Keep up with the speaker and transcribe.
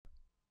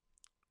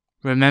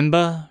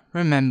Remember,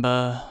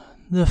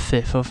 the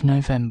 5th of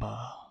November.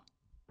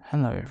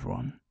 Hello,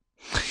 everyone.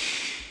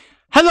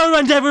 Hello,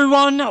 and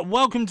everyone.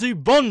 Welcome to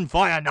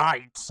Bonfire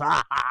Nights.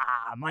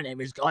 My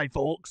name is Guy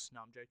Fawkes.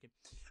 No, I'm joking.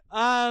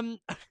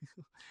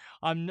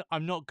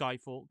 I'm not Guy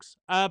Fawkes.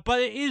 But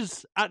it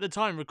is at the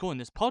time recording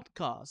this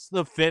podcast,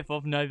 the 5th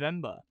of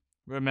November.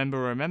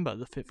 Remember,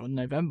 the 5th of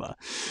November.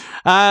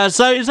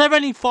 So, is there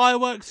any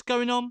fireworks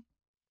going on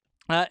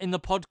in the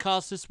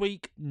podcast this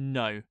week?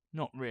 No,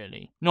 not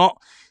really.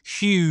 Not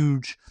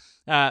huge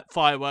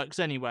fireworks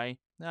anyway.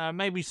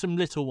 Maybe some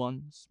little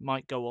ones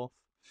might go off.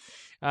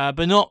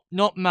 But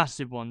not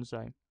massive ones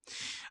though.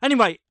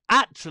 Anyway,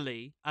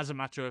 actually, as a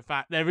matter of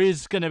fact, there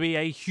is going to be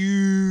a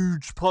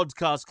huge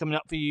podcast coming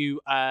up for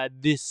you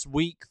this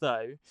week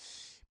though.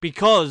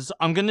 Because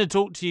I'm going to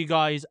talk to you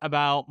guys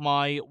about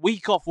my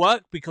week off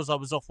work, because I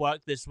was off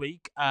work this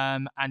week,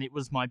 and it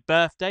was my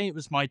birthday. It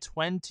was my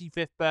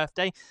 25th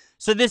birthday.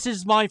 So this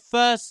is my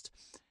first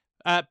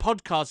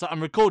podcast that I'm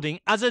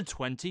recording as a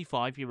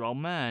 25-year-old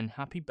man.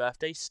 Happy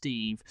birthday,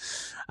 Steve.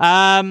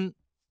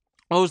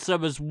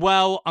 Also, as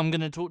well, I'm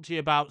going to talk to you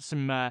about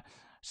some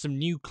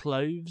new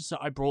clothes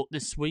that I brought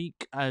this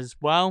week as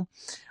well.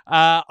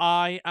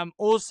 I am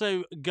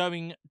also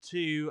going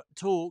to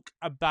talk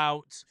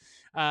about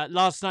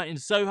Last Night in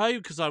Soho,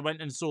 because I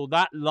went and saw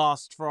that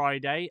last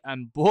Friday,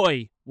 and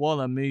boy, what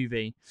a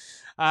movie.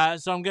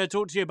 So I'm going to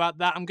talk to you about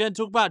that. I'm going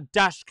to talk about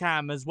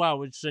Dashcam as well,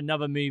 which is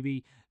another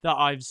movie that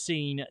I've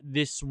seen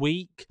this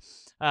week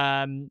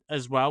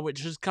as well,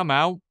 which has come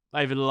out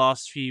over the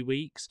last few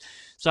weeks.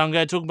 So I'm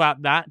going to talk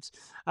about that.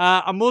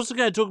 I'm also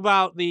going to talk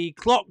about the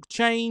clock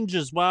change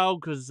as well,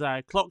 because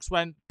clocks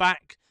went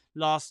back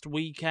last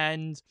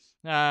weekend.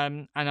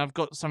 And I've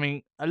got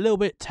something a little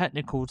bit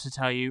technical to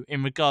tell you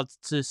in regards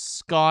to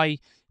Sky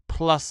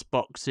Plus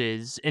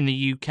boxes in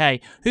the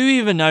UK. Who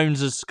even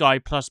owns a Sky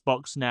Plus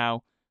box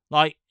now?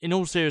 Like, in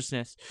all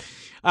seriousness.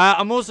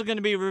 I'm also going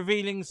to be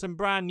revealing some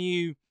brand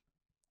new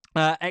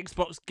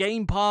Xbox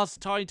Game Pass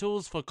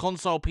titles for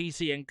console,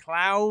 PC, and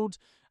cloud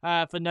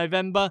for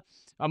November.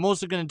 I'm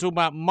also going to talk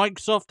about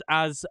Microsoft,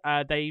 as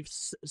they've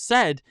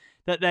said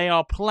that they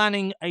are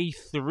planning a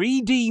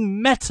 3D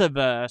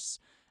metaverse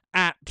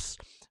apps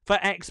for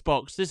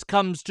Xbox. This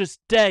comes just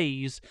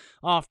days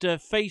after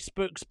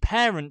Facebook's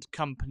parent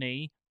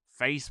company,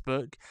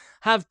 Facebook,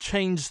 have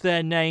changed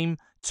their name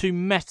to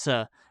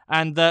Meta,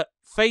 and that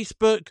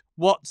Facebook,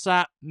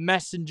 WhatsApp,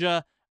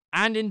 Messenger,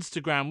 and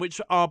Instagram, which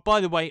are,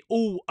 by the way,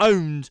 all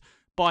owned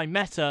by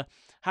Meta,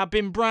 have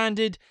been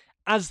branded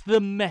as the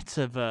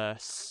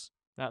Metaverse.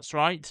 That's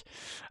right.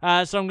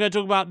 So I'm going to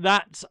talk about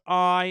that.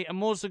 I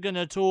am also going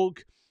to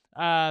talk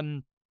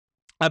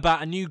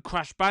about a new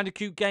Crash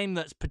Bandicoot game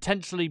that's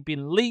potentially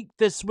been leaked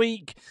this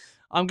week.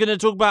 I'm going to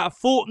talk about a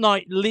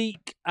Fortnite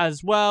leak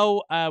as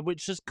well,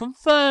 which has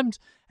confirmed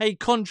a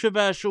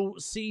controversial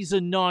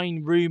Season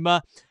 9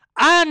 rumour.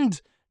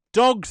 And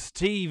Dogs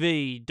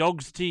TV.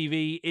 Dogs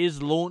TV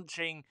is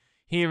launching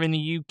here in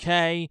the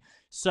UK.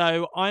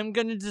 So I'm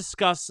going to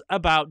discuss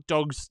about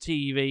Dogs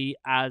TV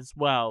as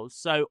well.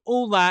 So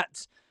all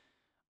that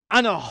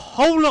and a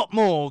whole lot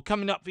more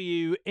coming up for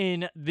you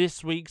in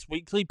this week's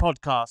weekly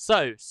podcast.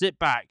 So sit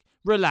back,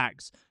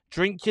 relax,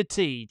 drink your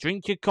tea,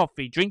 drink your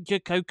coffee, drink your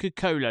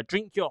Coca-Cola,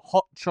 drink your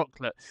hot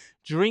chocolate,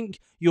 drink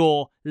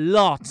your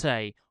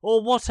latte,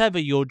 or whatever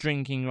you're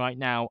drinking right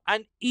now,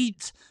 and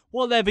eat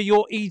whatever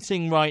you're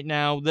eating right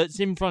now that's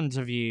in front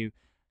of you.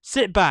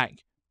 Sit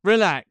back,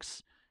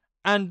 relax,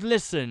 and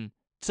listen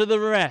to the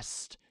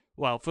rest.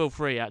 Well, feel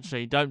free,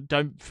 actually.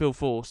 Don't feel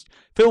forced.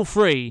 Feel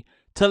free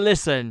to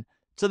listen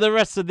to the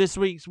rest of this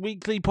week's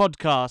weekly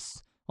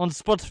podcast on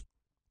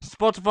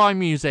Spotify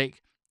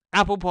Music,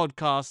 Apple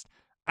Podcasts,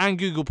 and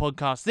Google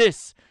Podcasts.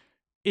 This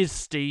is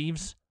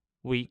Steve's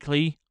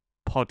Weekly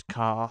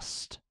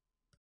Podcast.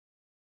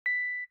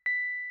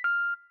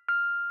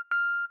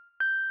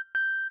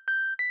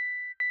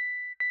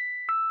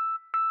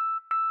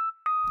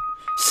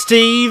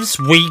 Steve's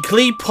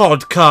Weekly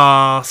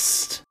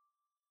Podcast.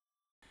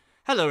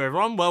 Hello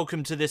everyone,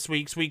 welcome to this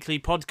week's weekly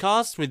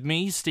podcast with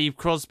me, Steve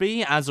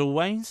Crosby, as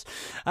always.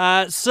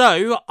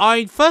 So,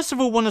 I first of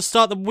all want to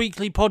start the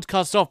weekly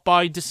podcast off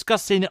by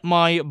discussing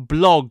my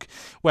blog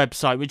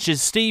website, which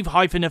is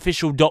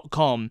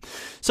steve-official.com.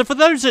 So for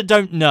those that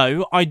don't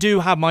know, I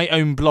do have my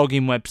own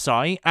blogging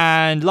website,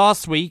 and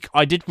last week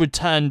I did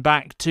return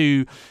back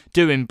to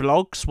doing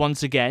blogs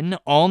once again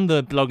on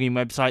the blogging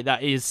website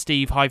that is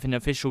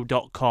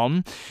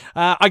steve-official.com.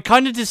 I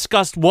kind of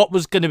discussed what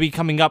was going to be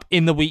coming up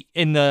in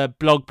the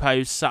blog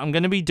posts that I'm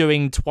going to be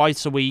doing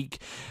twice a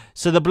week.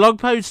 So the blog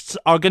posts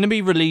are going to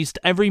be released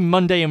every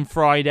Monday and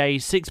Friday,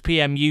 6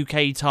 p.m.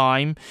 UK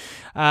time.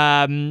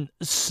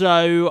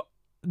 So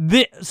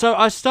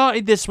I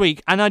started this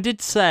week, and I did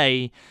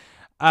say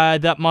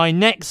that my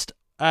next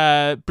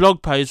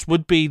blog post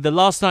would be the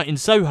Last Night in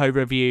Soho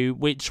review,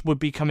 which would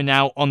be coming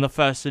out on the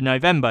 1st of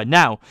November.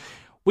 Now,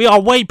 we are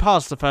way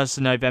past the 1st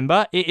of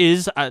November. It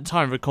is, at the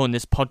time of recording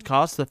this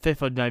podcast, the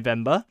 5th of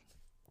November.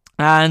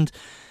 And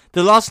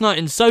the Last Night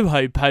in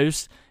Soho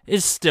post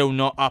is still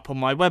not up on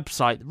my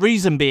website. The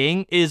reason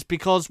being is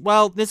because,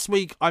 well, this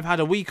week I've had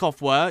a week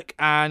off work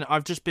and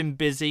I've just been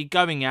busy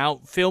going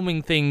out,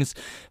 filming things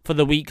for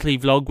the weekly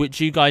vlog, which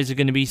you guys are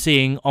going to be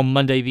seeing on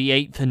Monday the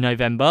 8th of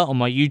November on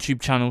my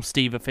YouTube channel,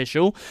 Steve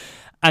Official.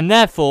 And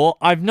therefore,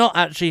 I've not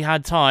actually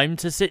had time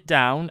to sit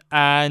down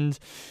and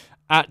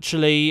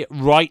actually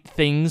write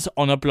things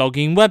on a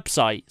blogging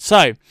website.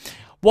 So,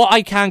 what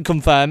I can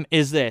confirm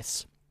is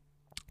this.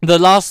 The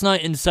Last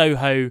Night in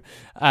Soho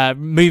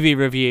movie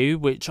review,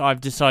 which I've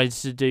decided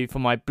to do for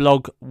my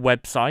blog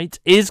website,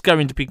 is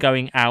going to be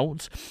going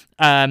out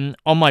on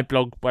my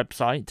blog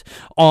website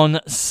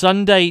on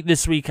Sunday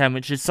this weekend,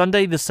 which is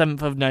Sunday the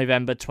 7th of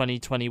November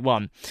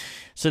 2021.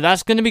 So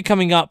that's going to be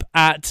coming up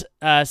at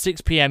 6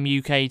 p.m.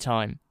 UK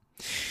time.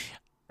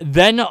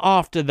 Then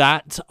after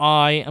that,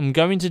 I am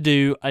going to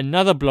do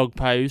another blog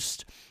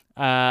post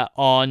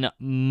on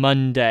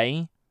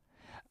Monday,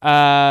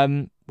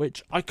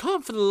 which I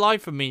can't for the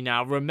life of me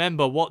now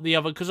remember what the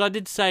other, because I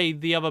did say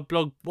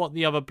what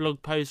the other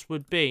blog post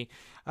would be.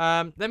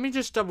 Let me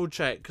just double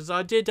check, because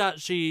I did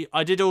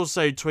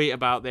also tweet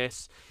about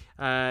this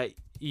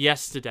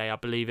yesterday, I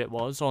believe it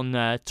was,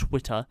 on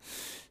Twitter.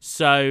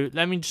 So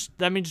let me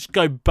just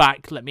go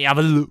back. Let me have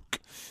a look.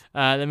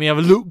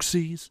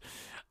 Look-sees.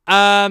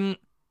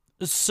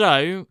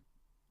 So,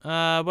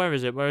 where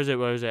is it?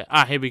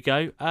 Ah, here we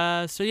go.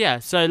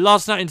 So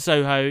Last Night in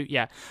Soho,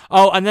 yeah.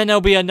 Oh, and then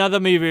there'll be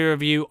another movie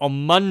review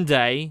on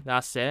Monday,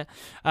 that's it,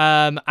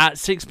 at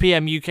 6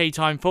 p.m. UK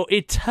time for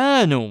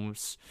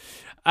Eternals.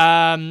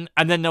 And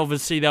then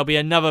obviously there'll be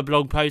another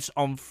blog post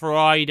on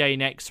Friday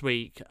next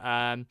week.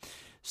 And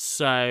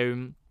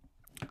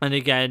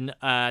again,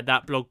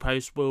 that blog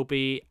post will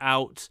be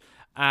out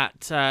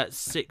at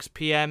 6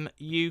 p.m.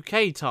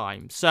 UK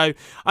time. So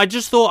I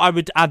just thought I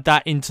would add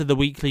that into the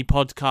weekly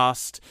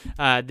podcast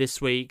this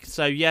week.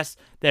 So yes,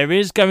 there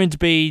is going to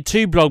be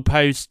 2 blog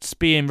posts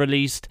being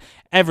released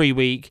every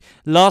week.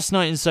 Last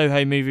Night in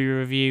Soho movie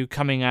review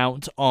coming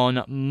out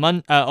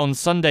on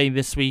Sunday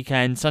this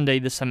weekend, Sunday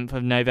the 7th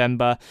of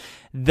November.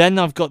 Then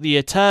I've got the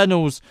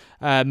Eternals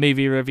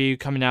movie review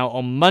coming out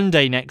on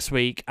Monday next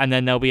week, and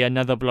then there'll be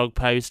another blog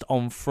post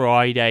on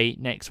Friday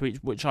next week,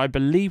 which I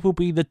believe will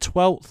be the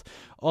 12th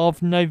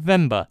of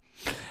November.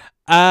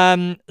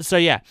 So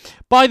yeah,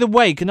 by the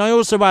way, can I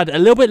also add, a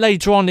little bit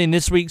later on in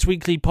this week's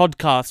weekly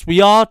podcast,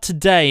 we are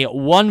today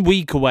 1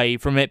 week away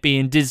from it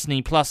being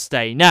Disney Plus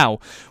Day. Now,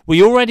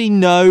 we already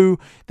know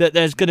that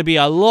there's going to be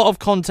a lot of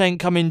content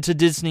coming to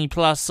Disney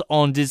Plus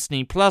on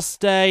Disney Plus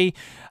Day.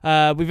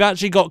 We've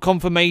actually got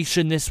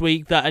confirmation this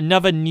week that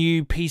another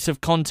new piece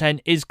of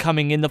content is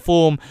coming in the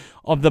form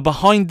of the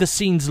behind the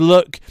scenes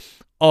look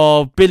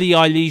of Billie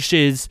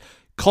Eilish's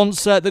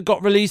concert that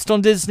got released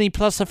on Disney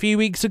Plus a few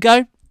weeks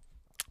ago.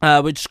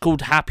 Which is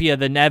called Happier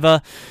Than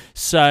Ever.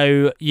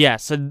 So, yeah,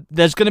 so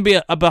there's going to be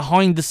a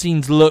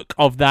behind-the-scenes look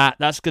of that.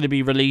 That's going to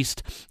be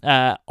released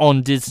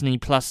on Disney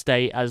Plus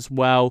Day as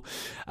well.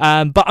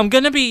 But I'm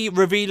going to be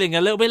revealing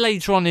a little bit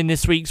later on in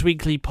this week's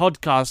weekly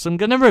podcast. I'm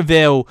going to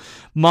reveal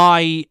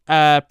my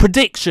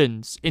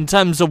predictions in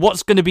terms of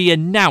what's going to be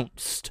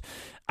announced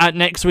at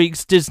next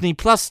week's Disney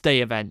Plus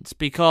Day event.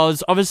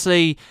 Because,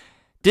 obviously,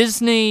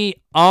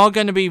 Disney are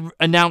going to be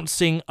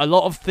announcing a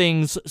lot of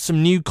things,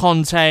 some new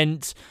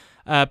content,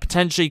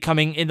 potentially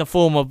coming in the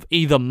form of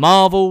either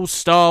Marvel,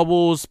 Star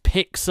Wars,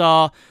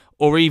 Pixar,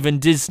 or even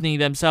Disney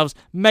themselves,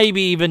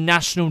 maybe even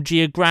National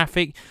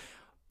Geographic,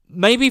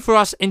 maybe for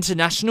us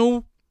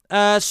international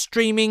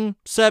streaming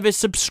service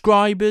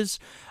subscribers,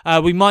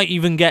 we might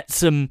even get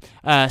some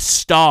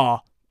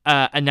Star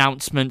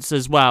announcements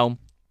as well,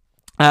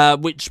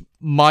 which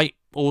might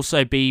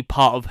also be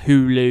part of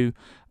Hulu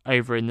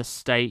over in the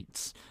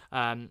States.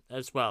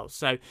 As well.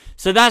 So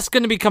that's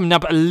going to be coming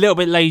up a little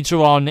bit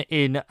later on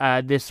in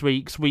this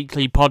week's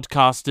weekly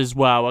podcast as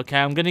well. Okay,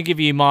 I'm going to give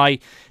you my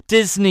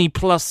Disney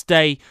Plus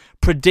Day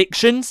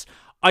predictions.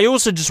 I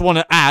also just want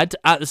to add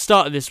at the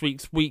start of this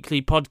week's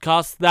weekly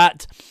podcast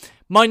that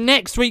my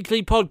next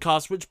weekly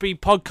podcast, which will be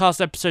podcast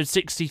episode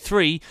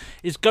 63,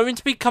 is going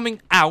to be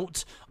coming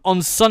out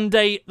on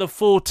Sunday the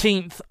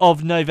 14th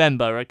of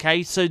November.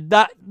 Okay, so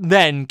that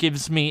then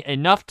gives me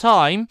enough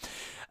time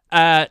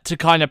to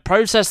kind of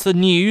process the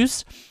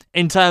news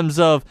in terms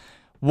of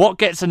what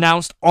gets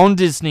announced on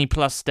Disney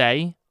Plus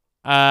Day.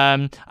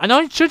 And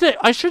I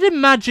should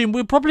imagine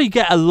we'll probably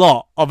get a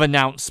lot of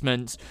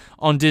announcements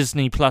on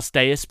Disney Plus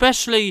Day,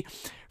 especially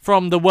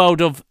from the world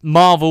of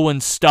Marvel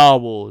and Star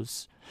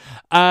Wars.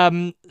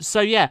 So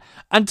yeah,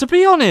 and to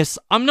be honest,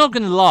 I'm not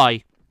gonna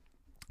lie.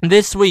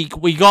 This week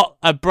we got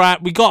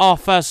our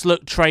first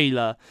look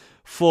trailer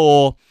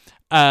for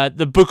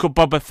the Book of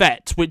Boba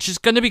Fett, which is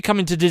going to be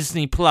coming to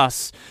Disney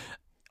Plus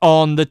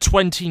on the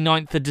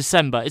 29th of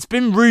December. It's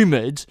been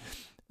rumoured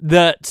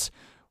that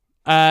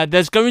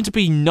there's going to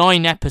be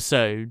 9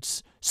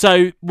 episodes,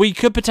 so we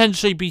could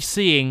potentially be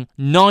seeing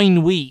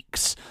 9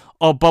 weeks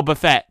of Boba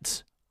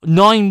Fett,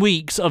 9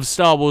 weeks of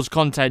Star Wars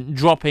content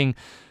dropping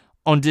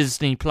on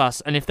Disney Plus.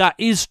 And if that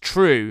is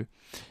true,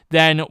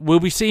 then we'll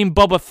be seeing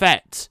Boba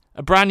Fett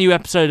a brand new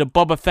episode of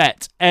Boba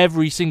Fett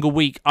every single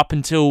week up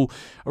until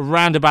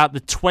around about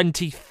the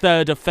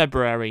 23rd of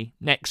February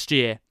next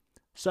year.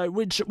 So,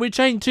 which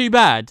ain't too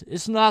bad.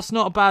 That's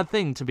not a bad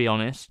thing, to be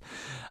honest.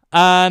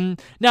 Now,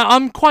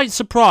 I'm quite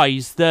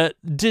surprised that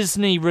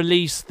Disney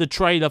released the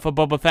trailer for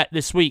Boba Fett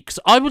this week, because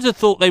I would have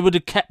thought they would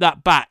have kept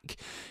that back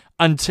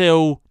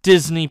until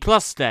Disney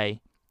Plus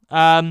Day.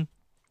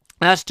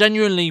 That's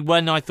genuinely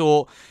when I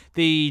thought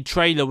the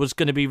trailer was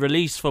going to be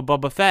released for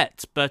Boba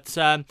Fett. But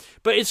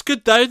it's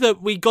good, though,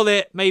 that we got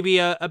it maybe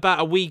about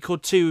a week or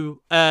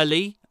two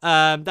early.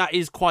 That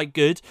is quite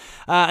good.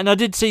 And I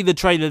did see the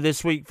trailer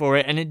this week for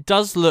it, and it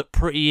does look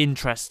pretty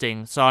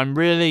interesting. So I'm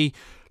really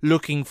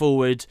looking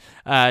forward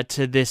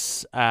to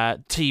this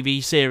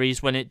TV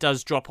series when it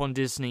does drop on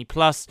Disney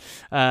Plus,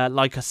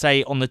 like I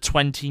say, on the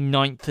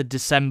 29th of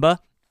December.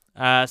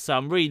 So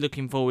I'm really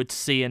looking forward to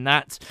seeing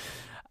that.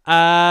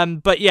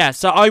 But yeah,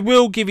 so I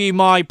will give you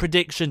my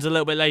predictions a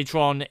little bit later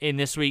on in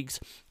this week's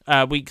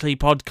weekly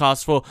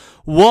podcast for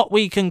what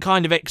we can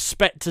kind of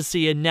expect to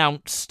see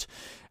announced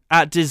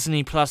at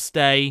Disney Plus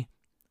Day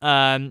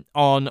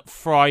on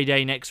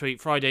Friday next week,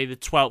 Friday the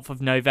 12th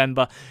of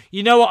November.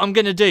 You know what I'm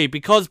going to do?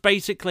 Because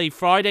basically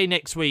Friday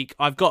next week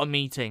I've got a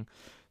meeting.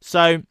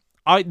 So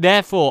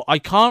therefore I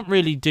can't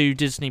really do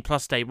Disney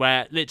Plus Day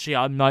where literally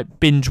I'm like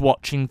binge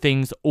watching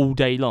things all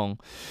day long.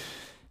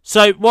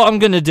 So what I'm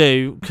going to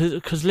do,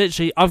 because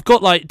literally I've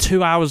got like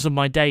 2 hours of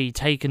my day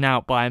taken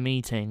out by a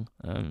meeting.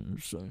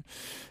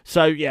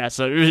 So yeah,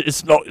 so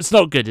it's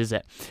not good, is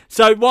it?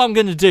 So what I'm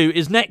going to do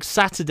is next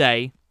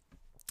Saturday,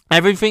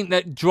 everything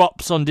that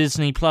drops on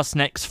Disney Plus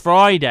next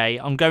Friday,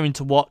 I'm going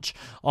to watch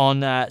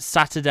on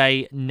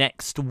Saturday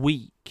next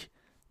week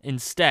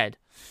instead.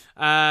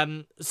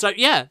 So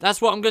yeah,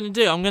 that's what I'm going to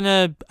do. I'm going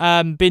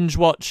to binge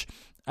watch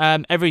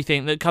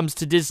everything that comes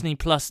to Disney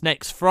Plus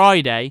next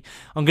Friday.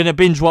 I'm going to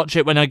binge watch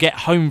it when I get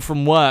home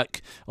from work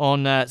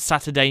on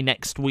Saturday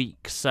next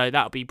week. So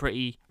that'll be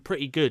pretty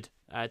good,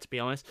 to be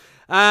honest.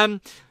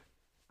 And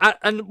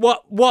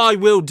what I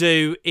will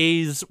do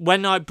is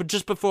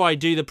just before I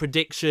do the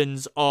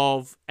predictions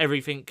of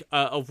everything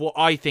of what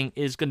I think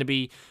is going to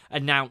be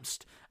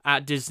announced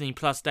at Disney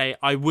Plus Day,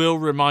 I will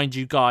remind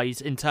you guys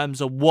in terms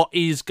of what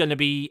is going to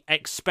be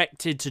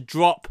expected to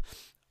drop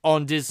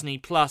on Disney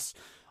Plus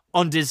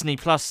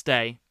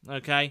Day.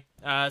 Okay,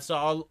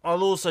 so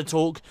I'll also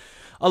talk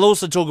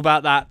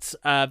about that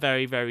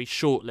very, very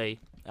shortly.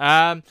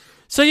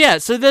 So yeah,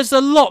 so there's a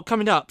lot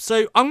coming up.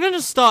 So I'm going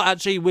to start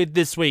actually with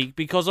this week,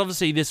 because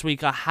obviously this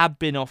week I have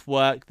been off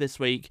work this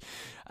week.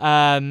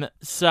 And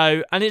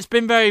it's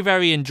been very,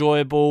 very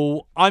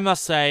enjoyable. I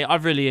must say,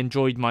 I've really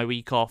enjoyed my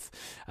week off.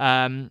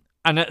 And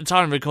at the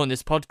time of recording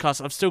this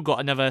podcast, I've still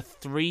got another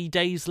 3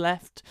 days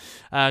left.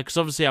 Because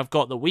obviously I've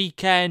got the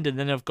weekend, and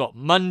then I've got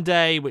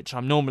Monday, which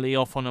I'm normally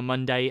off on a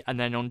Monday. And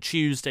then on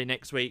Tuesday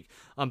next week,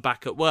 I'm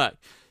back at work.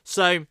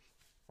 So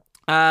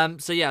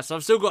I've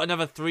still got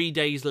another 3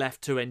 days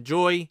left to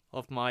enjoy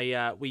of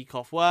my week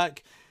off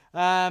work.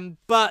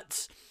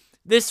 But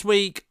this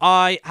week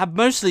I have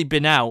mostly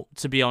been out,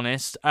 to be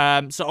honest.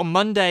 So on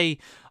Monday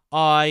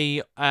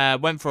I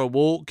went for a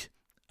walk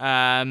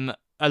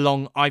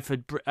along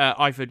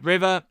Iford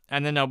River,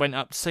 and then I went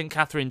up to St.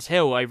 Catherine's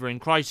Hill over in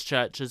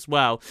Christchurch as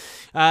well.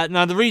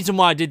 Now, the reason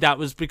why I did that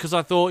was because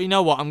I thought, you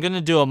know what, I'm going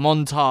to do a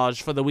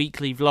montage for the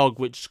weekly vlog,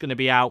 which is going to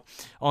be out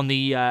on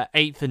the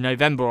 8th of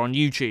November on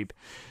YouTube.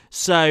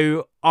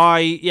 So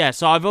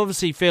I've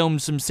obviously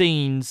filmed some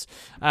scenes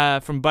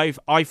from both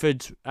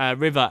Iford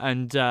River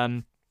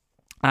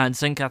and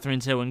St.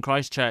 Catherine's Hill and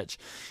Christchurch.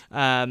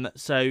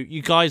 So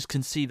you guys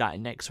can see that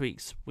in next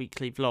week's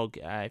weekly vlog.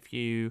 If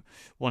you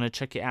want to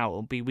check it out,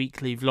 it'll be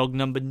weekly vlog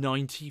number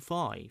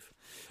 95.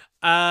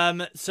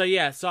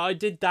 So I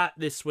did that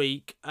this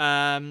week.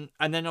 And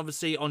then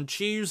obviously on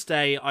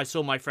Tuesday, I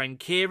saw my friend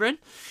Kieran,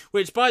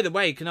 which, by the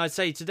way, can I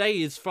say today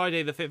is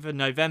Friday the 5th of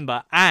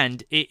November,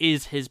 and it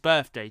is his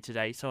birthday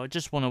today. So I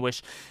just want to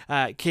wish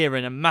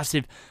Kieran a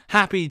massive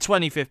happy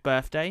 25th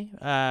birthday,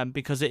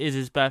 because it is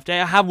his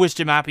birthday. I have wished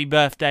him a happy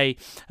birthday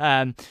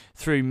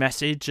through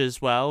message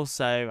as well,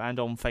 and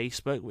on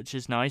Facebook, which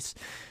is nice.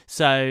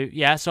 So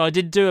I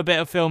did do a bit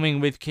of filming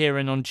with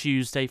Kieran on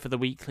Tuesday for the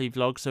weekly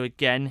vlog. So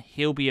again,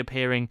 he'll be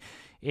appearing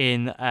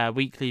in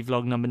weekly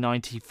vlog number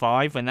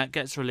 95 when that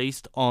gets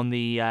released on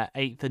the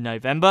 8th of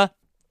November.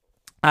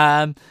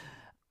 And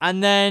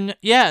then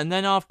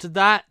after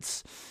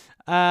that,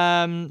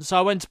 so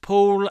I went to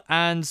Paul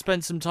and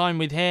spent some time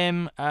with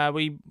him.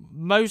 We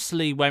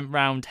mostly went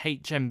round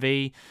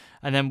HMV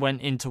and then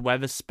went into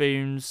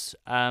Wetherspoons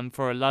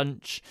for a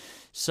lunch.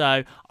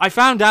 So I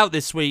found out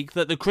this week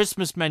that the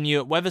Christmas menu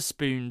at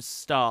Wetherspoons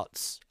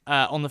starts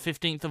on the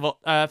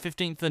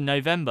 15th of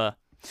November.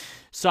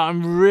 So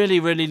I'm really,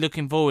 really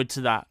looking forward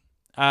to that.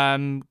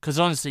 Because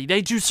honestly,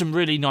 they do some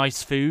really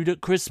nice food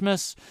at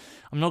Christmas.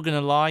 I'm not going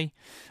to lie.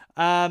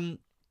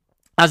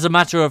 As a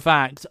matter of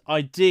fact,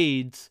 I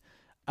did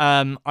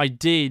I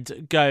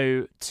did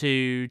go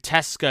to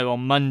Tesco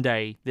on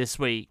Monday this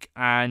week,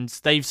 and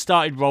they've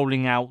started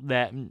rolling out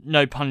their,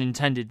 no pun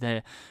intended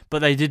there, but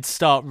they did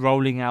start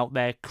rolling out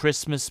their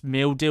Christmas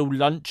meal deal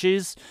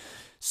lunches.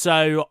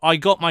 So I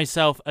got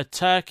myself a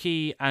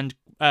turkey and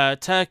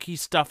turkey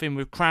stuffing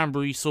with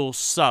cranberry sauce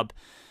sub.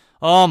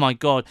 Oh my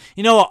god.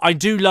 You know what? I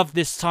do love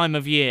this time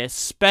of year,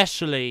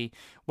 especially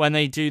when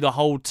they do the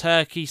whole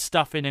turkey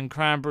stuffing and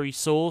cranberry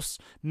sauce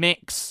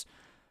mix.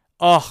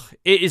 Oh,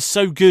 it is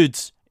so good.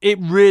 It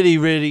really,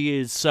 really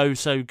is so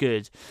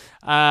good.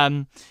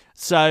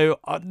 So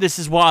this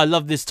is why I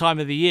love this time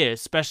of the year,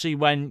 especially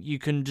when you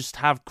can just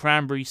have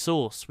cranberry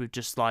sauce with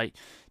just like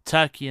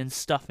turkey and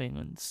stuffing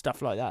and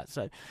stuff like that.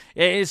 So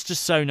it is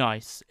just so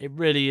nice. It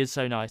really is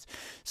so nice.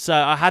 So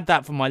I had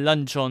that for my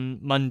lunch on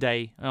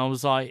Monday, and I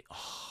was like,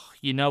 oh,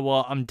 you know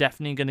what? I'm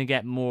definitely going to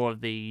get more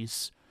of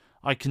these.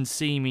 I can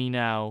see me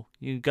now.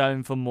 You're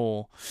going for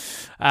more.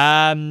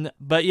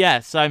 But yeah,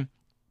 so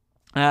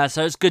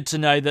it's good to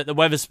know that the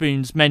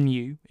Wetherspoons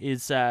menu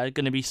is going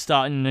to be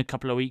starting in a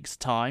couple of weeks'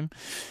 time.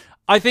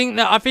 I think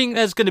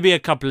there's going to be a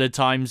couple of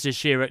times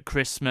this year at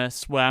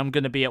Christmas where I'm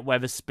going to be at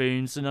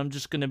Wetherspoons and I'm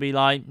just going to be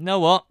like, you know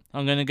what?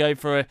 I'm going to go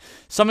for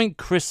something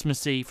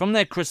Christmassy from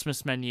their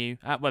Christmas menu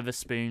at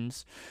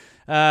Wetherspoons.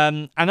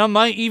 And I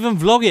might even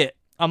vlog it.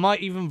 I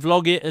might even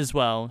vlog it as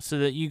well so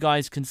that you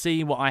guys can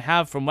see what I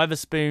have from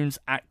Wetherspoons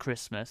at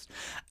Christmas.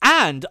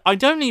 And I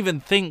don't even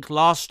think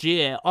last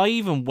year I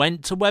even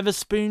went to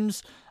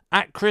Wetherspoons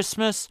at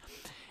Christmas.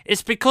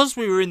 It's because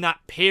we were in that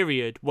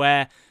period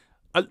where,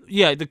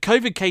 the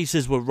COVID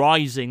cases were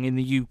rising in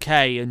the UK.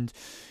 And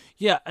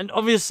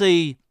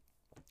obviously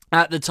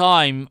at the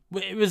time,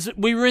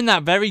 we were in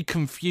that very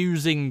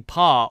confusing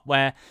part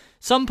where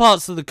some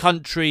parts of the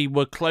country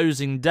were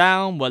closing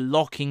down, were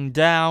locking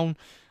down.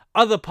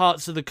 Other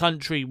parts of the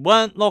country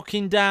weren't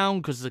locking down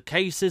because the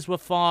cases were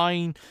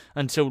fine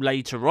until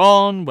later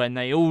on when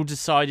they all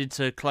decided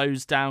to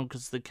close down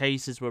because the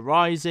cases were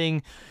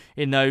rising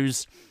in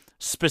those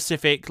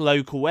specific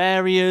local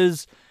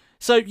areas.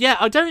 So yeah,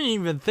 I don't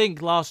even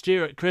think last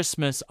year at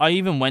Christmas I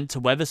even went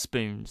to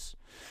Wetherspoons.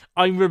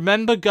 I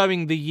remember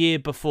going the year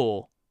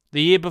before.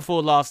 The year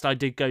before last I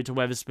did go to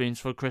Wetherspoons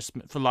for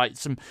Christmas, for like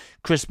some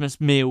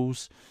Christmas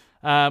meals.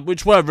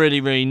 Which were really,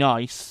 really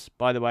nice,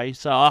 by the way.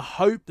 So I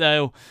hope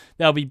they'll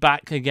be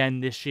back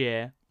again this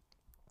year.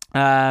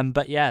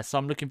 But yeah, so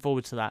I'm looking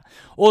forward to that.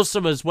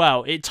 Also, as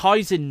well, it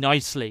ties in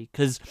nicely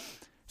because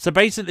so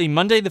basically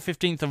Monday the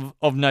 15th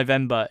of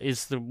November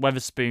is the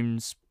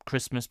Wetherspoons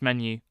Christmas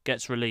menu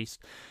gets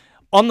released.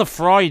 On the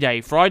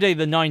Friday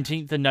the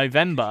 19th of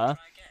November.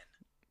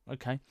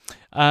 Okay.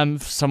 For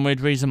some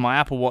weird reason, my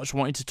Apple Watch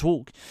wanted to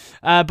talk.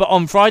 But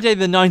on Friday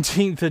the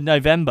 19th of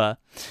November,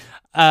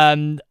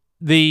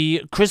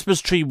 the Christmas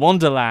Tree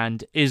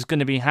Wonderland is going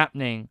to be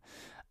happening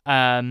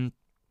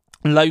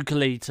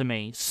locally to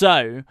me.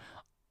 So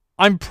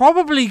I'm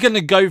probably going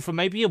to go for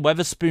maybe a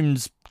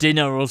Wetherspoons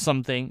dinner or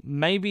something.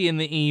 Maybe in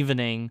the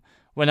evening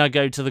when I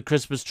go to the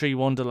Christmas Tree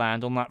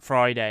Wonderland on that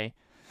Friday.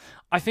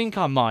 I think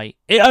I might.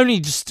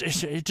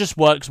 It just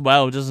works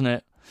well, doesn't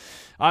it?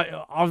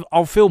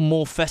 I'll feel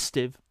more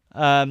festive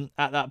at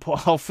that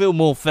point. I'll feel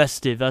more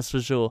festive, that's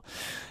for sure.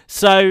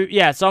 So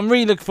I'm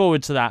really looking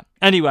forward to that.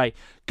 Anyway,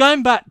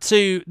 going back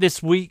to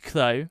this week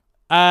though,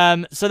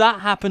 so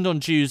that happened on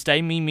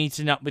Tuesday, me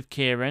meeting up with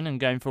Kieran and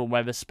going for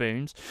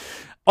Wetherspoons.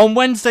 On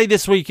Wednesday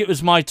this week, it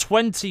was my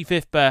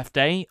 25th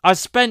birthday. I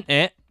spent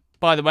it,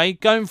 by the way,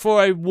 going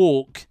for a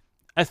walk,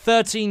 a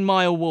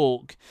 13-mile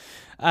walk.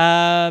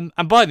 And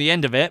by the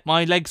end of it,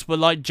 my legs were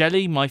like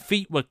jelly, my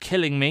feet were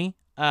killing me,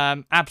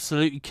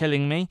 absolutely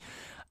killing me.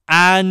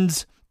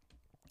 And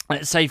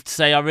it's safe to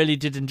say I really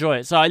did enjoy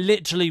it. So I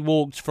literally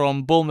walked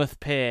from Bournemouth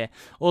Pier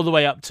all the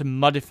way up to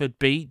Muddyford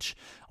Beach.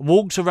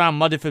 Walked around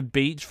Muddyford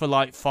Beach for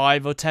like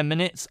 5 or 10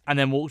 minutes and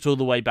then walked all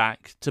the way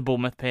back to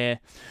Bournemouth Pier.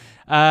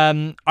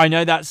 I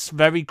know that's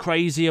very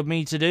crazy of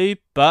me to do,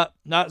 but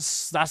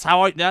that's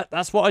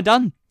what I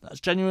done. That's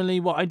genuinely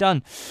what I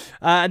done.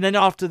 And then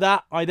after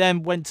that, I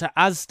then went to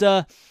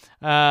Asda.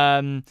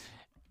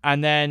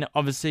 And then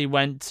obviously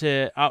went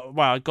to,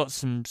 I got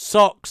some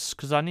socks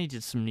because I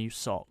needed some new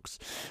socks.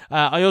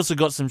 I also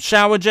got some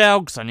shower gel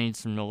because I need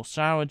some more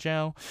shower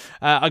gel.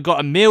 I got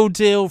a meal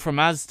deal from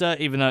Asda,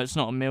 even though it's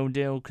not a meal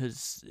deal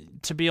because,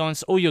 to be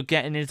honest, all you're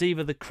getting is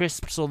either the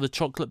crisps or the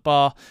chocolate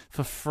bar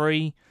for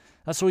free.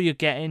 That's all you're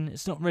getting.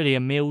 It's not really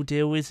a meal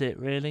deal, is it?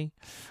 Really?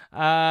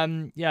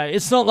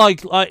 It's not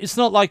like a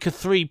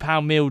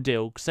 £3 meal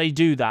deal because they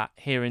do that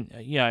here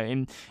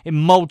in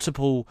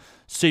multiple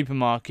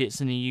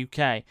supermarkets in the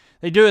UK.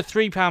 They do a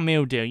 £3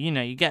 meal deal.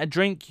 You get a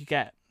drink, you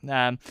get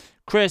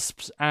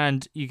crisps,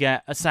 and you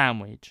get a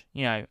sandwich.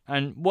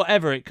 And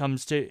whatever it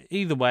comes to,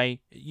 either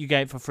way, you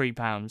get it for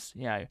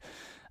 £3.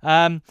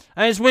 And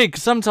it's weird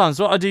because sometimes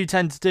what I do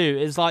tend to do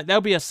is like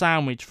there'll be a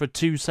sandwich for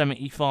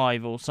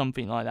 £2.75 or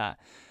something like that.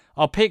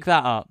 I'll pick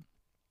that up,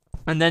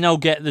 and then I'll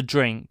get the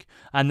drink,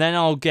 and then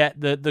I'll get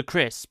the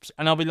crisps,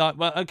 and I'll be like,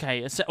 well,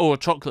 okay, or a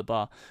chocolate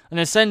bar, and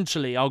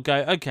essentially I'll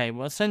go, okay,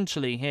 well,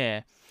 essentially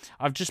here,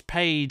 I've just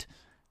paid,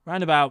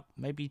 around about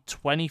maybe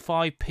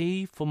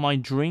 25p for my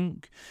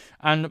drink,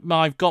 and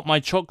I've got my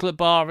chocolate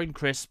bar and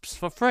crisps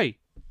for free.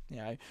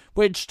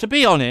 Which, to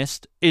be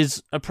honest,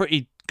 is a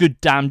pretty good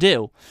damn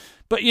deal.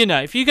 But,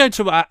 if you go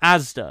to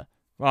Asda,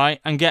 right,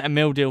 and get a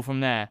meal deal from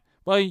there,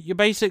 well, you're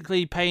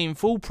basically paying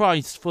full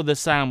price for the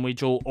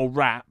sandwich or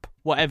wrap,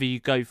 whatever you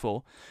go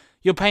for.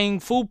 You're paying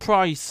full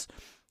price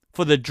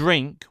for the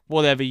drink,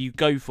 whatever you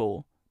go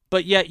for.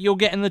 But yet, you're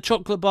getting the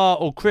chocolate bar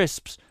or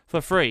crisps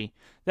for free.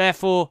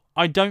 Therefore,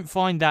 I don't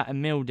find that a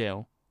meal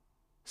deal.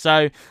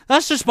 So,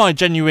 that's just my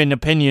genuine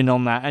opinion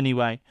on that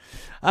anyway.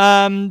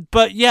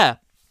 But, yeah.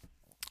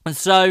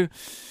 So,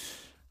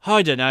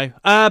 I don't know.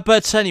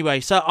 But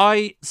anyway, so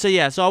I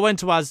went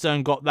to Asda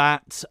and got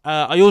that.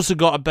 I also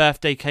got a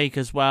birthday cake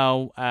as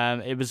well.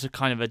 It was a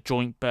kind of a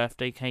joint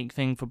birthday cake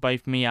thing for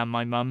both me and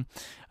my mum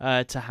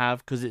to have,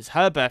 because it's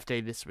her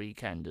birthday this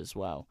weekend as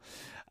well.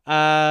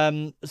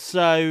 I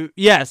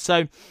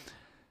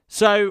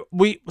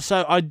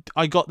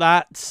got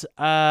that,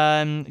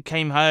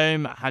 came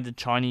home, had a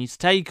Chinese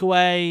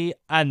takeaway,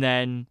 and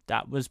then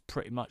that was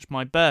pretty much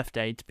my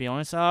birthday, to be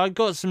honest. I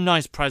got some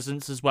nice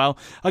presents as well.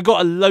 I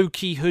got a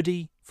Loki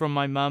hoodie from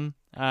my mum,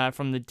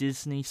 from the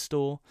Disney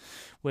store,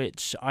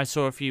 which I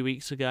saw a few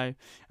weeks ago.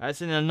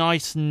 It's in a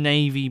nice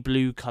navy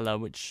blue colour,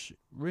 which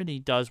really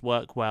does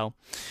work well.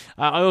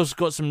 I also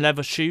got some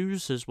leather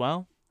shoes as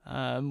well,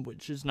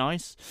 which is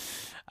nice.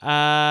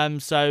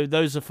 So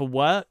those are for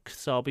work,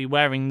 so I'll be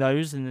wearing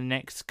those in the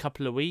next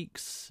couple of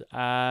weeks.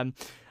 And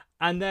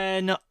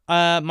then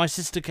my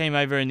sister came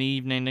over in the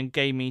evening and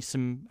gave me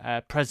some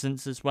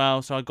presents as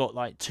well. So I got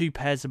like 2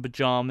 pairs of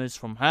pajamas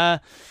from her,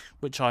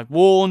 which I've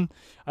worn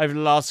over the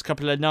last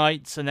couple of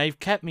nights, and they've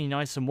kept me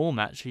nice and warm,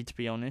 actually, to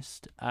be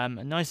honest. And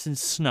nice and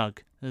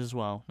snug as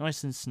well,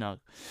 nice and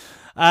snug.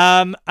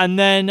 And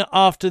then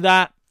after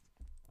that,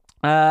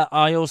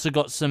 I also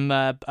got some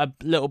a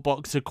little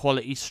box of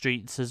Quality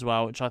Streets as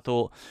well, which I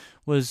thought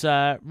was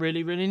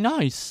really, really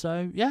nice.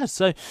 So yeah,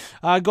 so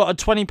I got a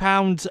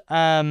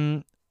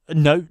 £20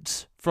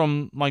 note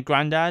from my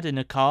granddad in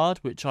a card,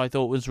 which I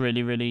thought was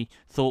really, really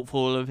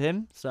thoughtful of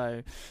him.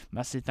 So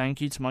massive thank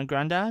you to my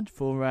granddad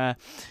for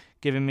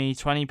giving me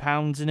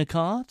 £20 in a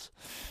card.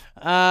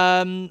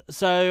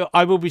 So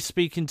I will be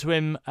speaking to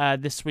him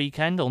this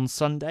weekend on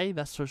Sunday,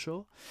 that's for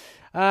sure.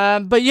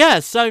 But yeah,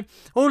 so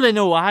all in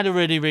all, I had a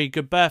really, really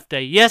good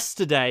birthday.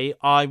 Yesterday,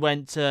 I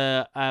went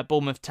to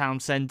Bournemouth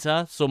Town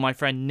Centre, saw my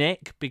friend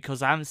Nick,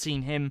 because I haven't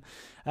seen him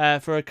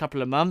for a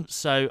couple of months.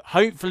 So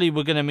hopefully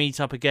we're going to meet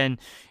up again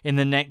in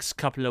the next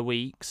couple of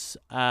weeks.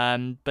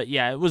 But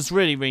yeah, it was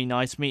really, really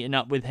nice meeting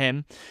up with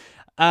him.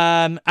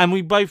 And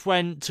we both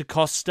went to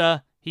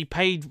Costa. He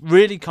paid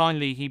really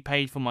kindly. He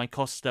paid for my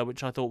Costa,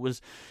 which I thought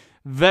was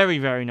very,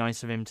 very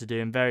nice of him to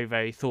do, and very,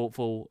 very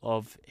thoughtful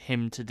of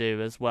him to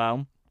do as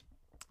well.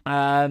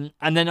 And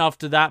then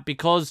after that,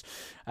 because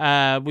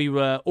we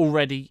were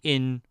already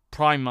in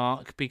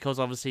Primark, because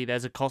obviously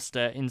there's a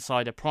Costa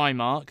inside a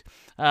Primark,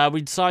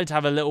 we decided to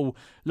have a little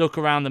look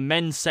around the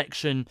men's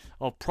section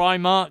of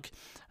Primark.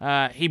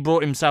 He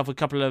brought himself a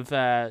couple of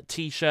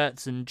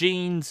t-shirts and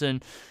jeans,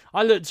 and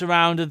I looked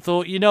around and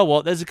thought, you know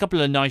what, there's a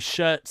couple of nice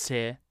shirts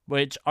here,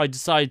 which I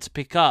decided to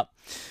pick up.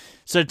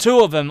 So 2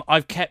 of them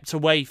I've kept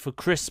away for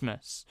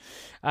Christmas.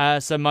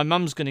 So my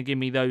mum's going to give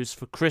me those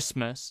for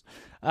Christmas.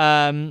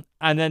 And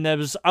then there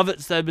was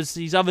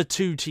these other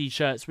 2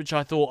 t-shirts which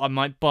I thought I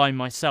might buy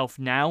myself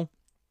now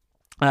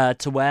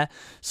to wear.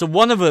 So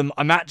one of them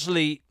I'm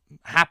actually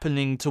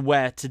happening to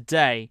wear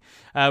today,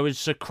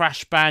 which is a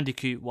Crash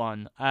Bandicoot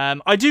one.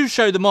 I do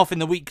show them off in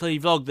the weekly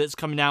vlog that's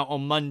coming out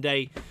on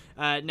Monday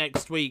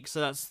next week, so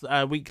that's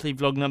weekly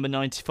vlog number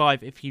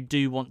 95 if you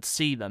do want to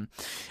see them.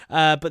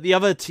 But the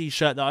other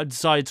t-shirt that I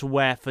decided to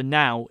wear for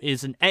now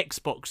is an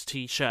Xbox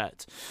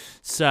t-shirt.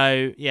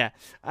 So yeah,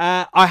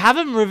 I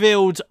haven't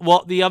revealed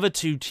what the other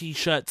 2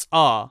 t-shirts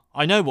are.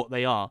 I know what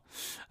they are,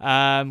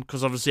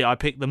 because obviously I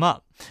picked them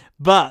up.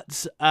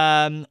 But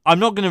I'm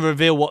not going to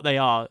reveal what they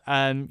are.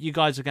 You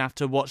guys are going to have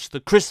to watch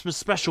the Christmas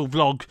special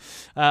vlog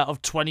of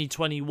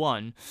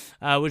 2021, which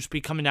will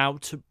be coming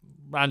out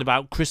round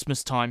about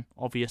Christmas time,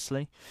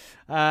 obviously.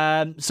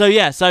 I got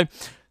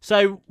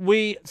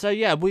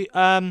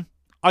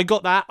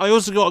that. I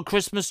also got a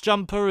Christmas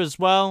jumper as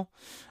well.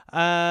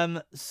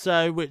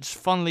 Which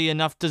funnily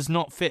enough does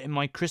not fit in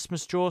my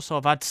Christmas drawer, so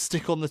I've had to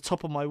stick on the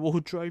top of my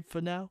wardrobe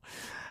for now.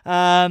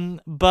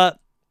 But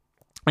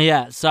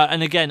yeah,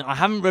 and again, I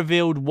haven't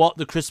revealed what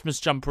the Christmas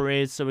jumper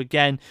is, so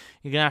again,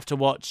 you're going to have to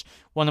watch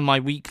one of my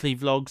weekly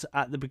vlogs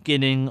at the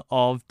beginning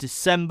of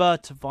December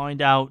to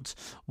find out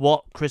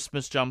what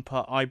Christmas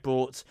jumper I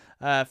bought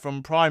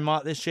from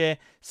Primark this year.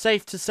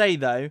 Safe to say,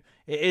 though,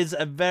 it is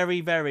a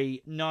very,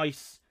 very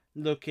nice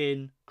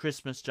looking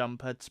Christmas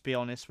jumper, to be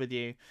honest with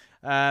you.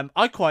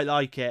 I quite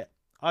like it.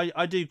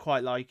 I do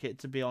quite like it,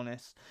 to be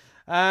honest.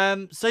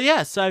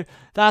 So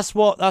that's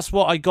what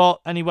I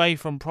got anyway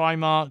from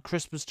Primark.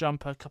 Christmas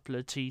jumper, a couple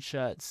of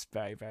t-shirts,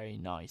 very, very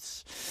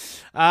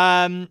nice.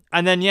 And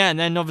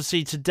then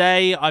obviously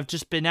today I've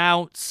just been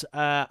out.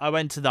 I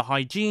went to the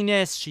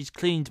hygienist. She's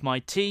cleaned my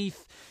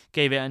teeth,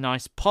 gave it a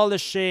nice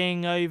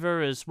polishing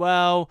over as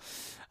well.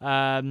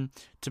 To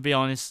be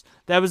honest,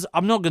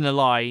 I'm not going to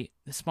lie,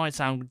 this might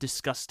sound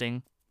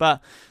disgusting,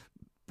 but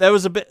there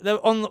was a bit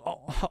on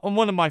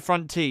one of my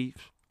front teeth.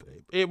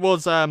 It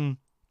was a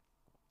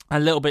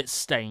little bit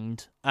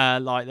stained.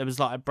 Like there was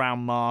like a brown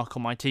mark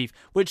on my teeth,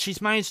 which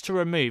she's managed to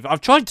remove.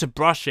 I've tried to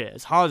brush it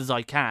as hard as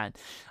I can,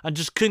 and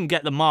just couldn't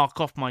get the mark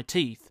off my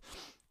teeth.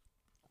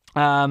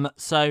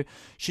 So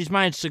she's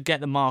managed to get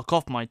the mark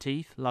off my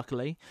teeth,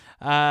 luckily.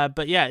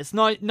 But yeah, it's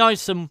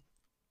nice and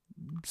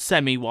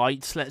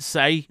semi-white, let's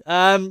say.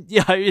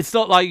 It's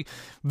not like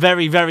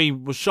very, very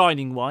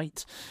shining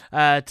white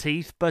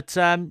teeth, but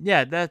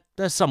yeah,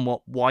 they're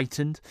somewhat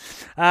whitened.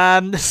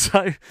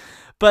 So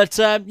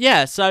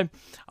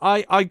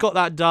I got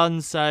that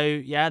done. So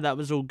yeah, that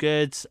was all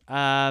good.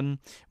 It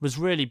was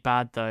really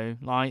bad though.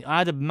 Like I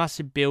had a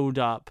massive build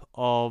up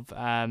of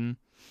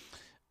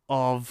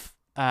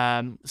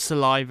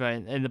saliva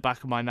in the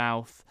back of my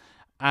mouth.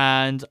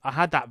 And I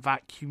had that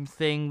vacuum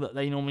thing that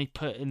they normally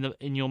put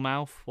in your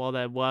mouth while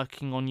they're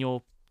working on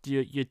your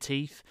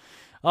teeth.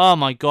 Oh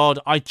my god,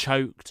 I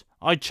choked.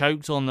 I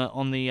choked on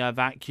the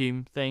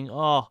vacuum thing.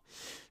 Oh,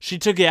 she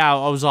took it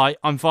out. I was like,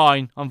 I'm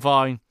fine.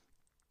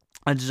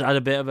 I just had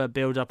a bit of a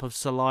build-up of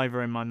saliva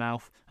in my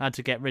mouth. I had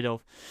to get rid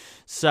of.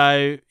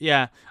 So,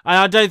 yeah. And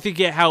I don't think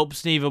it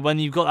helps neither when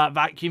you've got that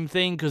vacuum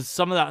thing, because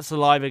some of that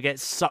saliva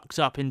gets sucked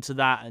up into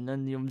that, and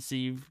then obviously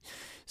you've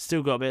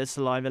still got a bit of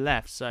saliva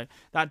left. So,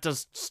 that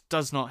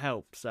does not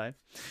help. So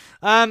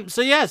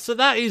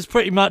that is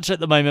pretty much at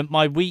the moment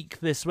my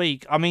week this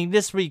week. I mean,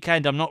 this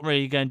weekend I'm not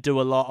really going to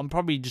do a lot. I'm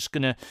probably just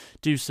going to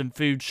do some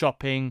food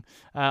shopping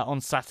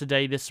on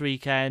Saturday this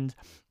weekend.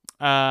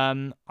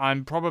 I'm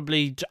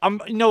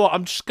you know what,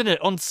 I'm just gonna,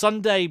 on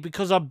Sunday,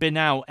 because I've been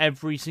out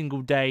every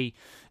single day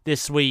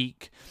this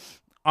week,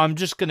 I'm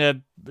just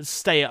gonna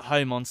stay at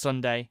home on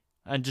Sunday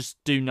and just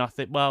do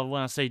nothing. Well,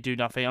 when I say do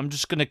nothing, I'm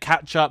just gonna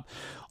catch up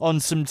on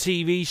some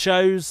TV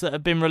shows that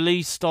have been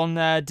released on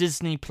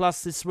Disney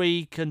Plus this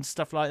week and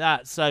stuff like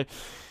that. So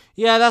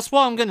yeah, that's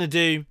what I'm gonna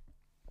do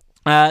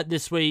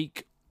this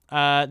weekend,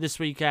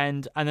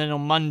 and then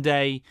on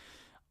Monday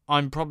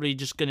I'm probably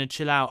just going to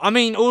chill out. I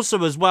mean,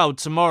 also as well,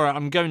 tomorrow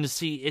I'm going to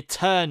see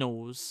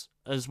Eternals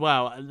as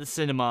well at the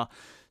cinema.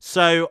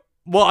 So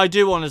what I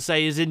do want to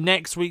say is in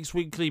next week's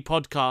weekly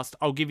podcast,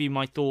 I'll give you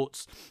my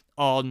thoughts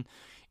on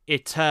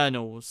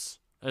Eternals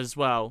as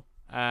well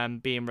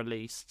being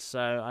released. So,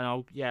 and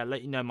I'll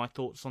let you know my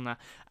thoughts on that.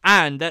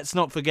 And let's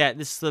not forget,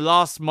 this is the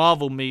last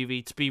Marvel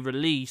movie to be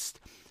released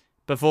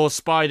before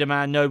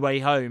Spider-Man No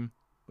Way Home,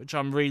 which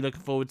I'm really looking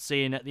forward to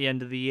seeing at the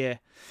end of the year.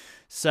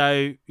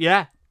 So,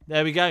 yeah.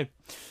 There we go.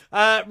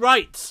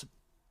 Right.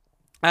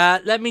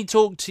 Let me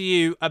talk to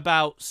you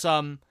about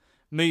some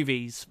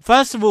movies.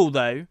 First of all,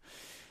 though,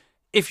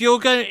 if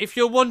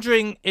you're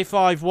wondering if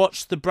I've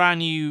watched the brand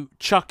new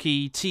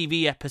Chucky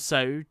TV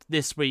episode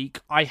this week,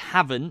 I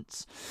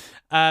haven't,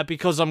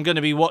 because I'm going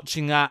to be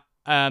watching that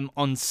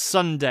on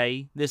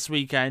Sunday this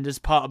weekend as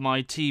part of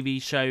my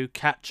TV show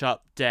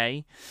catch-up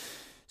day.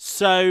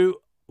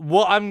 So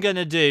what I'm going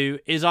to do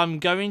is I'm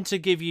going to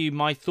give you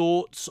my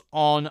thoughts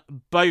on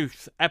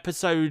both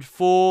episode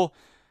 4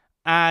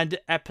 and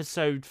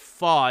episode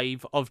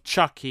 5 of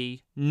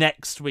Chucky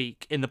next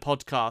week in the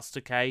podcast,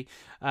 okay?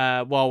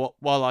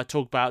 While I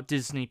talk about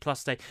Disney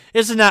Plus Day.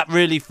 Isn't that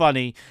really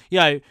funny?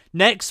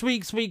 Next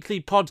week's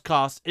weekly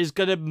podcast is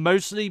going to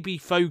mostly be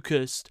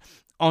focused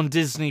on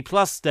Disney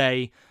Plus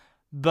Day,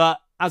 but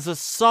as a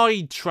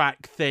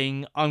sidetrack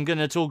thing, I'm going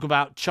to talk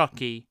about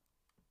Chucky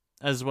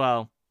as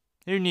well.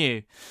 Who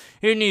knew?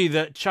 Who knew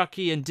that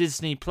Chucky and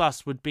Disney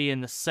Plus would be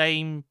in the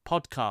same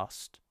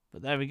podcast?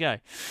 But there we go.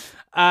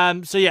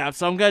 So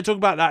I'm going to talk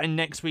about that in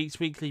next week's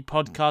weekly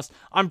podcast.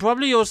 I'm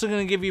probably also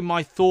going to give you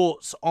my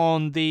thoughts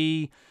on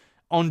Doogie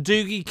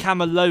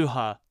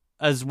Kamealoha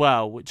as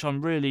well, which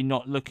I'm really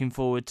not looking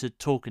forward to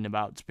talking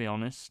about, to be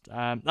honest.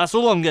 That's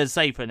all I'm going to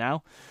say for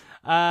now.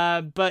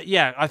 But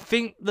yeah, I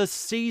think the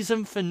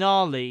season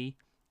finale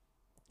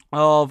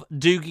of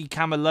Doogie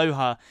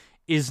Kamealoha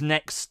is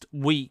next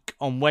week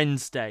on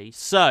Wednesday.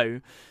 So,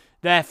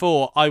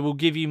 therefore, I will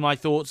give you my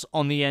thoughts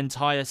on the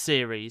entire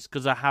series,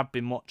 because I have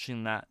been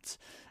watching that.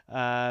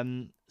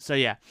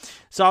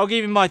 So I'll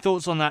give you my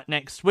thoughts on that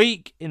next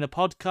week in the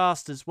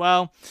podcast as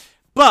well.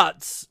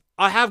 But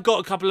I have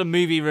got a couple of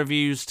movie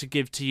reviews to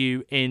give to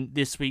you in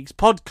this week's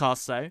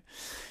podcast, though.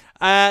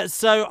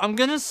 So I'm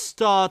going to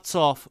start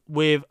off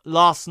with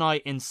Last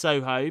Night in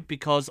Soho,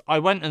 because I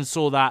went and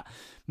saw that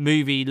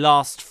movie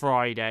last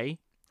Friday.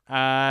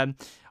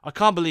 I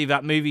can't believe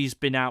that movie's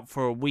been out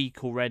for a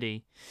week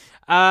already.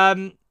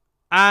 And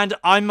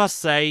I must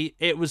say,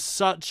 it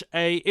was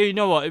you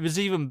know what, it was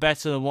even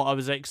better than what I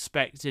was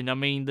expecting. I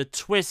mean, the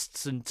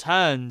twists and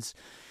turns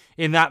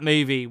in that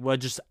movie were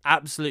just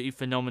absolutely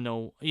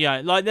phenomenal.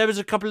 Yeah, like there was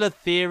a couple of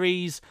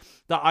theories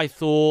that I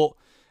thought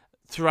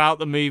throughout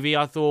the movie.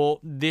 I thought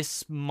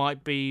this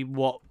might be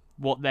what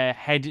they're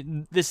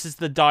heading. This is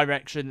the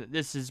direction.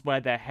 This is where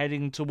they're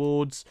heading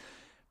towards.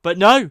 But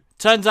no,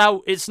 turns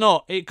out it's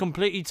not. It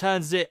completely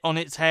turns it on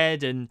its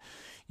head, and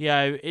You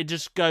know, it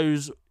just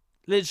goes,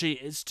 literally,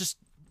 it's just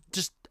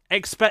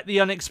expect the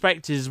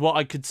unexpected is what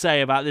I could say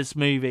about this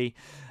movie.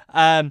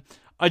 I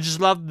just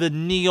love the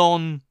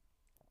neon,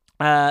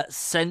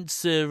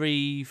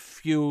 sensory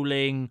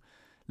fueling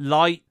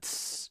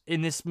lights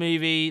in this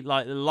movie.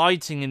 Like, the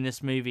lighting in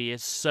this movie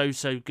is so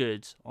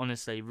good.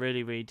 Honestly,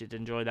 really did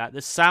enjoy that.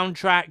 The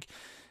soundtrack,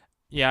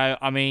 yeah,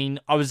 I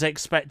mean, I was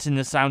expecting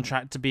the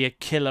soundtrack to be a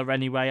killer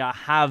anyway.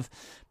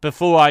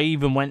 Before I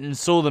even went and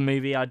saw the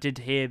movie, I did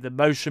hear the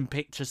motion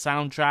picture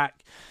soundtrack,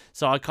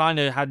 so I kind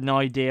of had an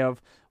idea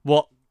of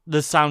what the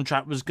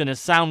soundtrack was going to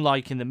sound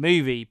like in the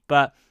movie.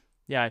 But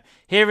yeah,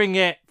 hearing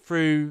it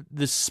through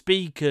the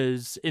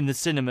speakers in the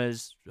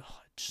cinemas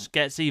just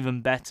gets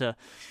even better.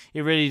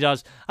 It really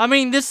does. I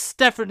mean, this is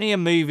definitely a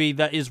movie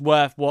that is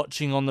worth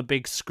watching on the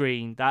big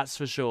screen, that's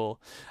for sure.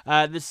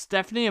 This is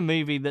definitely a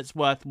movie that's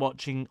worth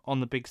watching on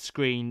the big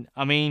screen.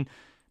 I mean,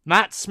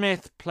 Matt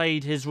Smith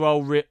played his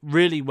role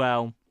really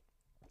well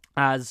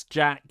as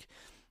Jack.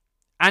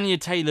 Anya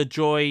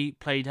Taylor-Joy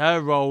played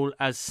her role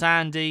as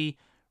Sandy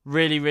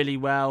really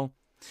well.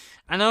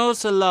 And I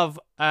also love,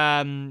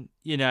 Thomasin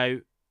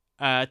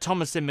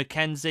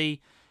McKenzie.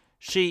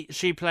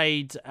 She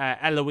played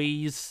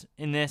Eloise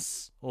in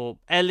this, or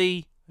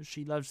Ellie, as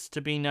she loves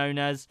to be known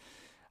as.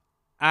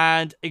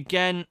 And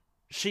again,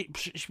 she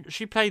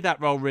played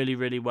that role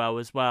really well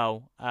as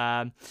well.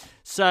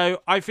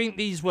 So I think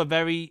these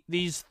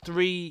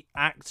three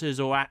actors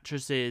or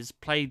actresses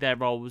played their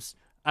roles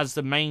as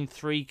the main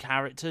three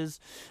characters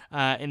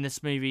in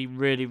this movie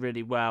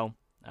really well.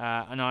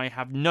 And I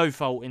have no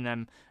fault in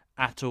them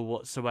at all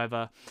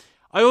whatsoever.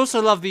 I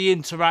also love the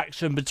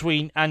interaction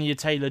between Anya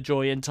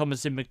Taylor-Joy and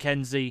Thomasin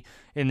McKenzie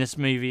in this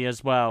movie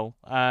as well.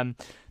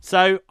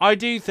 So I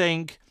do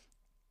think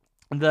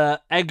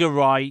that Edgar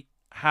Wright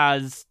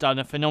has done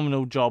a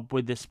phenomenal job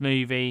with this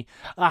movie.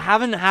 I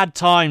haven't had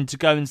time to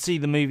go and see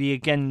the movie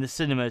again in the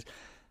cinemas.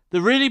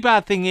 The really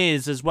bad thing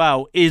is, as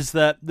well, is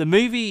that the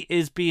movie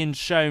is being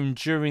shown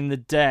during the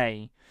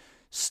day,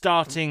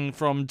 starting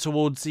from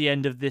towards the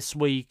end of this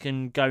week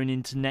and going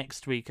into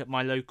next week at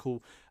my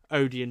local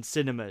Odeon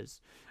cinemas.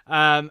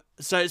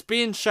 So it's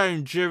being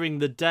shown during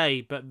the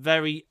day, but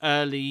very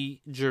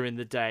early during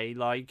the day,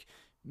 like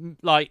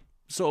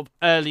sort of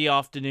early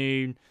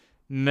afternoon,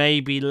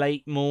 maybe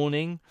late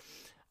morning.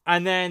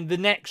 And then the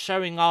next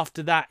showing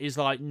after that is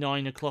like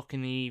 9 o'clock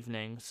in the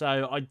evening.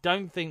 So I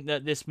don't think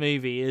that this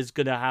movie is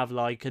going to have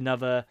like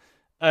another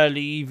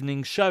early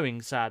evening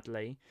showing,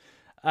 sadly.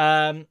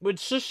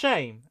 Which is a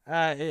shame.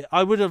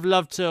 I would have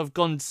loved to have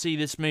gone to see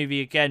this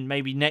movie again,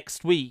 maybe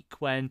next week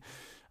when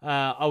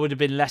I would have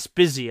been less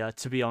busier,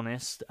 to be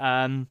honest.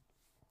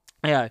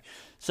 Yeah,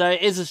 so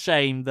it is a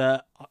shame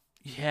that,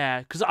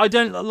 because I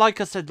don't,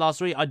 like I said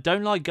last week, I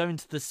don't like going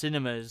to the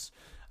cinemas.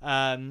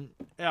 I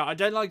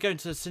don't like going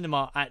to the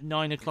cinema at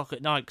 9 o'clock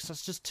at night because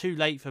that's just too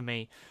late for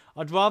me.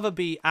 I'd rather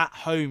be at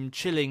home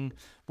chilling,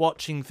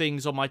 watching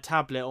things on my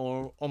tablet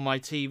or on my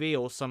TV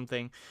or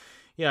something.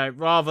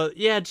 Rather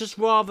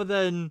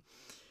than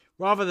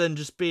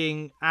just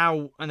being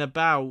out and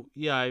about.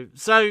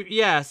 So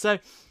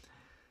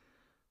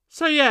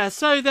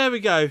there we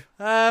go.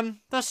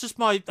 That's just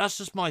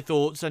my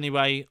thoughts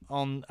anyway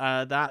on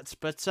that.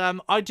 But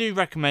I do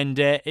recommend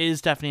it. It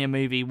is definitely a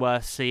movie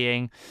worth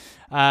seeing.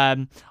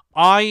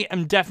 I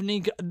am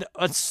definitely,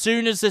 as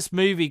soon as this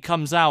movie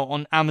comes out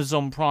on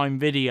Amazon Prime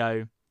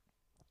Video,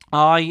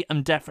 I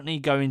am definitely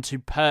going to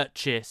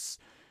purchase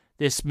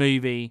this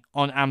movie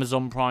on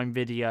Amazon Prime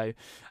Video.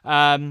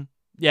 I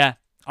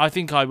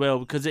think I will,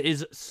 because it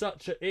is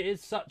such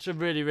a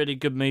really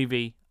good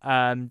movie,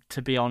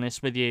 to be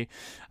honest with you.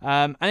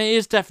 And it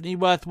is definitely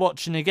worth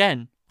watching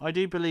again. I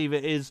do believe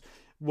it is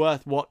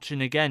worth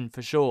watching again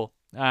for sure.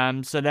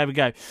 So there we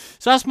go.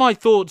 So that's my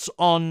thoughts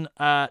on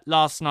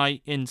Last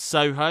Night in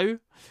Soho,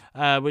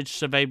 which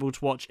is available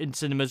to watch in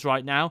cinemas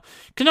right now.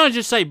 Can I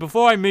just say,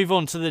 before I move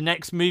on to the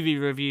next movie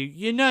review,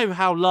 you know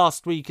how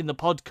last week in the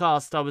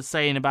podcast I was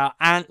saying about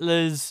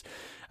Antlers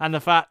and the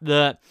fact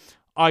that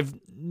I've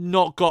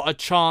not got a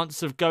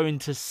chance of going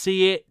to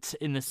see it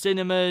in the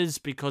cinemas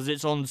because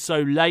it's on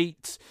so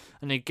late.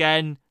 And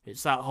again,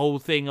 it's that whole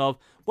thing of,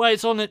 well,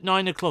 it's on at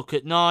 9 o'clock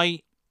at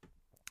night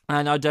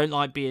and I don't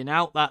like being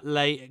out that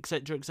late,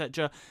 etc,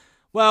 etc.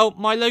 Well,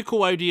 my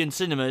local Odeon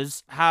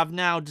cinemas have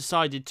now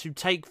decided to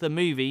take the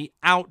movie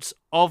out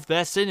of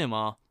their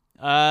cinema.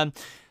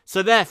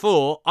 So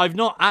therefore, I've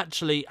not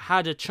actually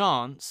had a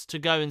chance to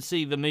go and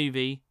see the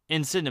movie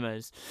in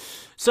cinemas.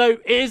 So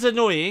it is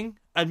annoying,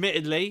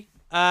 admittedly.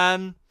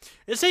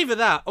 It's either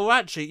that, or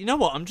actually, you know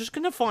what? I'm just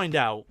going to find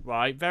out,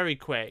 right? Very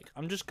quick.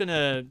 I'm just going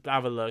to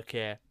have a look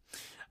here.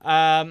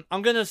 I'm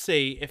going to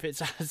see if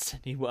it's at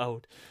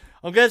Cineworld.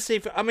 I'm going to see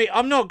if,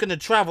 I'm not going to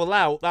travel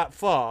out that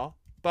far,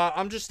 but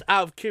I'm just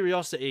out of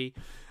curiosity,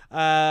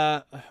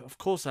 of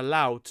course,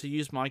 allowed to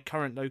use my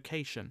current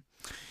location.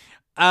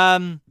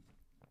 Confirm.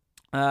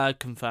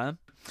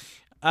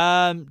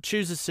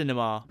 Choose a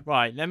cinema.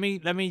 Right, let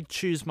me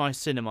choose my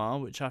cinema,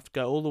 which I have to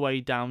go all the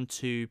way down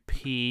to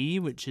P,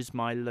 which is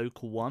my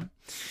local one.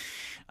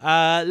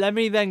 Let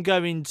me then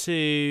go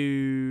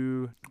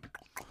into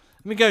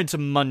let me go to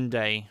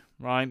Monday,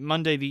 right?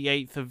 Monday the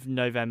 8th of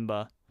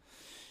November.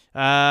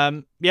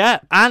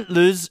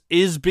 Antlers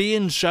is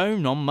being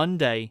shown on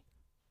Monday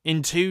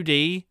in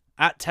 2D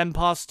at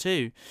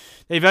 2:10.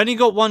 They've only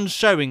got one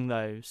showing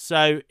though,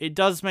 so it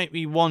does make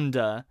me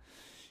wonder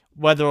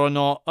whether or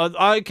not...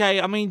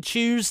 okay, I mean,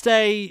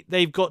 Tuesday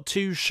they've got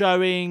two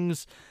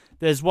showings.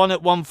 There's one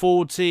at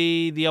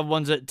 1:40, the other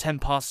one's at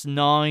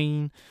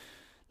 9:10.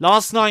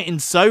 Last night in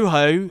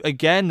Soho,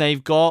 again,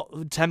 they've got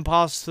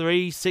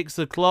 3:10, 6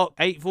 o'clock,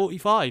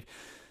 8:45.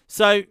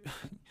 So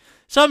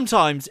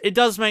sometimes it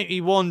does make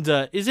me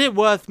wonder, is it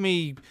worth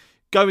me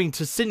going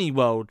to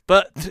Cineworld?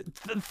 But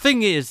the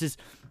thing is with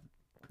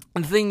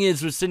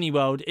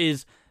Cineworld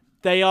is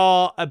they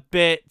are a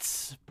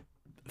bit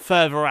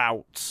further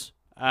out.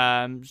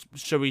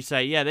 Shall we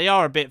say? Yeah, they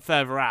are a bit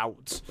further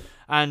out.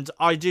 And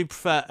I do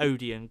prefer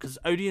Odeon, because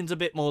Odeon's a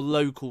bit more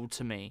local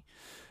to me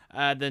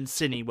than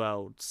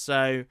Cineworld.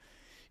 So,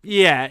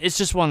 yeah, it's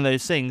just one of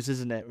those things,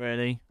 isn't it,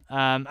 really?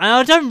 And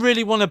I don't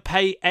really want to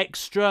pay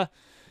extra.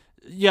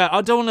 Yeah,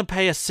 I don't want to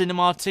pay a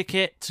cinema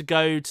ticket to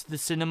go to the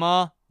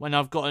cinema when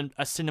I've got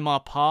a cinema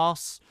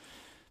pass.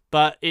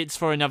 But it's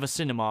for another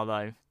cinema,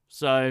 though.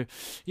 So,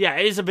 yeah,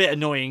 it is a bit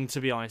annoying, to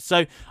be honest.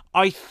 So,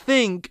 I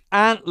think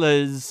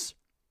Antlers...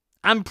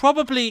 and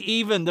probably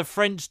even the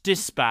French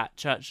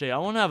Dispatch, actually. I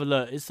want to have a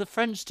look. Is the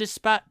French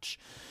Dispatch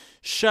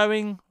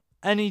showing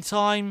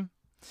anytime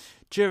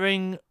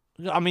during...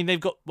 I mean, they've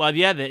got... well,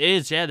 yeah, there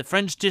is. Yeah, the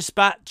French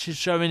Dispatch is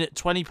showing at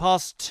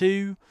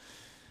 2:20.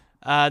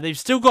 They've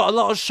still got a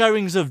lot of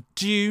showings of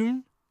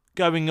Dune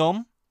going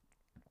on.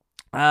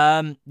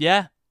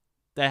 Yeah,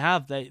 they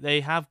have.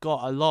 They have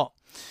got a lot.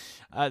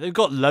 They've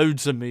got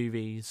loads of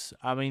movies.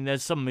 I mean,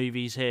 there's some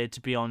movies here, to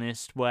be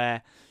honest,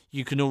 where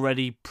you can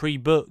already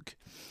pre-book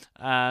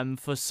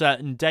for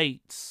certain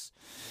dates.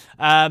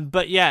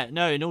 But yeah,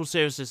 no, in all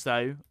seriousness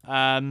though,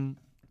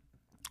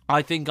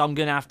 I think I'm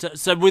going to have to...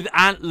 so with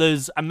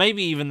Antlers and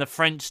maybe even the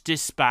French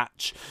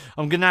Dispatch,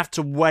 I'm going to have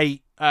to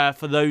wait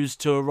for those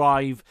to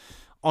arrive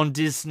on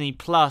Disney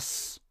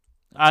Plus,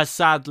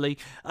 sadly.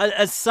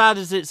 As sad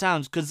as it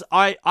sounds, because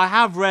I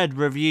have read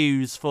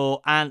reviews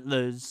for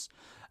Antlers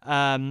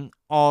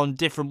on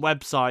different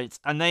websites,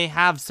 and they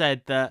have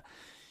said that,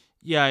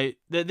 you know,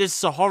 that this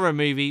is a horror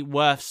movie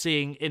worth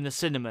seeing in the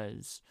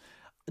cinemas.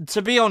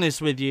 To be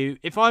honest with you,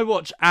 if I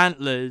watch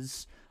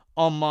Antlers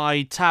on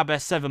my Tab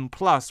S7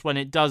 Plus when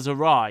it does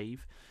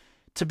arrive,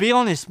 to be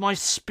honest, my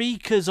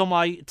speakers on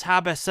my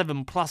Tab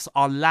S7 Plus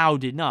are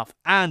loud enough,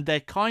 and they're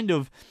kind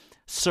of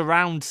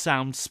surround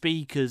sound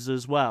speakers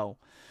as well.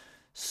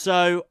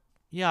 So,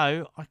 you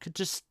know,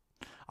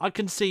 I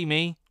can see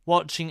me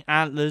watching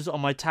Antlers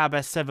on my Tab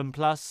S7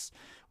 Plus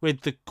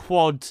with the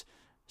quad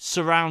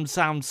surround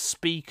sound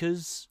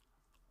speakers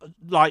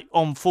like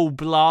on full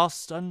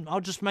blast, and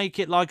I'll just make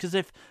it like as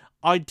if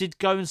I did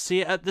go and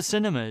see it at the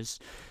cinemas.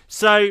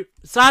 So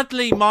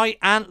sadly, my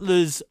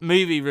Antlers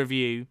movie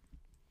review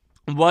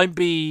won't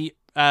be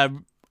I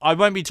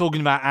won't be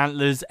talking about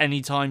Antlers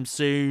anytime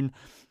soon.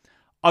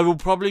 I will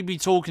probably be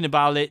talking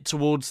about it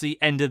towards the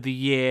end of the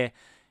year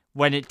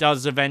when it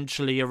does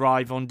eventually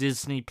arrive on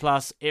Disney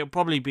Plus. It'll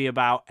probably be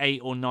about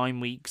 8 or 9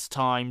 weeks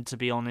time, to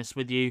be honest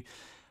with you.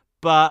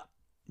 But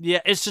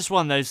yeah, it's just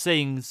one of those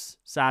things,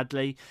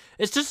 sadly.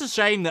 It's just a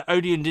shame that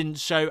Odeon didn't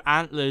show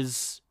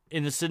Antlers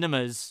in the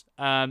cinemas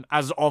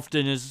as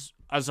often as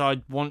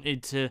I'd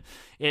wanted to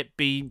it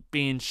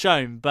being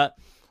shown. But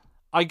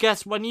I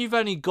guess when you're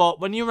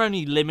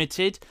only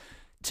limited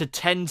to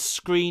 10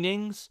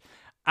 screenings,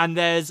 and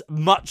there's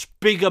much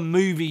bigger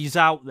movies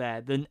out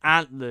there than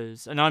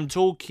Antlers, and I'm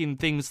talking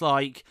things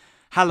like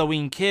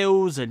Halloween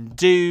Kills and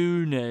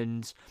Dune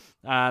and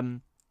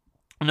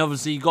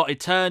obviously you got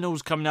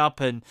Eternals coming up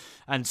and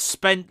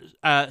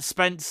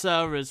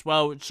Spencer as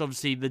well, which is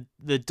obviously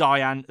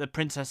the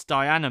Princess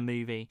Diana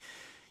movie.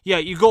 Yeah,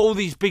 you got all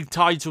these big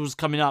titles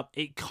coming up.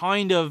 It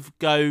kind of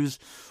goes,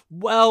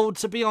 well,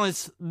 to be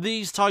honest,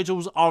 these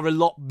titles are a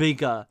lot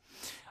bigger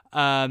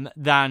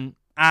than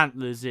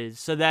Antlers is.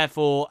 So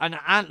therefore, and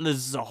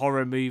Antlers is a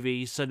horror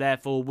movie, so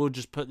therefore we'll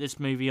just put this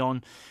movie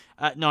on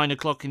at 9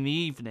 o'clock in the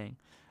evening.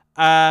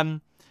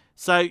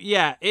 So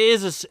yeah,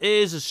 it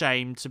is a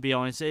shame, to be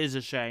honest. It is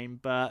a shame,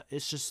 but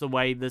it's just the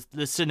way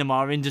the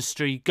cinema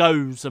industry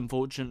goes,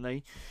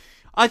 unfortunately.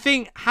 I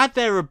think had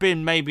there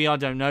been maybe, I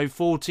don't know,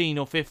 14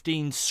 or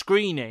 15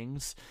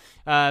 screenings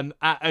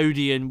at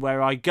Odeon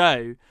where I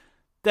go,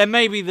 then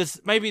maybe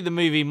the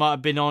movie might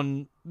have been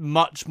on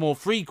much more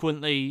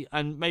frequently,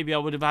 and maybe I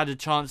would have had a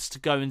chance to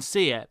go and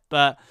see it.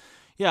 But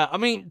yeah, I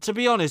mean, to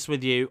be honest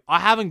with you, I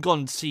haven't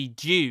gone to see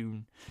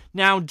Dune.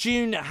 Now,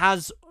 Dune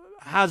has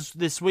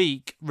this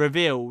week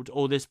revealed,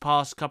 or this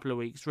past couple of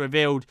weeks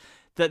revealed,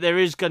 that there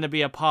is going to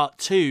be a part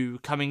 2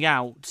 coming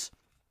out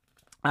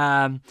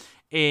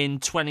in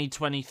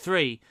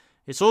 2023.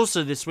 It's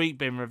also this week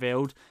been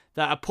revealed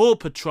that a Paw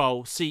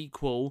Patrol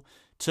sequel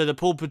to the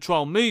Paw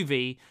Patrol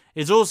movie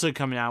is also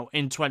coming out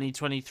in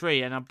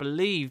 2023, and I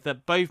believe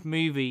that both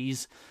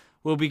movies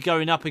will be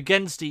going up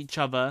against each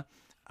other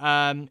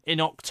in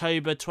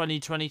October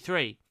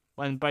 2023.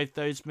 when both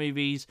those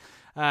movies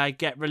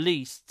get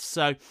released.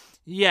 So,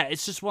 yeah,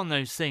 it's just one of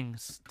those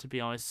things, to be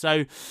honest.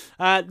 So,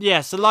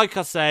 so like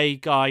I say,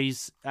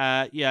 guys,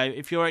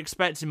 if you're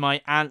expecting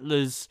my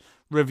Antlers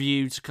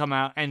review to come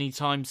out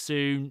anytime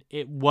soon,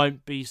 it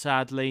won't be,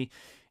 sadly.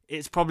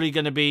 It's probably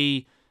going to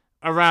be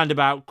around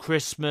about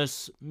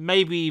Christmas,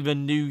 maybe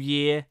even New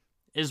Year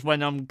is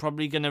when I'm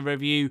probably going to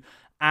review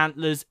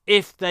Antlers.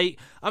 It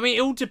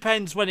all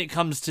depends when it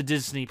comes to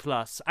Disney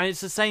Plus, and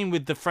it's the same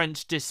with The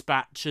French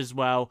Dispatch as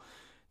well.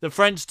 The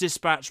French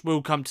Dispatch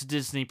will come to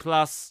Disney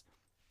Plus,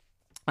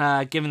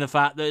 given the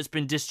fact that it's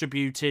been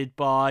distributed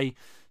by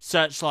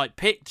Searchlight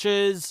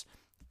Pictures.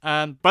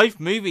 Both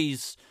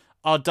movies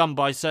are done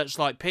by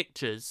Searchlight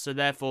Pictures, so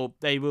therefore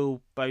they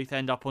will both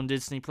end up on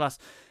Disney Plus.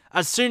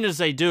 As soon as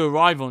they do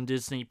arrive on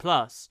Disney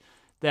Plus,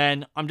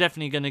 then I'm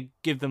definitely going to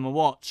give them a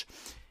watch.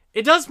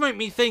 It does make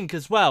me think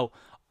as well.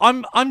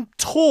 I'm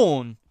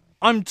torn.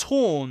 I'm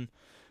torn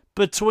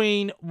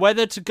between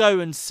whether to go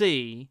and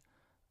see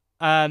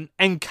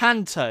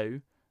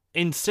Encanto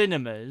in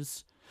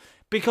cinemas,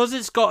 because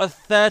it's got a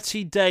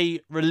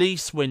 30-day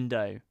release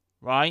window,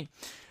 right?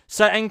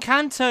 So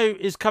Encanto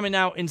is coming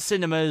out in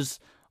cinemas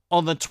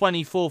on the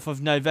 24th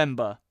of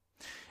November.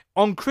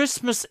 On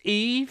Christmas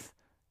Eve,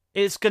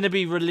 it's going to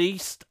be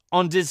released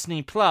on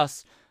Disney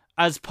Plus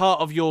as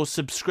part of your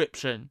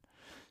subscription.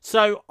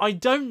 So I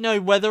don't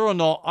know whether or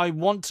not I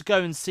want to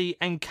go and see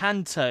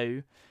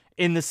Encanto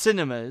in the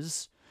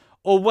cinemas,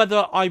 or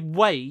whether I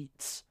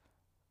wait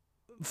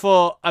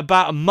for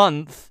about a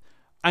month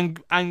and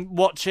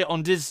watch it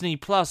on Disney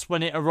Plus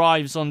when it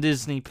arrives on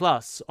Disney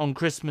Plus on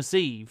Christmas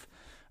Eve,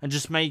 and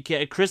just make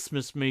it a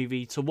Christmas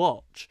movie to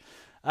watch.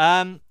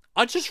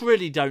 I just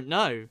really don't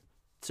know,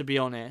 to be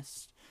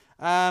honest.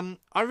 I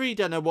really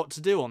don't know what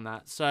to do on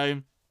that,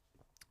 so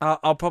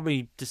I'll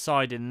probably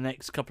decide in the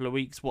next couple of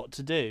weeks what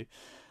to do.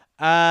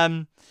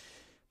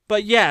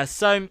 But yeah,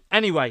 so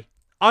anyway,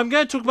 I'm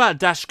going to talk about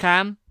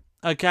Dashcam.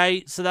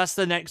 Okay, so that's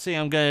the next thing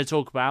I'm going to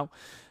talk about.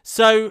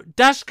 So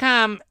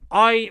Dashcam,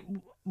 I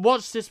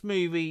watched this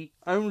movie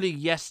only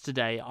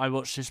yesterday. I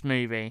watched this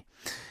movie,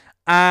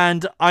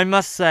 and I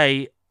must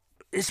say,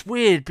 it's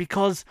weird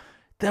because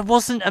there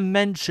wasn't a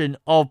mention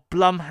of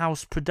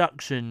Blumhouse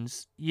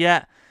Productions,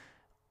 yet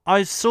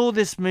I saw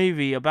this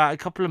movie about a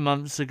couple of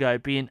months ago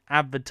being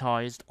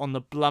advertised on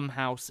the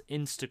Blumhouse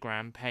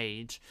Instagram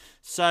page.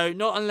 So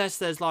not unless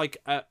there's like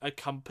a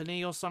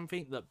company or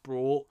something that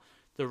brought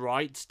the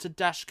rights to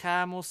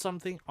Dashcam or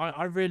something.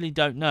 I really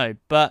don't know.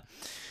 But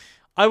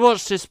I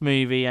watched this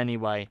movie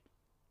anyway.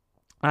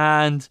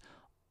 And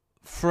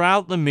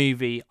throughout the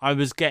movie, I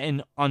was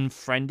getting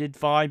Unfriended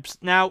vibes.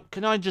 Now,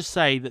 can I just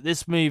say that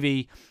this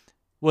movie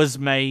was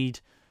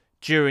made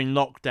during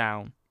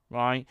lockdown,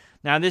 right?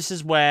 Now, this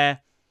is where,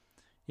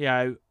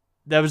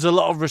 there was a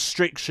lot of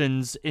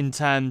restrictions in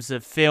terms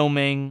of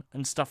filming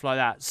and stuff like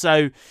that.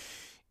 So,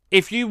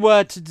 if you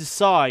were to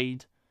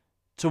decide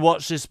to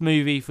watch this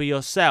movie for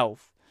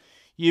yourself,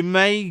 you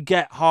may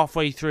get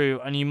halfway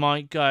through and you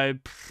might go,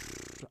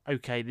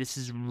 okay, this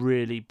is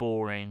really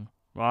boring,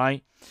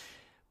 right?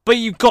 But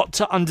you've got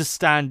to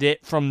understand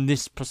it from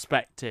this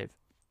perspective.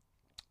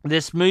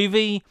 This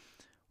movie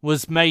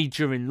was made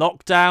during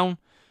lockdown,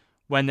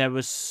 when there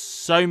was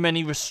so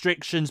many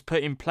restrictions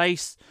put in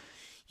place.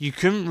 You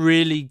couldn't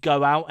really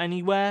go out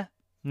anywhere,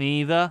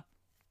 neither.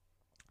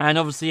 And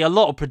obviously a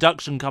lot of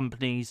production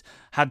companies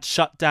had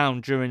shut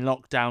down during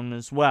lockdown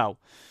as well.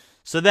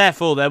 So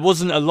therefore there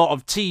wasn't a lot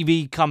of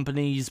TV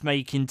companies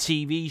making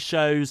TV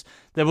shows.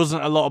 There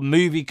wasn't a lot of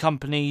movie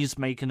companies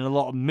making a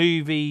lot of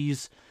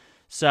movies.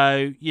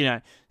 So,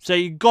 so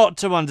you got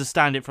to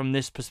understand it from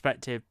this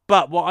perspective.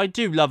 But what I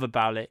do love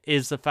about it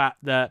is the fact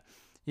that,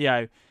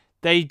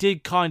 they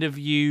did kind of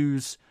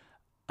use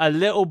a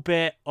little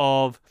bit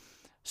of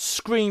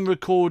screen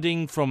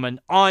recording from an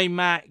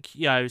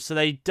iMac, so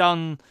they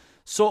done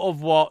sort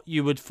of what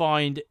you would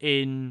find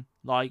in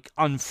like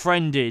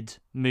Unfriended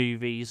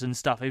movies and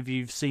stuff, if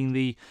you've seen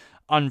the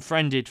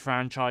Unfriended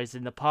franchise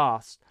in the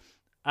past.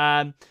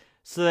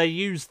 So they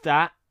used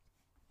that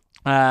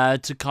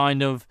to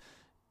kind of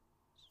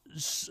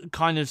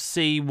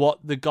see what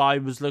the guy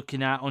was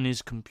looking at on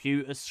his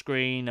computer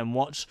screen and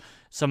watch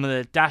some of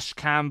the dash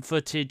cam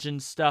footage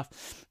and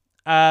stuff.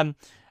 And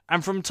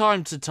from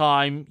time to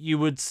time, you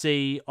would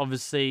see,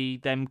 obviously,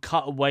 them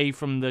cut away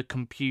from the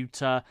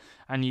computer,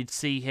 and you'd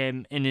see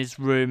him in his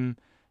room,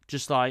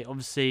 just like,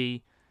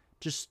 obviously,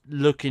 just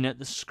looking at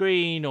the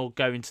screen or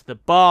going to the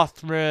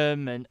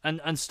bathroom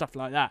and stuff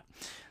like that.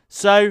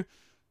 So,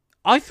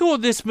 I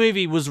thought this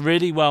movie was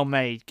really well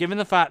made, given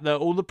the fact that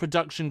all the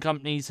production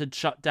companies had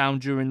shut down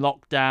during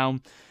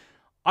lockdown.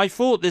 I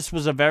thought this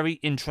was a very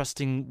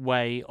interesting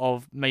way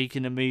of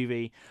making a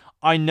movie.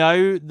 I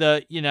know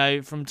that,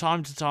 from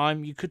time to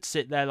time, you could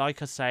sit there,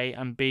 like I say,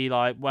 and be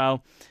like,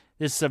 well,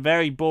 this is a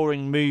very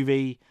boring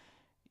movie,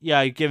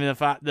 given the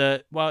fact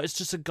that, well, it's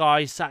just a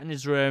guy sat in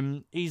his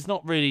room. He's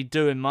not really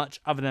doing much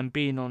other than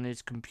being on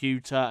his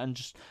computer and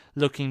just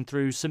looking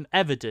through some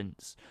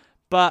evidence.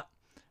 But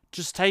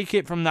just take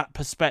it from that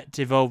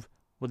perspective of,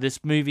 well, this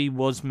movie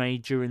was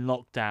made during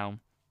lockdown.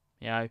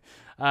 And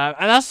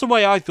that's the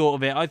way I thought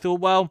of it. I thought,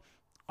 well,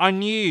 I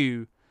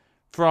knew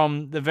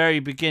from the very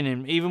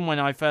beginning, even when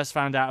I first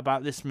found out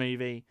about this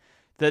movie,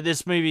 that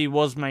this movie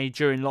was made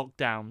during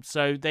lockdown.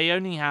 So they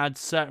only had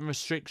certain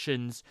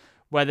restrictions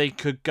where they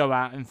could go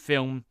out and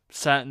film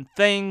certain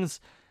things.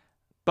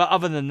 But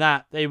other than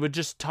that, they were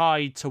just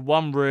tied to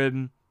one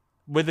room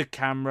with a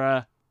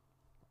camera.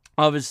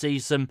 Obviously,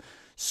 some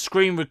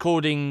screen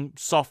recording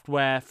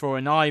software for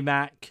an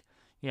iMac,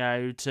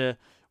 to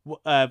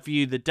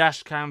view the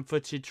dash cam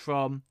footage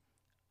from.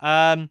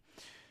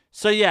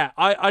 So yeah,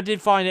 I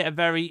did find it a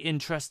very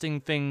interesting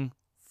thing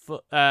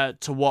to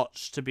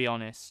watch, to be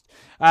honest.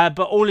 But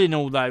all in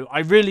all, though, I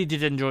really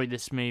did enjoy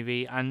this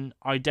movie, and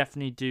I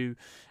definitely do.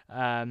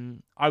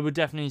 I would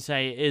definitely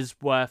say it is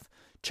worth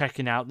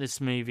checking out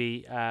this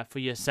movie for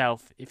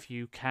yourself if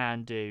you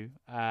can do.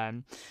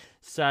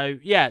 So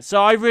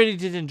I really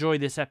did enjoy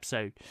this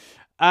episode.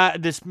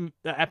 This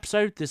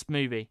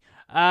movie.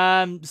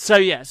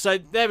 So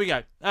there we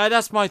go.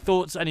 That's my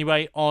thoughts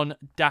anyway on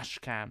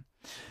Dashcam.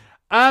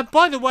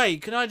 By the way,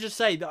 can I just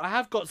say that I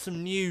have got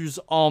some news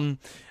on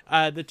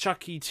the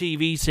Chucky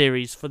TV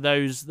series for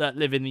those that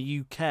live in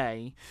the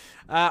UK.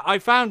 I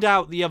found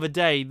out the other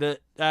day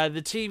that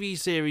the TV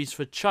series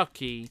for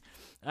Chucky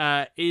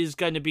is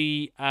going to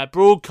be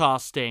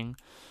broadcasting.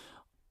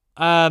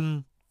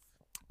 I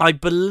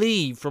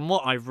believe, from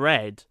what I've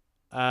read,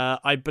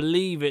 I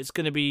believe it's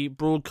going to be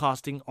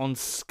broadcasting on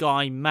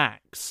Sky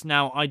Max.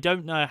 Now, I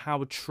don't know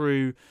how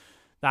true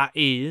that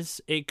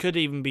is. It could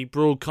even be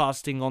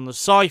broadcasting on the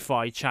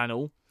Sci-Fi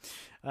Channel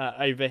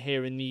over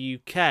here in the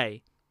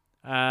UK,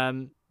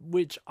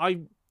 which I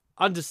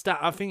understand.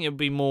 I think it would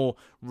be more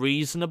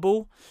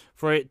reasonable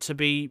for it to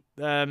be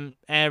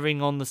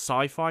airing on the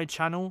Sci-Fi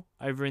Channel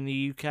over in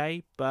the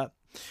UK. But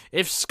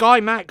if Sky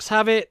Max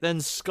have it,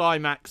 then Sky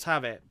Max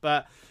have it.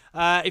 But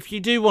if you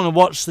do want to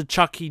watch the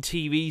Chucky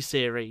TV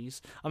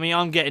series, I mean,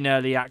 I'm getting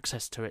early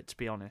access to it, to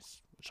be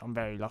honest, which I'm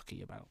very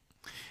lucky about.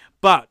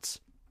 But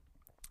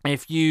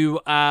if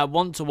you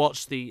want to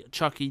watch the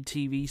Chucky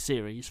TV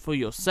series for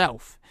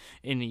yourself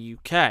in the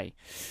UK,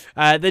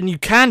 then you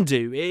can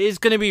do. It is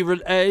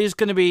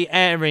going to be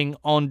airing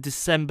on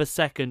December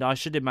 2nd. I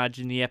should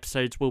imagine the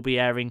episodes will be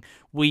airing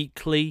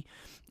weekly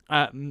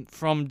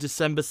from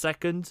December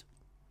 2nd.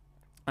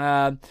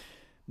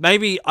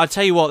 Maybe, I'll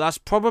tell you what, that's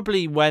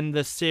probably when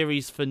the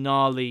series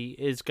finale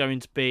is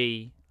going to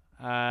be.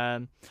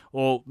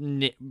 Or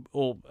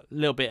a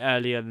little bit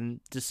earlier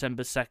than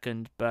December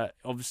 2nd, but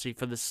obviously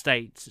for the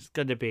States it's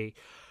going to be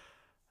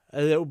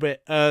a little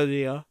bit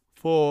earlier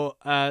for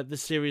the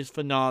series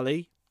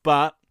finale.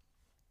 But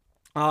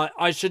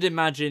I should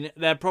imagine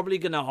they're probably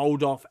going to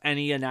hold off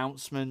any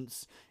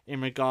announcements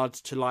in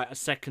regards to like a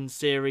second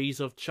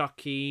series of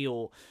Chucky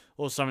or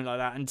something like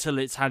that until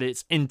it's had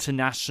its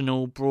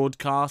international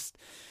broadcast,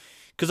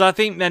 because I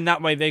think then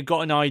that way they've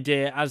got an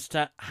idea as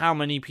to how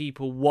many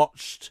people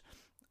watched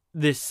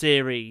this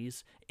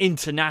series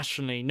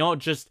internationally, not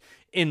just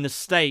in the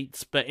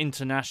States but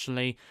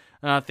internationally.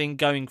 And I think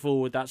going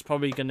forward that's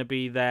probably going to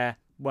be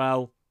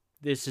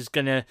this is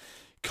going to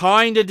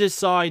kind of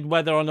decide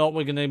whether or not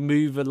we're going to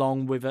move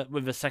along with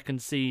a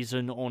second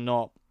season or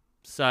not.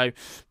 So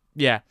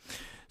yeah,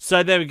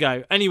 so there we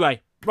go.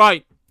 Anyway,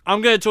 right,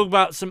 I'm going to talk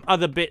about some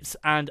other bits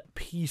and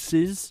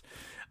pieces.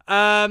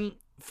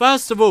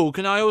 First of all,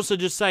 can I also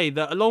just say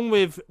that along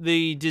with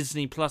the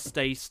Disney Plus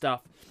Day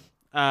stuff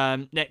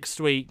next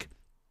week,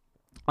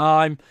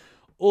 I'm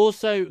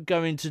also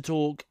going to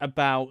talk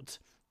about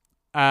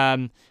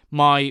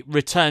my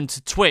return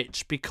to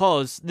Twitch,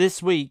 because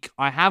this week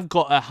I have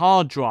got a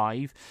hard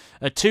drive,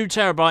 a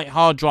 2TB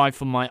hard drive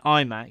for my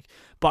iMac,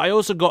 but I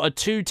also got a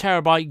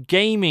 2TB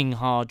gaming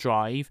hard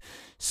drive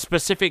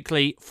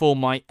specifically for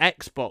my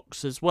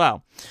Xbox as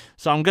well.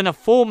 So I'm going to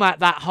format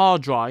that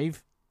hard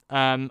drive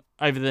over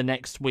the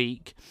next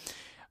week.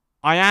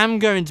 I am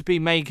going to be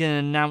making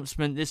an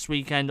announcement this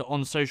weekend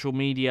on social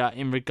media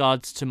in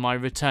regards to my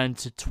return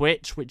to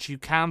Twitch, which you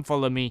can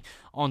follow me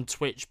on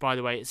Twitch, by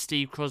the way. It's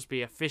Steve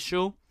Crosby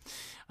Official.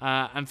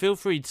 And feel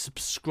free to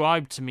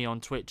subscribe to me on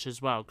Twitch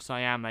as well, because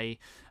I am a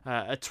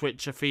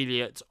Twitch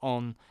affiliate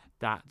on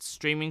that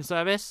streaming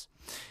service.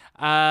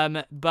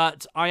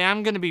 But I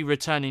am going to be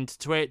returning to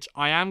Twitch.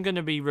 I am going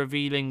to be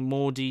revealing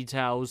more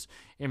details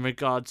in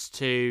regards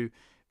to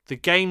the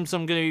games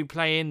I'm going to be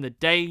playing, the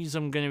days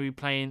I'm going to be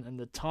playing, and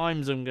the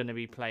times I'm going to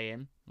be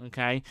playing,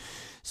 okay?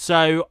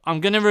 So I'm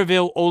going to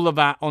reveal all of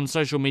that on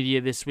social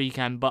media this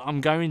weekend, but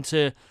I'm going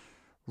to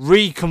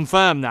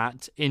reconfirm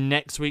that in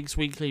next week's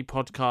weekly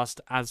podcast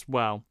as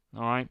well,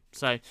 all right?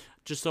 So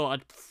just thought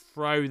I'd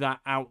throw that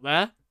out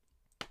there.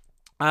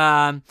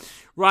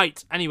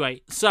 Right,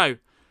 anyway, so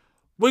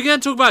we're going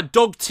to talk about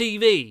Dog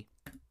TV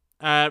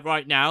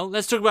right now.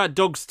 Let's talk about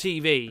Dogs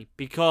TV,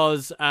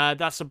 because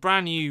that's a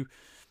brand new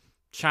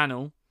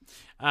channel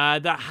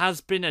that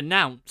has been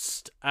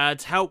announced to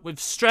help with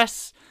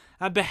stress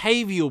and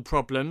behavioural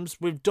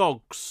problems with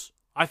dogs.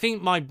 I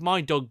think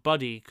my dog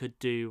Buddy could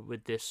do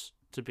with this,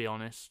 to be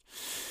honest.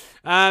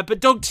 But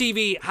Dog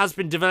TV has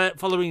been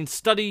developed following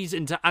studies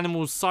into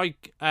animal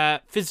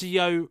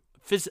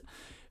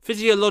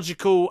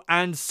physiological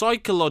and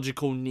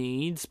psychological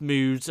needs,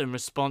 moods and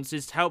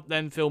responses to help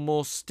them feel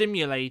more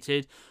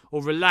stimulated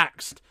or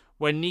relaxed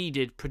when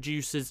needed,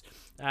 producers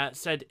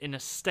said in a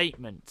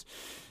statement.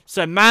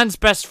 So man's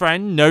best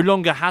friend no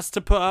longer has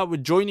to put up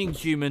with joining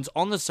humans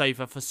on the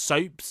sofa for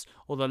soaps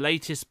or the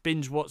latest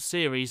binge-watch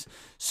series.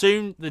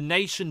 Soon, the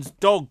nation's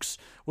dogs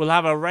will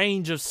have a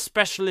range of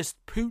specialist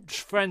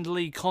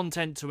pooch-friendly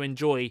content to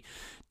enjoy.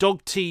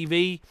 Dog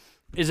TV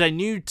is a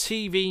new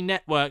TV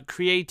network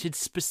created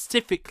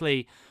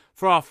specifically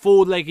for our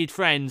four-legged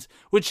friends,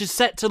 which is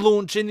set to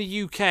launch in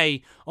the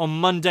UK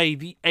on Monday,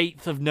 the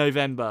 8th of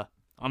November.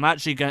 I'm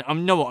actually going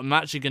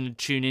to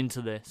tune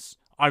into this.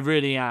 I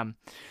really am.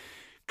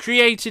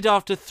 Created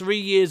after 3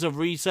 years of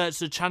research,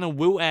 the channel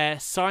will air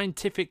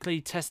scientifically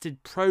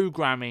tested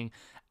programming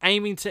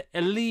aiming to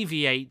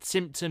alleviate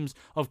symptoms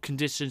of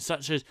conditions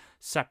such as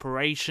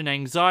separation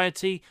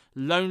anxiety,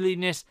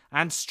 loneliness,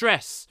 and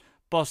stress.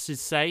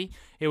 Bosses say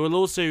it will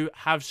also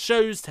have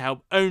shows to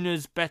help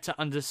owners better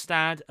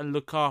understand and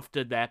look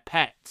after their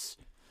pets.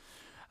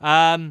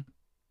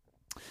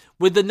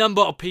 With the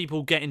number of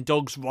people getting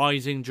dogs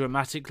rising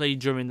dramatically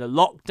during the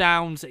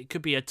lockdowns, it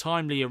could be a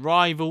timely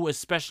arrival,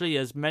 especially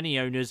as many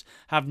owners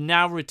have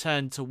now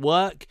returned to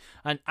work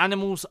and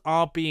animals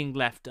are being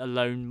left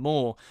alone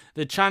more.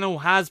 The channel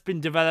has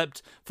been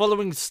developed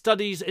following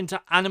studies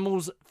into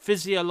animals'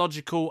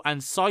 physiological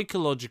and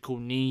psychological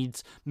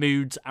needs,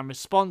 moods and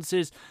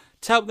responses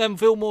to help them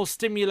feel more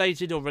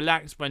stimulated or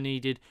relaxed when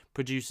needed,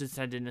 producers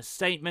said in a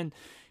statement.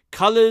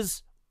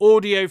 Colours,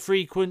 audio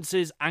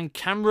frequencies and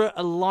camera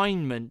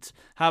alignment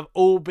have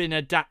all been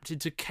adapted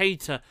to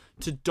cater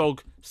to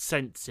dog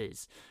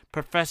senses.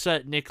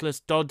 Professor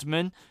Nicholas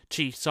Dodman,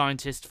 chief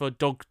scientist for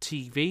Dog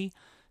TV,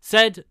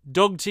 said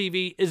Dog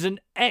TV is an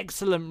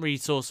excellent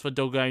resource for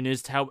dog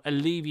owners to help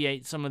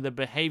alleviate some of the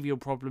behavioural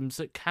problems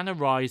that can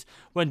arise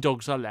when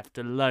dogs are left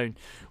alone.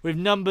 With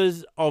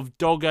numbers of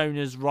dog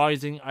owners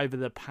rising over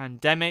the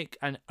pandemic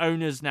and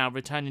owners now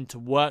returning to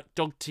work,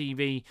 Dog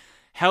TV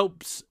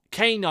helps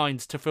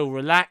canines to feel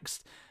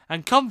relaxed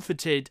and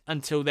comforted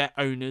until their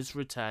owners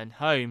return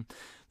home.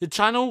 The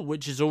channel,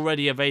 which is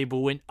already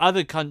available in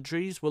other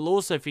countries, will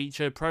also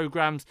feature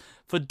programs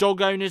for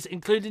dog owners,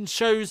 including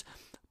shows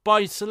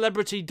by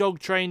celebrity dog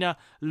trainer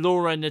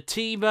Laura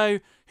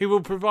Nativo, who will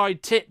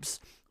provide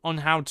tips on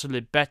how to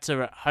live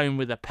better at home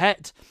with a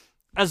pet,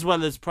 as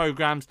well as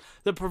programs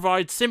that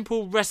provide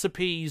simple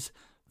recipes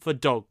for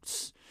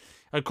dogs.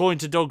 According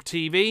to Dog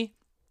TV,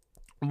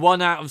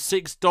 1 out of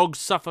 6 dogs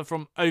suffer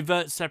from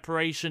overt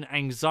separation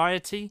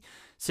anxiety.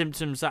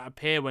 Symptoms that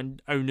appear when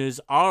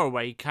owners are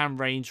away can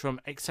range from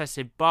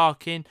excessive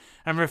barking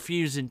and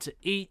refusing to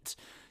eat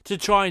to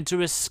trying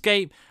to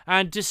escape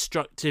and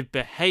destructive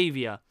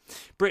behaviour.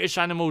 British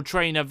animal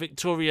trainer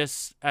Victoria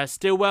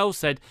Stilwell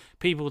said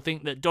people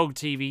think that Dog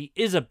TV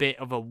is a bit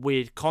of a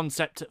weird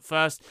concept at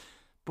first,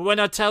 but when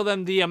I tell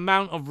them the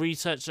amount of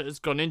research that has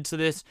gone into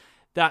this,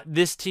 that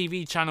this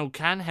TV channel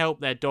can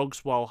help their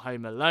dogs while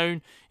home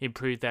alone,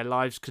 improve their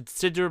lives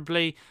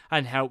considerably,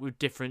 and help with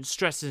different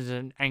stresses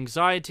and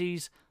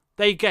anxieties,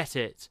 they get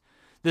it.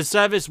 The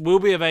service will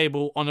be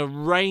available on a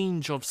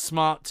range of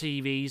smart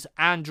TVs,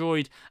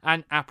 Android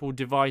and Apple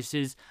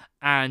devices,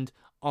 and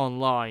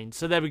online.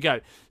 So there we go.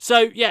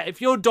 So yeah, if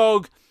your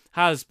dog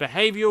has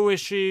behavioural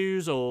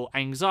issues or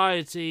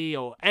anxiety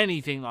or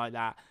anything like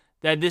that,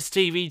 then this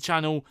TV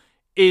channel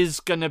is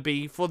going to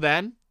be for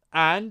them.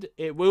 And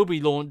it will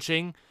be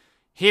launching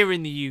here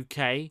in the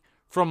UK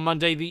from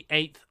Monday the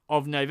 8th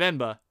of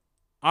November.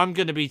 I'm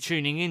going to be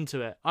tuning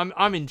into it.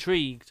 I'm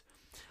intrigued.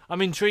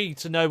 I'm intrigued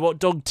to know what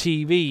Dog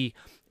TV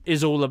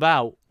is all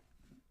about.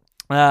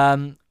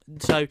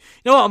 So, you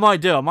know what I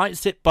might do? I might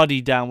sit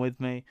Buddy down with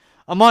me.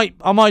 I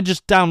might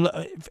just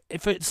download,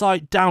 if it's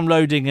like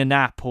downloading an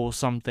app or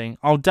something,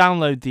 I'll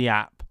download the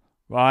app,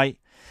 right?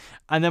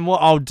 And then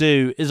what I'll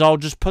do is I'll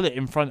just put it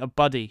in front of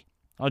Buddy.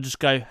 I'll just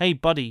go, hey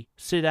Buddy,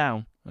 sit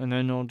down. And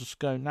then I'll just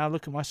go, now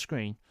look at my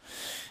screen.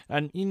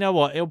 And you know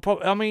what? It'll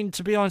probably, I mean,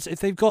 to be honest, if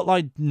they've got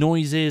like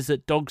noises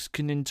that dogs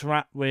can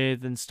interact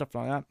with and stuff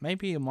like that,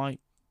 maybe you might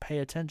pay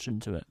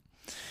attention to it.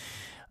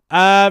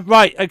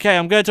 Right, okay,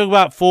 I'm going to talk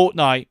about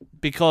Fortnite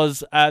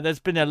because there's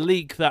been a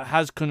leak that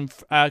has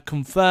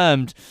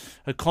confirmed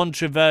a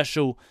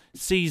controversial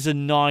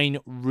Season 9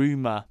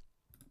 rumour.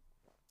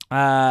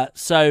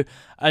 So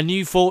a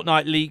new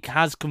Fortnite leak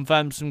has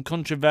confirmed some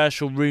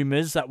controversial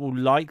rumours that will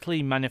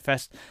likely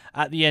manifest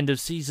at the end of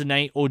Season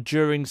 8 or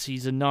during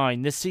Season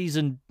 9. This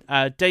season,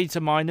 data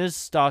miners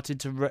started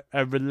to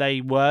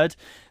relay word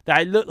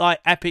that it looked like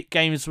Epic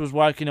Games was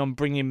working on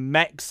bringing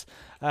mechs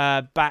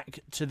back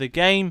to the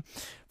game.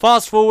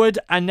 Fast forward,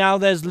 and now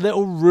there's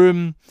little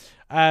room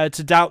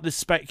to doubt this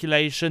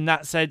speculation.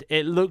 That said,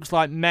 it looks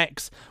like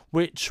mechs,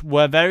 which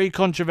were very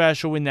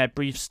controversial in their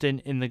brief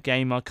stint in the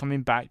game, are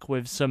coming back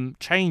with some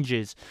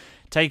changes.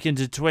 Taken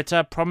to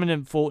Twitter,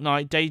 prominent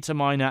Fortnite data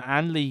miner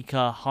and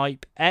leaker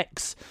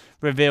HypeX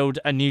revealed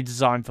a new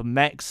design for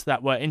mechs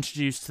that were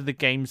introduced to the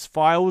game's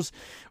files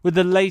with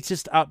the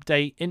latest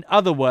update. In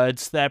other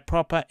words, their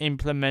proper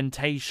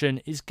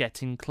implementation is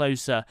getting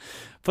closer.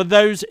 For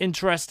those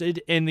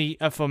interested in the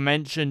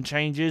aforementioned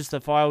changes,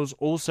 the files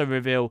also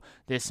reveal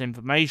this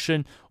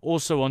information.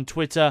 Also on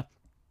Twitter,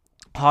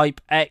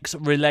 HypeX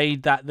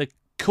relayed that the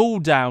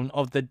cooldown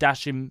of the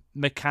dashing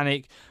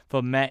mechanic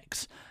for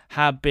mechs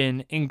have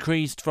been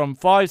increased from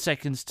 5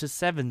 seconds to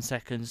 7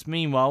 seconds.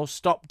 Meanwhile,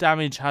 stop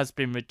damage has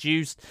been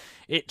reduced.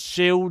 Its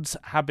shields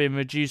have been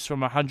reduced from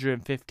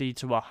 150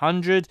 to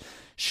 100.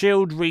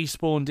 Shield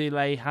respawn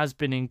delay has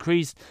been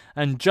increased,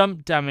 and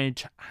jump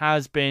damage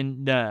has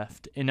been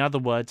nerfed. In other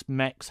words,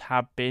 mechs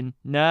have been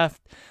nerfed,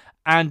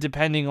 and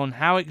depending on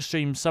how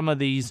extreme some of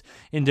these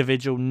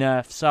individual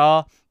nerfs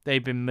are,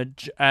 they've been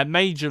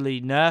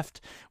majorly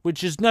nerfed,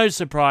 which is no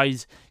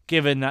surprise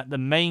given that the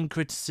main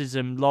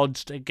criticism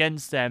lodged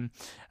against them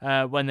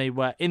when they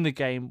were in the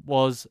game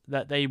was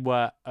that they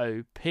were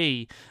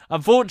OP.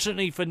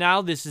 Unfortunately for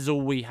now, this is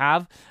all we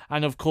have,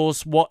 and of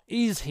course what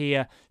is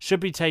here should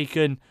be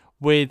taken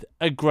with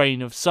a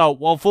grain of salt.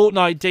 While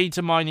Fortnite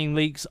data mining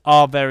leaks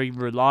are very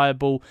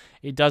reliable,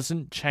 it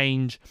doesn't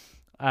change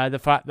the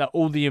fact that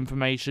all the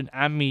information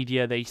and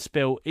media they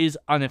spill is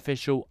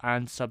unofficial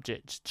and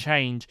subject to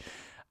change.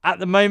 At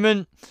the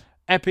moment,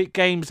 Epic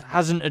Games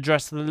hasn't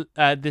addressed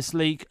this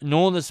leak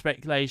nor the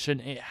speculation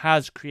it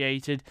has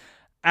created,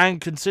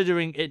 and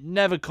considering it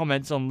never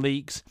comments on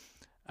leaks,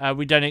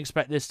 we don't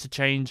expect this to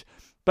change.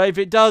 But if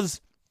it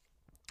does,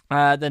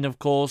 then of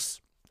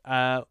course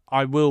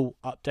I will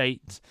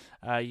update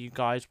you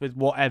guys with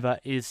whatever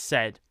is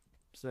said.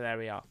 So there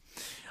we are.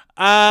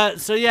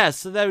 So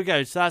there we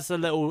go. So that's a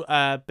little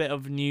bit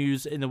of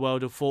news in the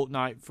world of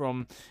Fortnite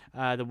from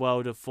the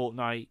world of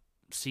Fortnite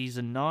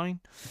Season 9.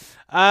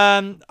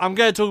 I'm going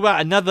to talk about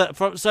another.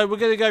 So we're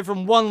going to go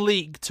from one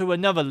leak to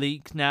another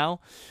leak now,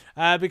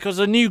 because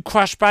a new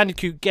Crash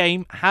Bandicoot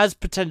game has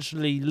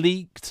potentially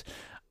leaked,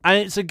 and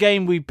it's a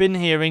game we've been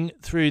hearing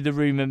through the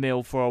rumour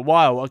mill for a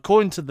while.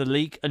 According to the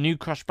leak, a new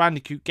Crash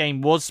Bandicoot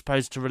game was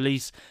supposed to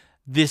release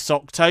this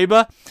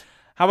October.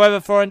 However,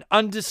 for an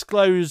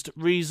undisclosed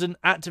reason,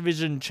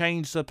 Activision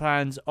changed the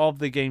plans of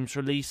the game's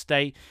release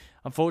date.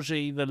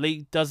 Unfortunately, the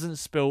leak doesn't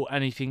spill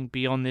anything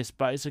beyond this,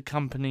 but it's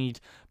accompanied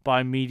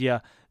by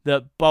media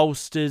that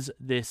bolsters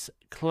this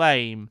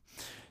claim.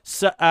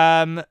 So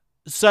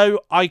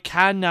I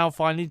can now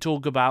finally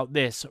talk about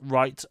this,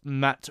 writes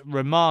Matt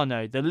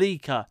Romano, the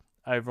leaker,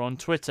 over on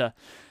Twitter.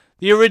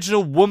 The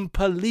original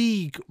Wumpa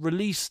League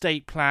release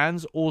date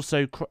plans,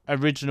 also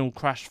original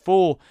Crash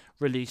 4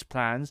 release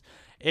plans,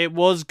 it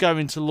was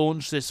going to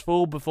launch this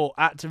fall before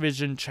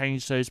Activision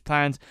changed those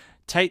plans.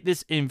 Take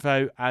this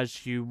info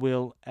as you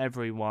will,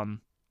 everyone.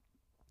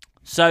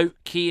 So,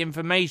 key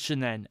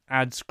information then,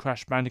 adds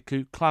Crash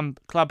Bandicoot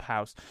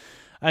Clubhouse,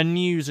 a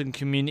news and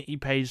community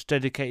page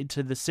dedicated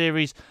to the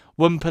series.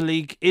 Wumpa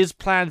League is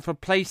planned for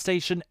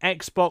PlayStation,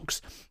 Xbox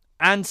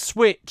and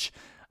Switch,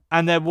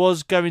 and there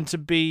was going to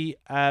be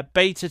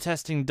beta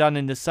testing done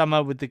in the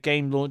summer, with the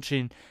game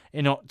launching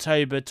in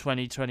October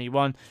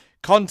 2021.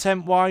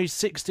 Content-wise,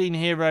 16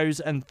 heroes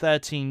and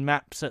 13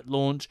 maps at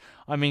launch.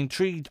 I'm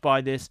intrigued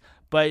by this,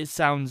 but it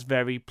sounds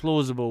very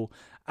plausible.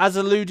 As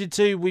alluded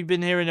to, we've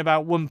been hearing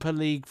about Wumpa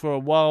League for a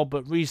while,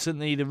 but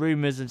recently the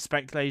rumours and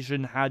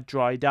speculation had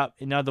dried up.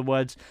 In other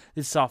words,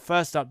 this is our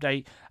first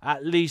update,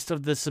 at least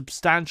of the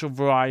substantial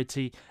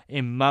variety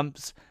in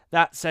months.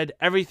 That said,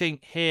 everything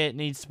here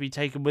needs to be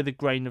taken with a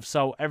grain of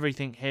salt.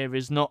 Everything here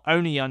is not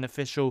only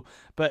unofficial,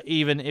 but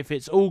even if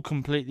it's all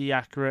completely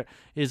accurate,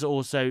 is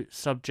also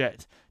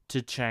subject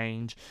to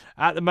change.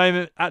 At the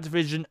moment,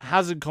 Activision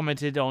hasn't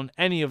commented on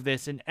any of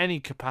this in any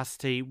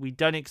capacity. We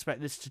don't expect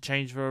this to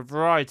change for a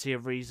variety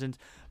of reasons,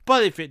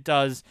 but if it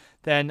does,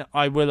 then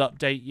I will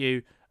update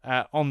you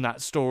on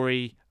that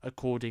story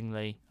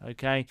accordingly.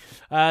 Okay,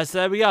 so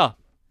there we are.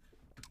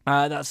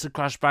 That's the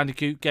Crash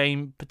Bandicoot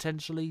game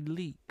potentially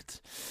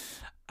leaked.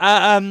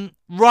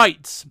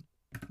 Right,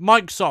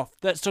 Microsoft.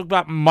 Let's talk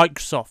about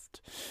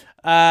Microsoft.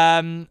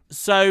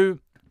 Microsoft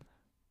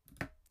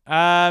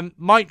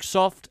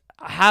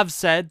have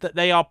said that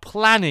they are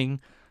planning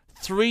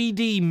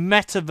 3D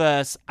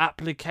metaverse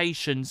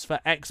applications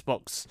for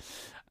Xbox.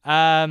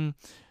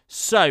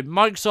 So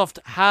Microsoft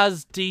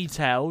has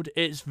detailed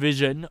its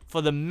vision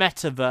for the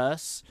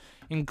metaverse,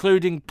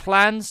 including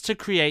plans to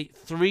create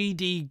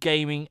 3D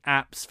gaming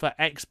apps for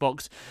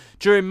Xbox.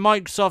 During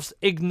Microsoft's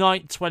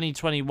Ignite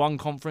 2021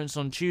 conference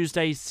on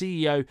Tuesday,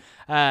 CEO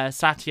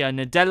Satya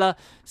Nadella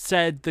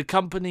said the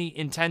company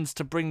intends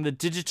to bring the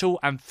digital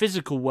and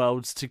physical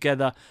worlds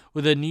together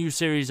with a new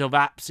series of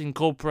apps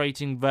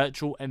incorporating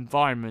virtual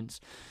environments.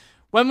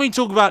 When we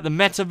talk about the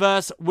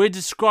metaverse, we're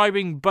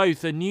describing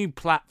both a new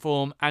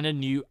platform and a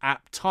new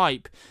app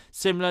type,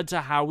 similar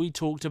to how we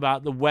talked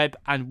about the web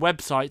and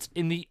websites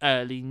in the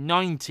early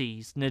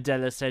 90s,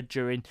 Nadella said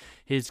during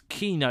his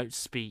keynote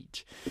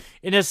speech.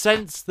 In a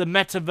sense, the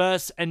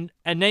metaverse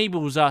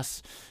enables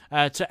us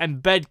to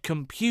embed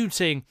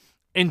computing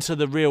into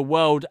the real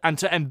world and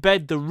to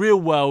embed the real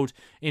world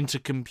into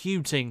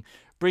computing,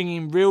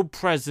 bringing real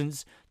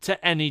presence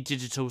to any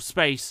digital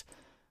space.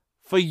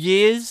 For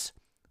years,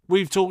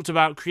 we've talked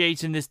about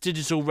creating this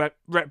digital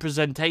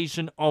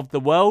representation of the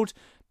world,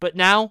 but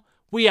now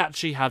we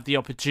actually have the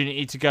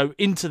opportunity to go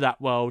into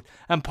that world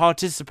and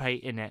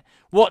participate in it.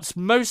 What's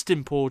most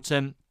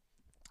important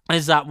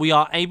is that we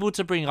are able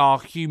to bring our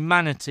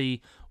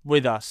humanity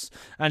with us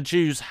and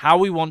choose how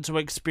we want to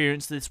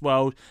experience this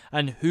world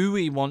and who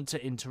we want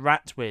to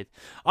interact with.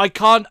 I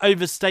can't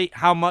overstate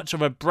how much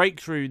of a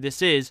breakthrough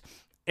this is.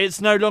 It's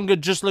no longer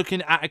just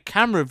looking at a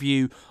camera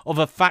view of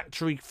a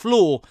factory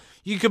floor.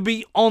 You can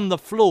be on the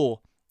floor.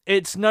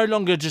 It's no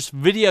longer just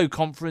video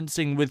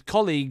conferencing with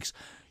colleagues.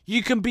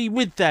 You can be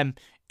with them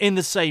in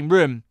the same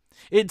room.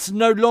 It's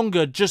no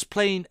longer just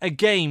playing a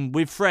game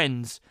with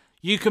friends.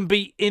 You can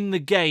be in the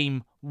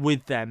game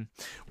with them.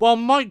 While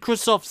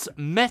Microsoft's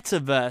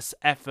metaverse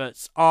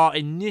efforts are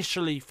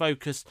initially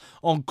focused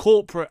on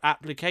corporate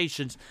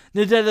applications,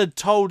 Nadella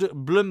told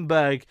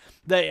Bloomberg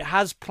that it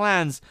has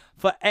plans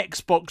for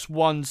Xbox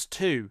Ones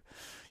too.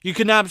 You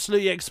can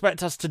absolutely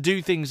expect us to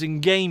do things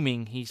in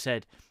gaming, he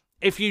said.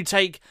 If you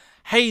take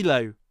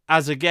Halo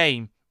as a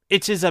game,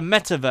 it is a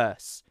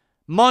metaverse.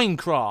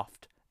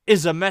 Minecraft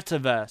is a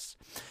metaverse.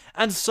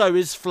 And so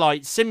is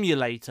Flight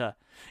Simulator.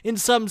 In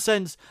some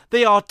sense,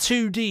 they are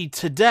 2D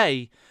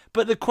today,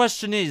 but the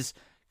question is,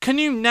 can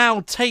you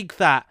now take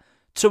that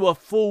to a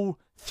full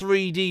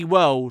 3D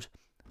world?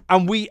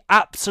 And we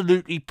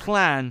absolutely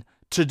plan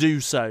to do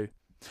so.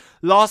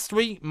 Last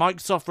week,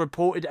 Microsoft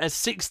reported a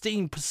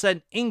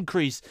 16%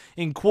 increase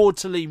in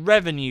quarterly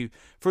revenue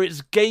for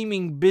its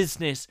gaming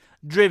business,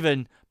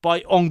 driven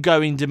by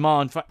ongoing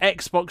demand for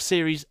Xbox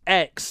Series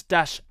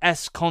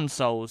X-S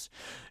consoles.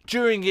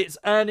 During its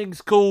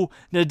earnings call,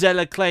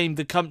 Nadella claimed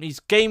the company's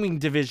gaming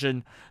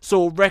division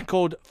saw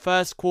record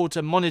first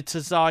quarter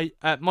monetization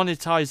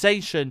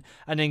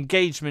and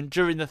engagement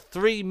during the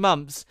 3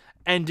 months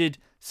ended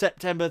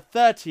September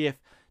 30th,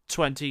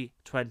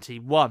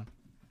 2021.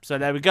 So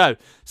there we go.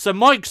 So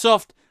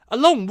Microsoft,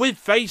 along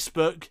with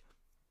Facebook,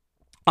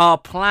 are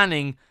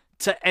planning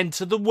to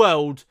enter the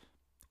world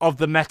of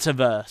the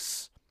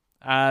metaverse.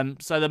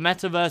 So the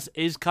metaverse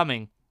is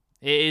coming.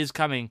 It is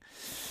coming.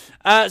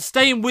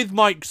 Staying with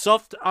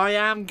Microsoft, I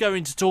am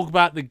going to talk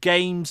about the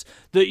games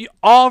that you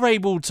are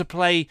able to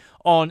play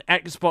on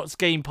Xbox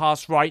Game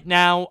Pass right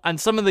now, and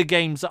some of the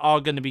games that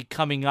are going to be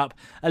coming up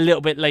a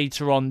little bit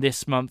later on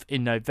this month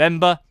in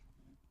November,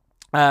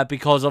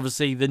 because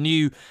obviously the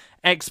new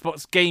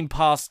Xbox Game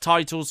Pass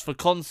titles for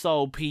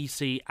console,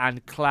 PC,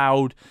 and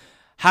cloud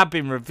have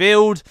been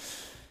revealed.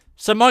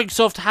 So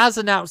Microsoft has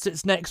announced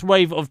its next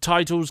wave of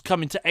titles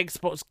coming to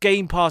Xbox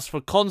Game Pass for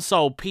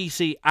console,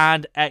 PC,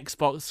 and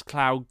Xbox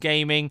Cloud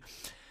Gaming.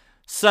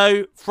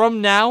 So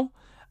from now,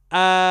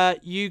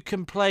 you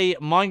can play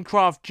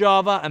Minecraft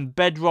Java and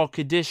Bedrock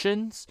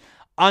editions,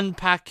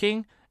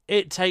 Unpacking,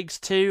 It Takes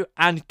Two,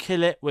 and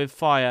Kill It With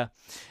Fire.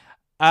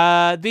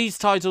 These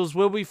titles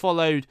will be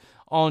followed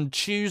on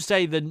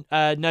Tuesday,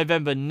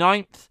 November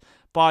 9th,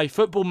 by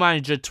Football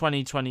Manager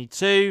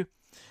 2022,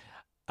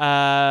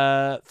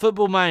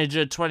 Football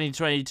Manager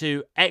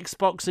 2022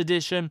 Xbox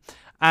Edition,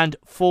 and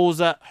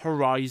Forza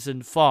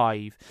Horizon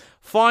 5.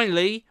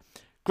 Finally,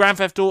 Grand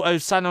Theft Auto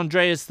San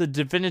Andreas, the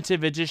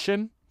Definitive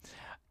Edition,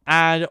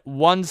 and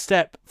One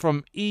Step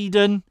from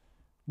Eden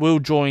will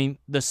join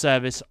the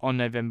service on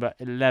November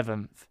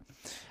 11th.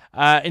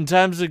 In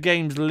terms of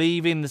games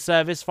leaving the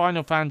service,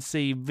 Final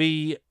Fantasy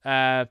V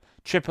III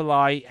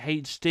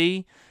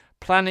HD,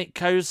 Planet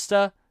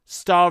Coaster,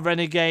 Star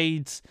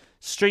Renegades,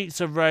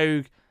 Streets of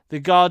Rogue, The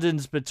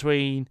Gardens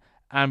Between,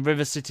 and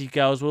River City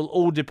Girls will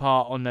all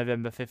depart on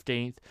November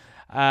 15th.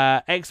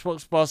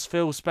 Xbox boss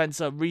Phil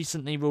Spencer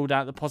recently ruled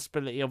out the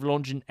possibility of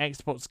launching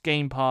Xbox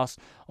Game Pass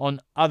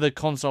on other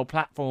console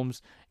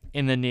platforms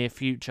in the near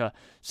future.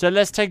 So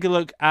let's take a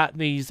look at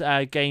these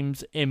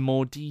games in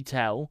more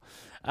detail.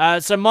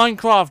 So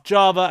Minecraft,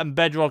 Java, and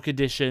Bedrock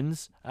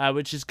editions,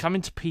 which is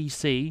coming to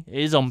PC. It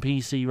is on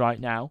PC right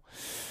now.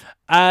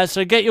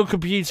 So get your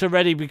computer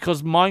ready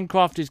because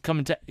Minecraft is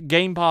coming to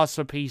Game Pass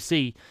for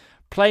PC.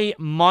 Play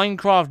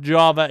Minecraft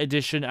Java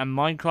Edition and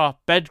Minecraft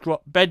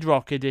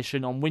Bedrock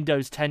Edition on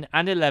Windows 10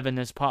 and 11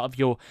 as part of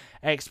your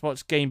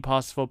Xbox Game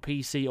Pass for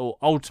PC or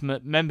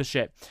Ultimate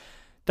membership.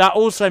 That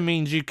also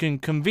means you can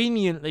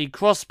conveniently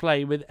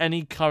cross-play with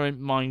any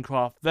current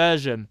Minecraft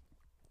version,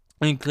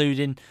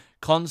 including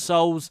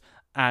consoles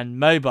and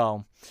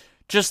mobile.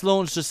 Just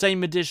launch the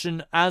same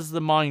edition as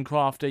the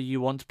Minecrafter you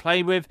want to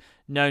play with.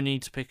 No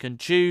need to pick and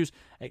choose.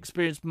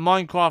 Experience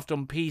Minecraft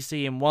on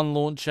PC in one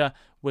launcher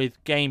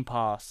with Game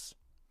Pass.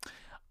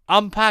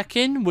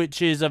 Unpacking,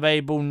 which is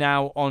available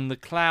now on the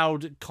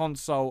cloud,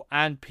 console,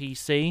 and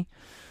PC.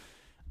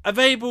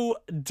 Available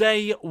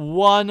day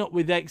 1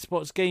 with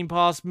Xbox Game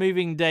Pass.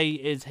 Moving day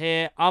is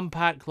here.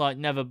 Unpack like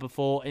never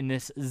before in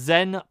this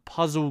Zen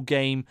puzzle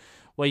game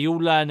where you'll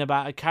learn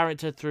about a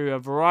character through a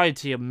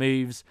variety of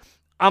moves.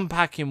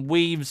 Unpacking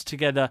weaves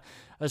together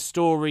a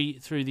story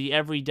through the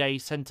everyday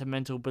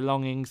sentimental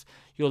belongings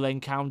you'll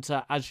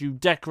encounter as you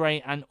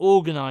decorate and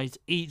organise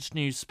each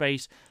new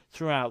space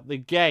throughout the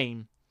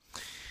game.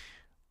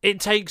 It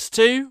Takes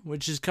Two,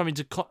 which is coming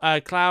to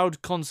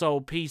cloud,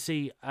 console,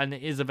 PC, and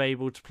it is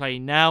available to play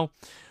now.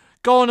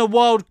 Go on a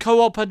wild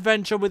co-op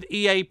adventure with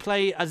EA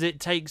Play as It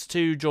Takes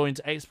Two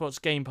joins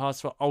Xbox Game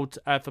Pass for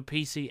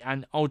PC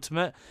and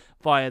Ultimate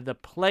via the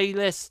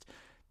playlist.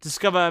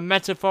 Discover a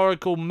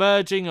metaphorical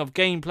merging of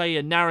gameplay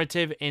and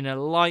narrative in a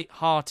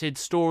light-hearted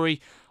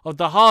story of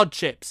the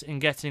hardships in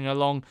getting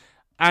along,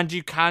 and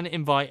you can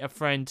invite a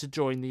friend to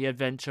join the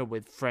adventure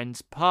with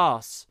Friends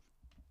Pass.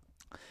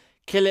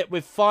 Kill It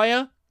With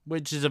Fire,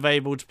 which is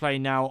available to play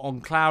now on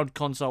cloud,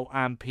 console,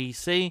 and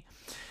PC.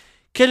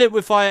 Kill It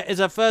With Fire is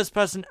a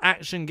first-person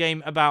action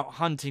game about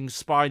hunting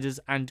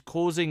spiders and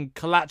causing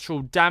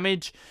collateral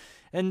damage,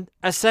 and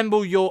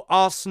assemble your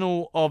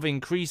arsenal of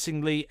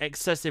increasingly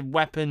excessive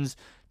weapons,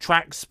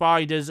 track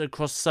spiders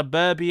across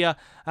suburbia,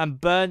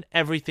 and burn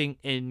everything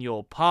in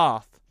your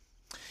path.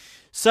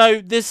 So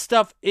this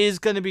stuff is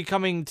going to be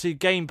coming to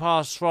Game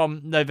Pass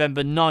from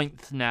November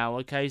 9th now,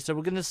 okay? So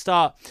we're going to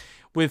start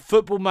with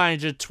Football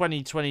Manager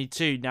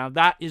 2022. Now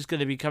that is going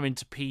to be coming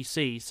to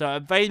PC. So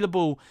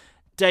available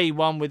day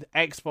one with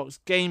Xbox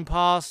Game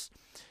Pass.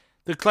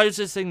 The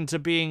closest thing to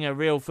being a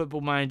real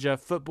Football Manager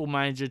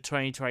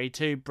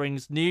 2022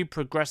 brings new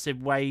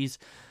progressive ways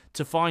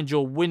to find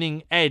your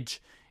winning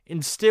edge.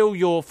 Instill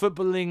your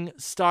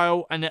footballing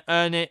style and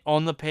earn it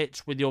on the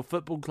pitch with your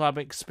football club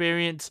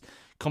experience,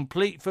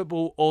 complete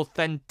football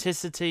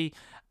authenticity,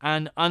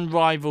 and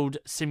unrivaled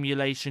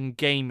simulation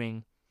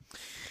gaming.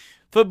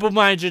 Football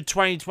Manager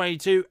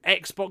 2022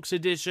 Xbox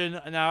Edition,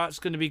 now that's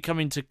going to be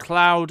coming to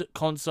cloud,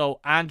 console,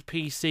 and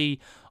PC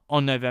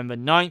on November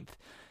 9th.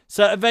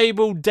 So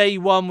available day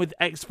one with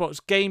Xbox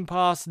Game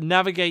Pass.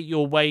 Navigate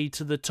your way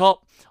to the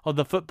top of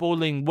the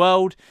footballing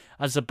world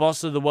as the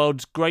boss of the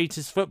world's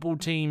greatest football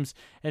teams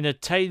in a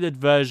tailored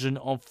version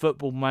of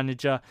Football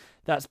Manager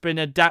that's been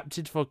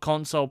adapted for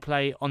console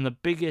play on the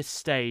biggest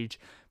stage.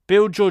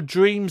 Build your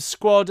dream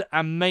squad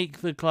and make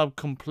the club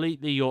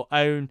completely your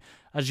own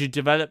as you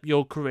develop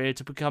your career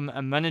to become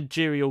a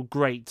managerial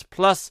great.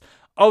 Plus,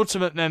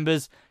 Ultimate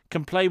members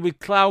can play with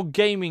cloud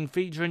gaming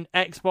featuring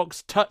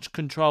Xbox touch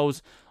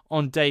controls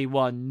on day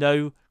one.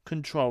 No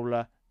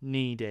controller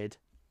needed.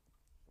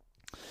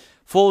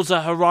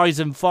 Forza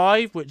Horizon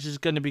 5, which is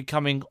going to be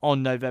coming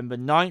on November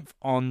 9th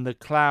on the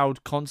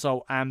cloud,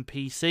 console, and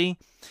PC.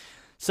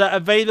 So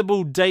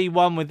available day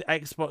one with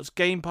Xbox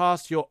Game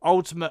Pass, your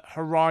ultimate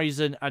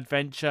Horizon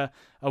adventure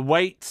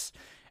awaits.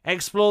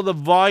 Explore the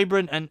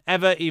vibrant and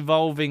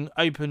ever-evolving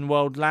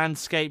open-world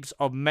landscapes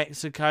of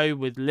Mexico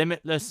with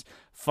limitless,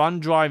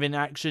 fun-driving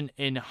action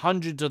in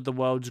hundreds of the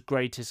world's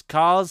greatest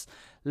cars.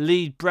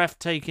 Lead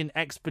breathtaking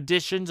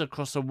expeditions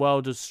across a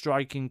world of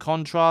striking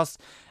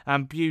contrast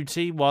and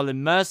beauty while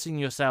immersing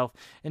yourself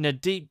in a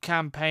deep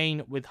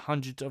campaign with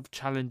hundreds of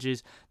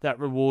challenges that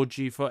reward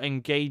you for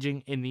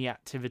engaging in the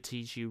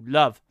activities you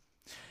love.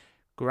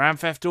 Grand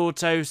Theft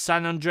Auto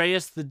San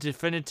Andreas, the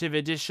definitive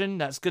edition,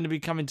 that's going to be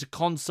coming to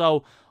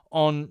console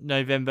on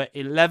November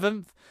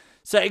 11th.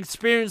 So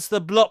experience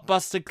the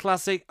blockbuster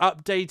classic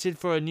updated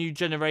for a new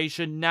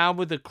generation, now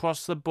with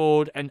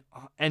across-the-board and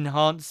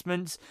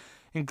enhancements,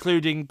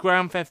 including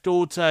Grand Theft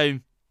Auto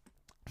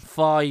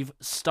 5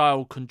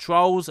 style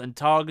controls and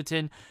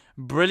targeting,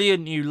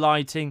 brilliant new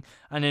lighting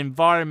and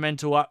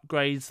environmental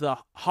upgrades, the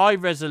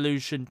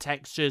high-resolution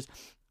textures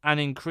and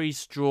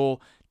increased draw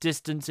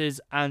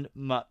distances, and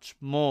much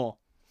more.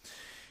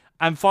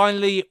 And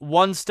finally,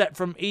 One Step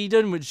from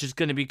Eden, which is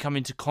going to be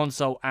coming to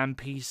console and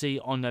PC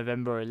on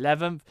November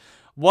 11th.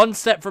 One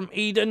Step from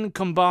Eden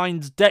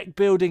combines deck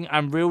building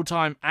and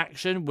real-time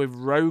action with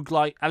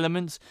roguelike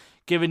elements,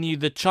 giving you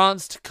the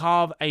chance to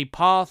carve a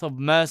path of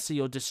mercy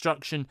or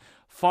destruction,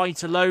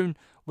 fight alone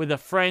with a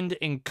friend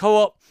in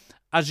co-op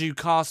as you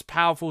cast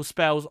powerful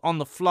spells on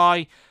the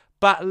fly,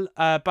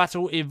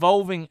 battle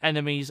evolving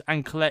enemies,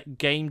 and collect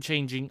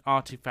game-changing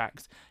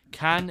artifacts.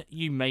 Can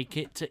you make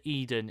it to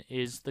Eden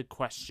is the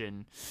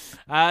question.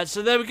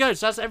 So there we go.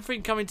 So that's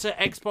everything coming to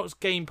Xbox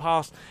Game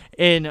Pass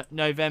in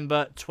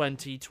November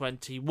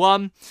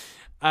 2021.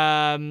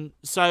 And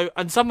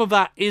some of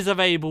that is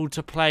available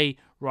to play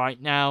right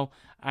now.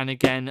 And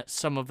again,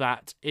 some of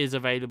that is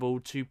available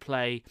to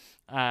play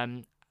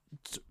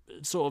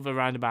sort of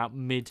around about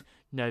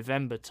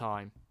mid-November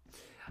time.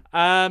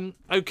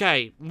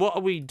 Okay, what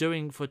are we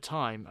doing for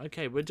time?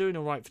 Okay, we're doing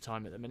all right for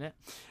time at the minute.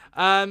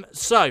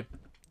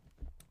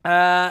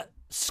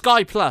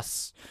 Sky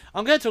Plus.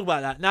 I'm going to talk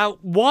about that. Now,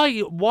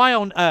 why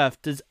on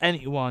earth does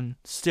anyone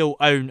still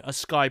own a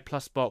Sky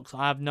Plus box?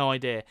 I have no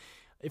idea.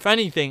 If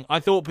anything, I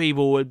thought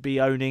people would be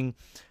owning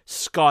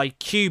Sky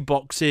Q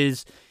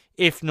boxes,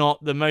 if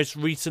not the most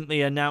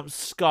recently announced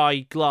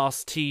Sky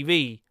Glass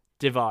TV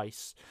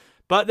device.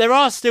 But there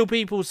are still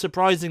people,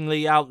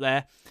 surprisingly, out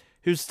there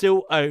who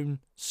still own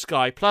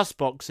Sky Plus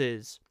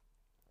boxes.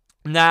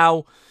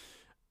 Now,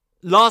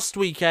 last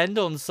weekend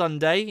on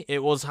Sunday,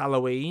 it was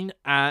Halloween,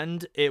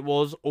 and it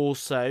was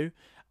also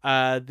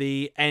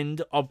the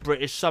end of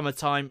British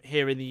summertime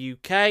here in the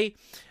UK,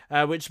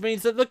 which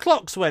means that the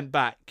clocks went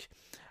back.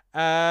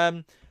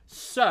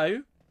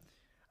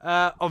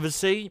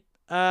 Obviously,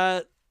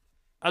 a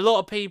lot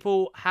of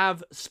people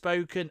have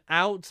spoken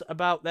out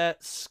about their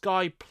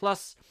Sky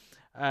Plus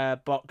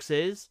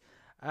boxes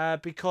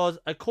because,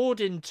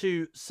 according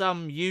to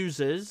some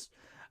users,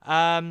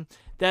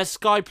 their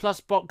Sky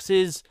Plus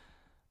boxes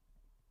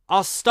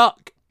are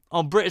stuck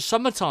on British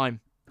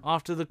summertime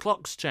after the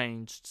clocks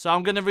changed. So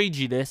I'm going to read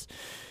you this.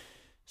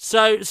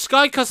 So,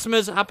 Sky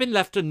customers have been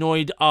left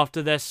annoyed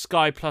after their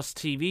Sky Plus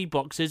TV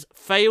boxes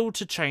failed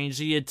to change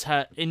the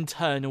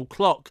internal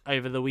clock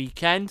over the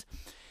weekend.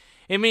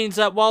 It means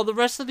that while the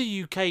rest of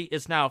the UK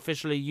is now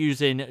officially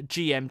using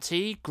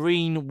GMT,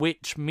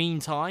 Greenwich Mean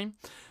Time,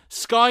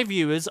 Sky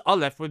viewers are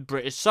left with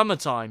British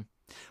summertime.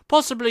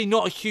 Possibly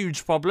not a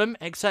huge problem,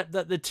 except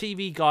that the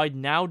TV guide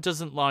now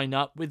doesn't line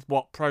up with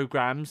what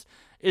programmes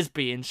is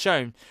being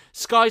shown.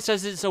 Sky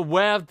says it's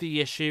aware of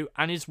the issue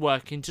and is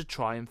working to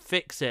try and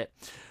fix it.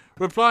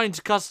 Replying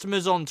to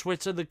customers on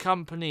Twitter, the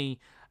company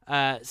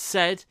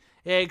said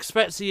it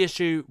expects the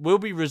issue will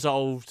be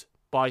resolved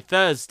by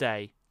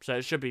Thursday. So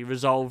it should be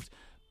resolved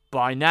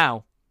by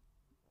now.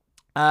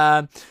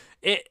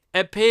 It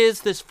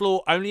appears this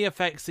flaw only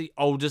affects the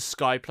older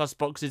Sky Plus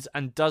boxes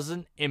and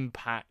doesn't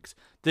impact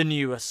the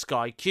newer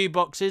Sky Q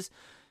boxes.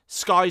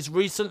 Sky's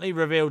recently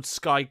revealed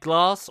Sky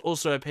Glass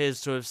also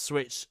appears to have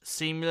switched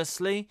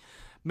seamlessly.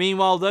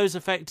 Meanwhile, those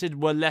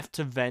affected were left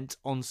to vent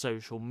on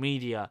social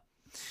media.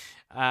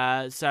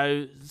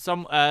 So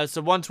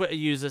one Twitter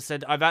user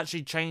said, "I've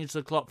actually changed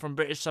the clock from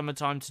British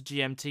summertime to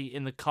GMT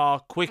in the car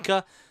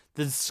quicker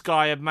than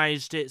Sky have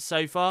managed it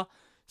so far.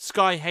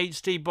 Sky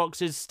HD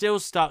boxes still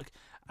stuck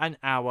an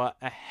hour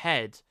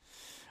ahead."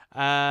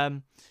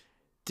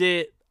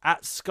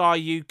 At Sky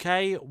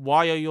UK,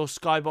 why are your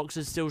Sky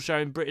boxes still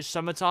showing British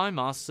summertime?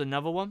 Asks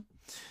another one.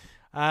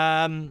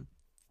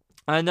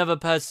 Another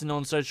person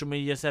on social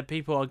media said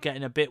people are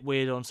getting a bit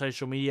weird on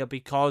social media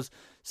because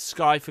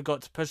Sky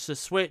forgot to push the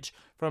switch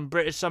from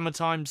British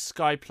summertime to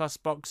Sky Plus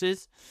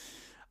boxes.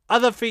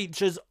 Other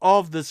features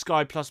of the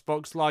Sky Plus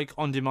box, like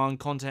on-demand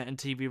content and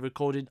TV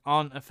recording,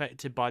 aren't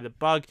affected by the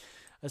bug.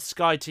 A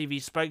Sky TV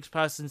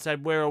spokesperson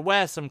said, "We're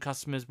aware some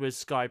customers with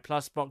Sky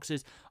Plus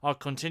boxes are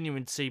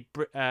continuing to see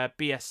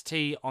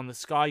BST on the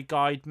Sky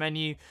Guide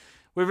menu.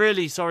 We're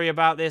really sorry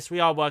about this.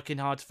 We are working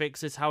hard to fix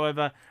this.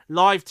 However,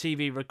 live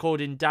TV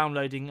recording,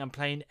 downloading and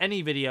playing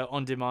any video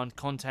on-demand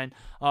content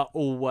are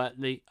all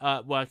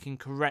working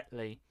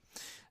correctly."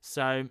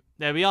 So,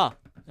 there we are.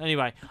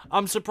 Anyway,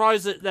 I'm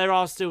surprised that there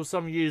are still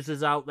some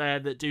users out there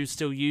that do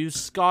still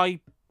use Sky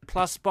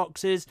Plus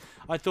boxes.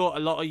 I thought a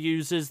lot of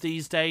users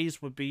these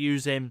days would be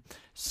using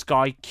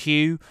Sky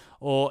Q,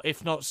 or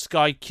if not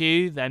Sky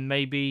Q, then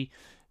maybe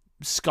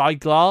Sky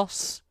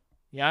Glass.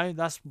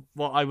 That's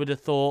what I would have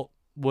thought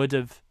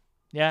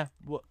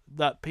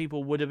that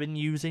people would have been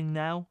using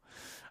now.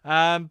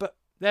 But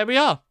there we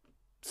are.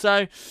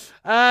 So,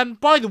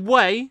 by the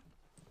way,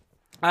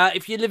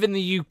 if you live in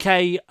the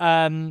UK,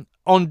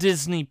 on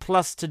Disney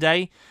Plus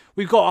today,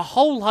 we've got a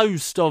whole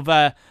host of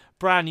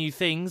brand new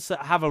things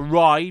that have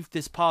arrived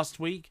this past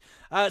week.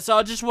 So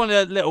I just want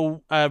a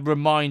little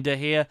reminder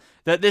here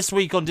that this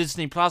week on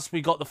Disney Plus,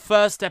 we got the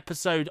first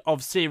episode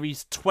of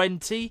Series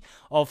 20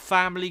 of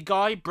Family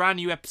Guy. Brand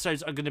new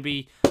episodes are going to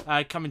be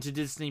coming to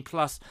Disney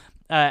Plus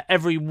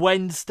every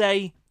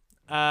Wednesday.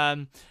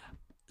 Brand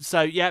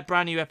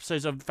new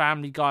episodes of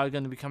Family Guy are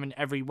going to be coming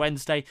every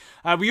Wednesday.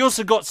 We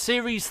also got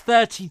Series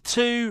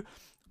 32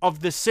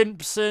 of The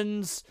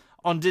Simpsons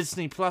on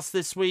Disney Plus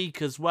this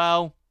week as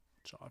well,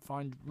 which I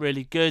find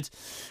really good.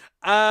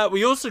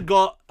 We also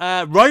got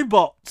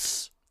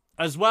Robots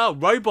as well.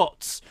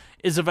 Robots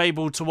is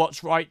available to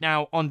watch right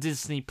now on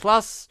Disney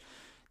Plus.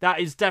 That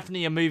is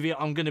definitely a movie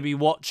I'm going to be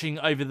watching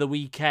over the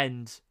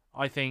weekend,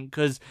 I think,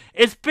 because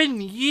it's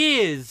been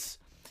years.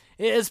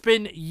 It has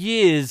been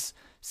years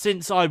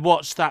since I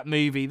watched that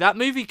movie. That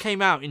movie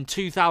came out in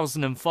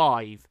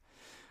 2005.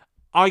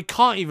 I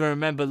can't even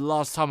remember the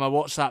last time I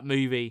watched that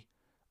movie.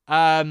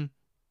 And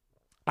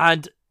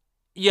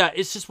yeah,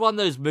 it's just one of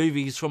those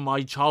movies from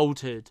my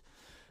childhood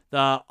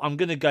that I'm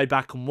going to go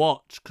back and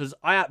watch because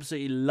I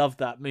absolutely love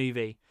that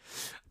movie.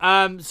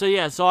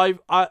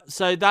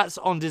 So that's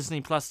on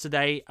Disney Plus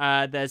today.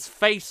 There's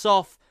Face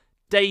Off,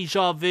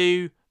 Deja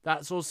Vu.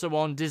 That's also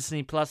on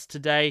Disney Plus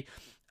today.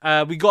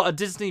 We got a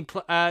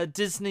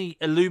Disney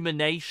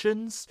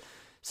Illuminations.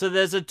 So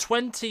there's a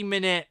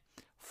 20-minute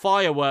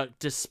firework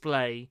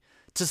display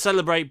to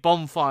celebrate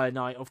Bonfire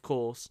Night, of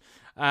course,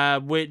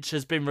 which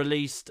has been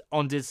released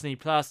on Disney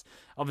Plus.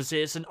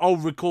 Obviously, it's an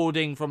old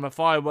recording from a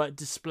firework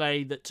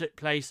display that took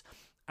place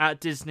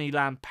at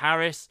Disneyland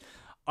Paris.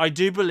 I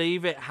do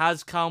believe it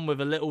has come with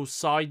a little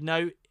side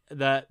note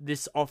that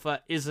this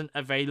offer isn't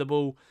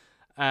available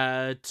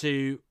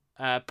to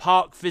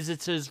park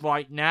visitors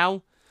right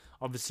now,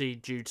 obviously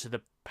due to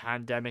the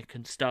pandemic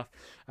and stuff,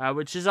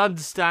 which is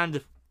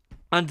understandable.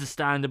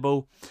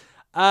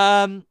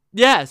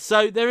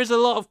 So there is a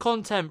lot of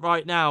content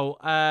right now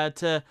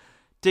to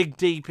dig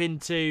deep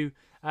into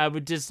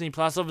with Disney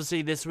Plus.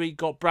 Obviously, this week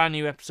got brand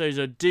new episodes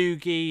of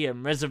Doogie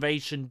and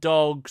Reservation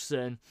Dogs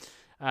and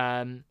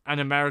an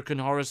American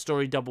Horror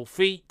Story double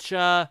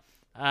feature.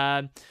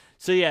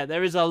 So yeah,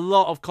 there is a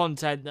lot of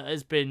content that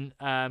has been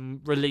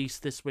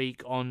released this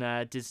week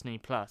on Disney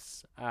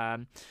Plus.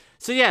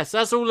 So yes,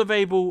 that's all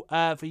available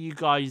for you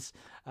guys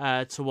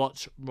to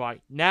watch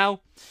right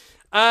now.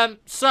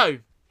 So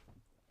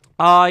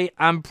I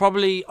am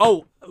probably...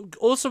 Oh,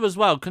 also as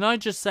well, can I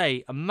just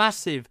say a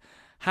massive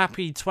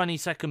happy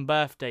 22nd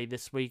birthday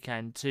this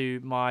weekend to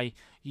my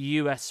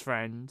US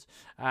friend,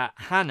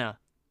 Hannah.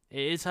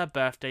 It is her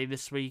birthday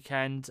this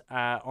weekend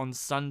on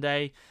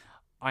Sunday.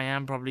 I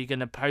am probably going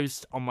to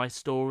post on my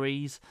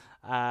stories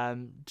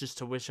just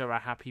to wish her a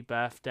happy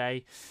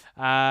birthday.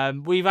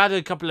 We've had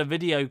a couple of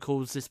video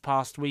calls this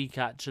past week,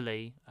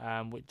 actually,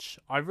 which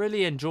I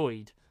really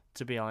enjoyed,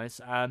 to be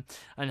honest.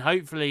 And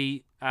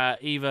hopefully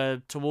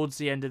either towards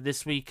the end of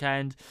this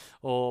weekend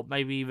or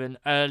maybe even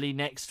early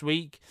next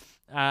week,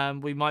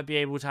 we might be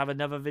able to have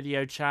another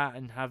video chat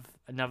and have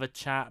another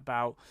chat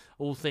about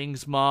all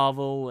things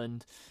Marvel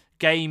and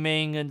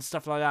gaming and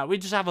stuff like that. We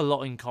just have a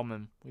lot in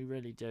common. We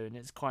really do, and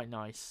it's quite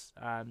nice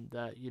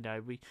that, you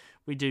know,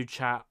 we do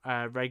chat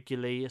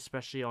regularly,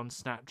 especially on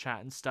Snapchat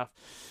and stuff.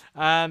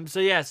 So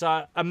yeah,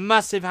 so a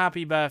massive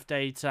happy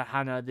birthday to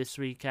Hannah this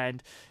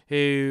weekend,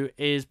 who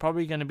is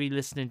probably going to be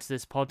listening to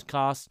this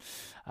podcast.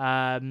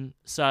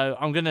 So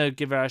I'm going to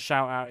give her a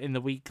shout out in the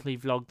weekly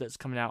vlog that's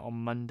coming out on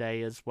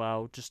Monday as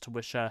well, just to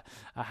wish her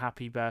a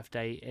happy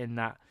birthday in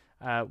that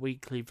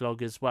weekly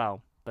vlog as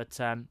well. But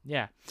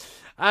yeah,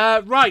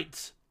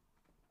 right.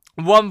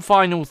 One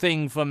final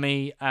thing for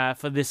me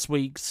for this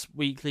week's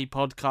weekly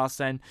podcast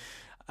then.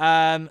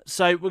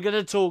 So we're going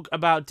to talk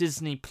about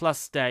Disney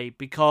Plus Day,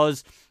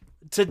 because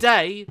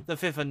today, the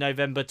 5th of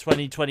November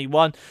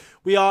 2021,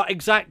 we are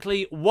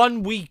exactly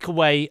 1 week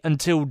away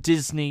until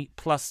Disney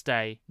Plus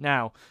Day.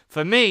 Now,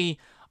 for me,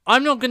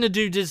 I'm not going to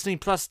do Disney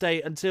Plus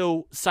Day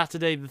until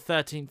Saturday the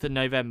 13th of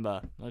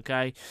November,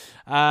 okay?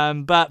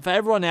 But for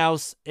everyone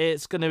else,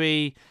 it's going to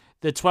be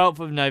the 12th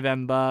of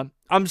November.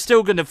 I'm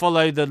still going to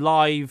follow the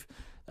live,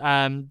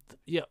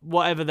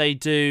 whatever they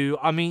do.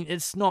 I mean,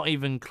 it's not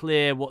even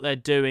clear what they're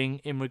doing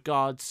in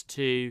regards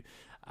to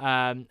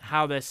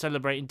how they're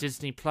celebrating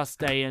Disney Plus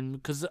Day, and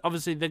because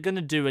obviously they're going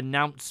to do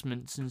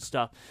announcements and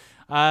stuff.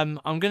 I'm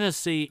going to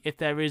see if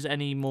there is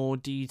any more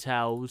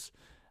details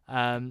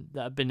that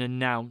have been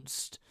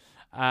announced.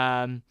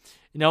 You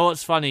know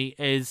what's funny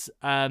is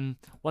one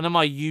of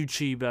my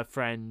YouTuber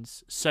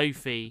friends,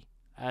 Sophie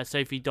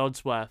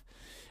Dodsworth,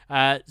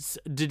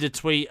 did a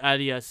tweet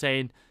earlier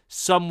saying,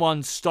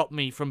 "Someone stopped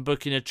me from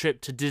booking a trip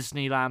to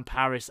Disneyland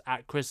Paris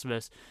at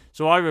Christmas."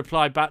 So I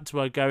replied back to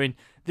her going,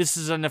 "This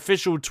is an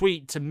official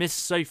tweet to Miss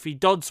Sophie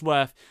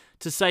Dodsworth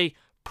to say,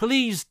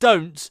 please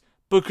don't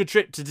book a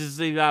trip to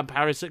Disneyland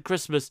Paris at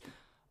Christmas."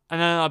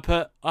 And then I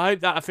put, "I hope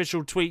that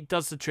official tweet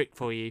does the trick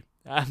for you."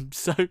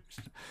 So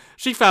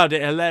she found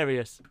it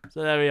hilarious.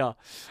 So there we are.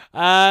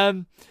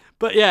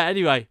 But yeah,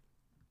 anyway.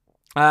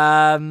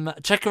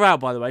 Check her out,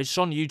 by the way. She's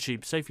on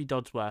YouTube, Sophie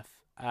Dodsworth.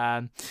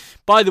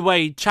 By the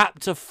way,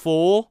 chapter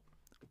 4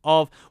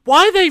 of...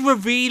 Why are they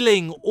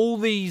revealing all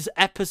these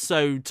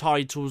episode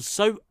titles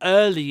so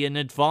early in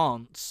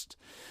advanced?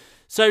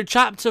 So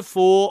chapter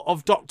 4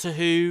 of Doctor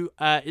Who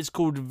is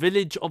called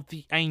Village of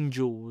the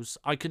Angels.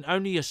 I can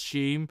only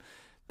assume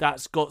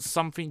that's got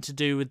something to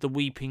do with the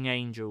Weeping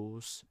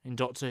Angels in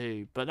Doctor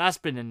Who. But that's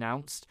been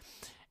announced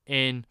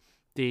in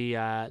the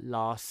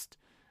last...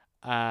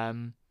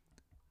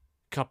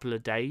 couple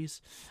of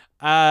days,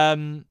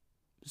 last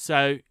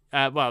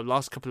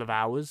couple of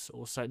hours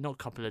or so, not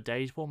couple of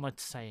days. What am I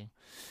saying?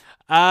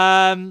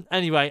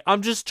 Anyway,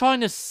 I'm just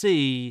trying to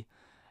see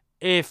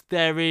if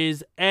there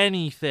is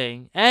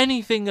anything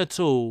at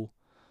all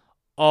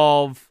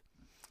of,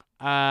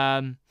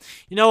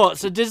 you know what?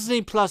 So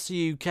Disney Plus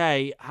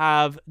UK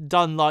have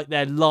done like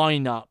their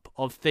lineup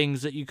of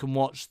things that you can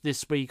watch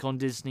this week on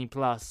Disney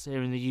Plus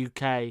here in the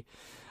UK.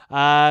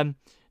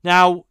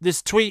 Now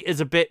this tweet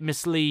is a bit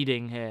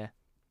misleading here.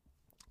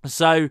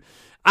 So,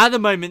 at the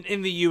moment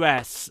in the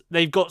US,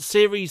 they've got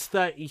Series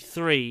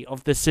 33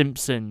 of The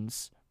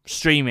Simpsons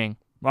streaming,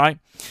 right?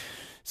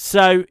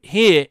 So,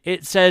 here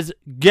it says,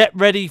 get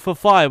ready for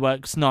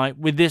fireworks night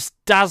with this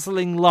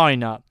dazzling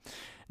lineup.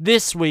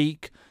 This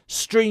week,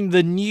 stream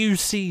the new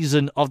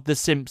season of The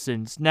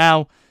Simpsons.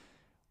 Now,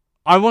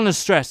 I want to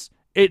stress,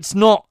 it's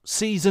not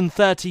season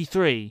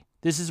 33.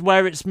 This is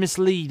where it's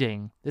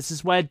misleading. This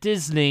is where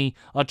Disney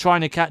are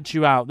trying to catch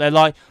you out. They're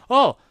like,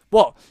 oh...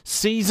 What?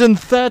 Season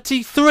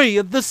 33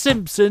 of The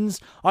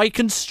Simpsons? I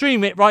can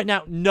stream it right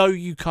now. No,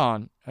 you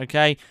can't.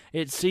 Okay?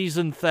 It's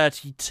season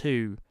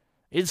 32.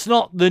 It's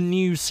not the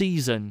new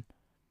season.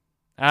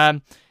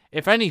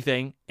 If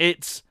anything,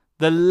 it's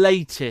the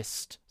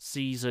latest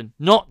season.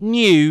 Not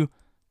new,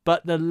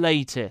 but the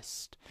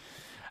latest.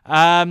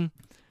 So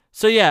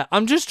yeah,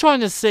 I'm just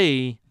trying to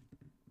see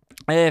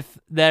if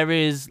there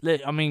is...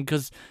 I mean,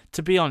 because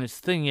to be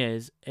honest, the thing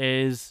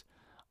is...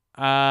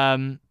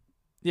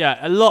 yeah,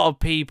 a lot of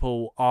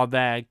people are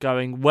there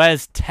going,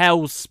 where's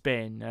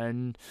Tailspin?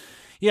 And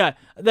yeah,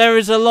 there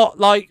is a lot,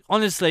 like,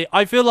 honestly,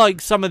 I feel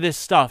like some of this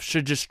stuff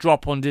should just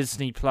drop on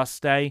Disney Plus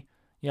Day.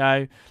 You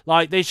know,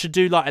 like, they should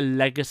do, like, a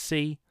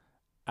legacy.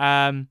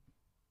 Yeah,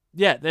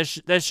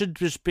 there should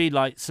just be,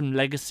 like, some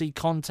legacy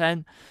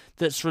content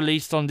that's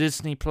released on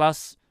Disney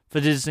Plus for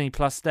Disney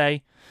Plus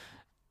Day.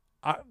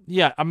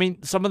 Yeah, I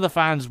mean, some of the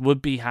fans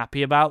would be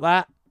happy about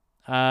that.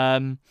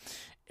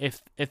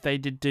 If they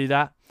did do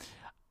that.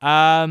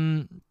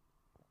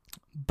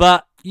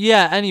 But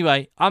yeah,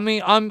 anyway, I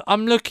mean,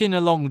 I'm looking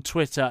along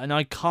Twitter and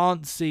I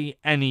can't see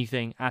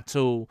anything at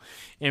all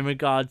in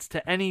regards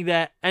to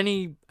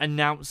any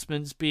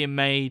announcements being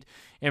made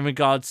in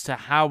regards to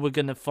how we're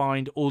going to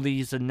find all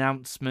these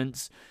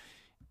announcements.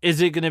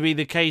 Is it going to be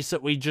the case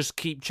that we just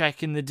keep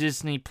checking the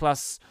Disney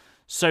Plus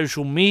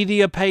social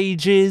media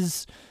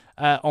pages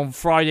on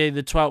Friday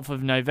the 12th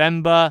of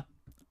November?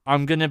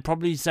 I'm going to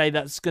probably say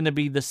that's going to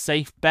be the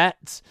safe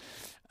bet.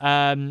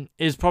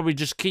 Is probably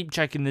just keep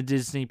checking the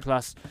Disney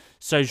Plus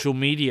social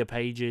media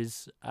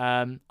pages.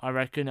 I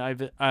reckon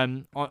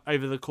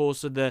over the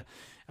course of the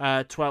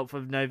 12th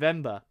of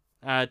November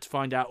to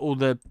find out all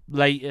the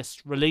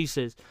latest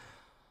releases.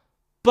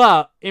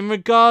 But in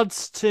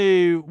regards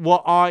to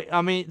what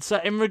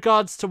in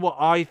regards to what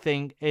I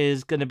think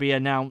is going to be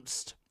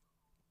announced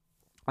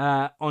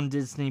on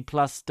Disney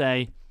Plus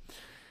Day,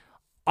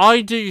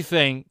 I do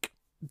think,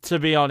 to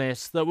be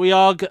honest, that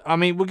we're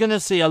going to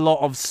see a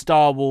lot of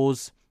Star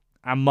Wars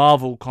and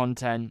Marvel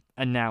content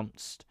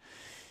announced.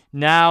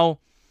 Now,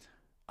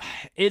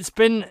 it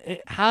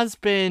has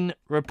been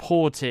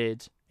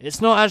reported.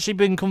 It's not actually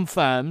been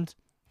confirmed.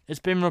 It's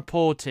been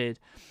reported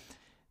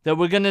that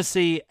we're going to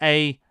see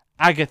a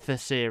Agatha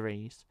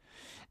series.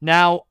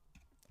 Now,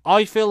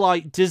 I feel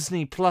like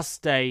Disney Plus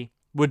Day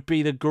would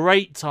be the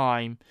great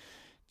time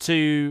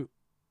to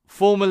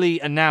formally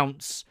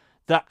announce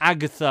that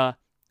Agatha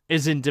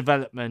is in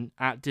development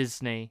at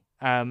Disney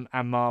and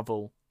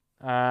Marvel.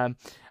 And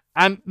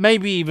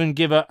maybe even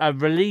give a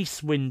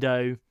release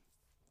window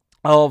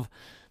of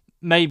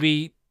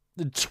maybe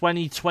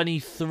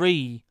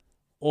 2023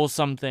 or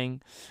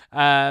something.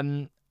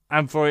 And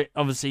for it,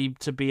 obviously,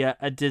 to be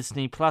a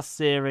Disney Plus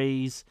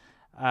series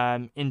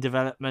in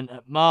development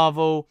at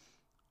Marvel.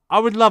 I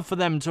would love for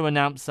them to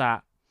announce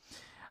that.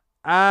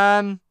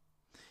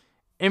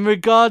 In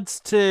regards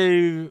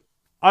to...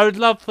 I would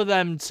love for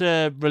them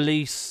to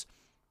release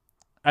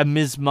a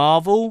Ms.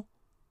 Marvel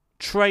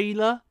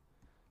trailer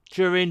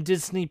during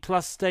Disney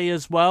Plus Day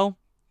as well.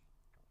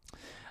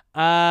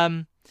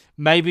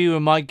 Maybe we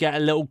might get a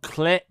little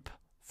clip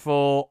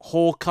for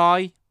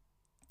Hawkeye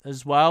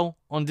as well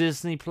on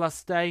Disney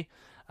Plus Day,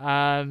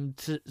 so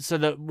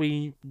that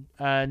we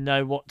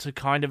know what to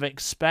kind of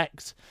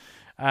expect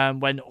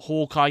when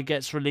Hawkeye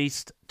gets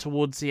released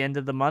towards the end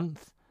of the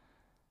month.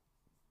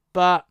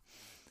 But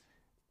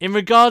in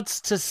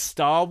regards to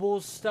Star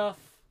Wars stuff,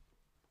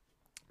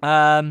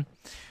 I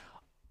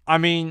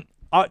mean,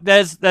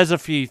 there's a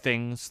few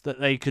things that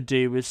they could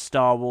do with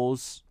Star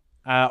Wars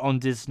on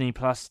Disney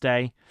Plus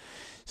Day.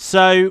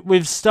 So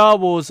with Star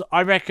Wars,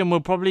 I reckon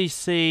we'll probably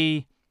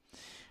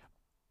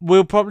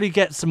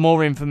get some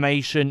more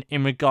information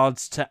in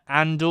regards to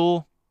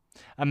Andor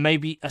and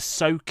maybe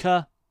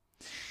Ahsoka.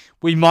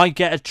 We might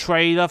get a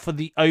trailer for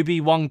the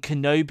Obi-Wan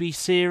Kenobi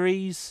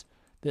series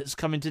that's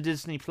coming to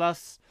Disney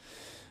Plus.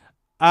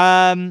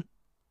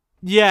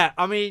 Yeah,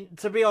 I mean,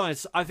 to be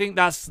honest, I think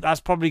that's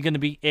probably going to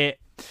be it.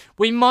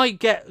 We might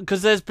get,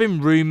 because there's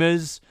been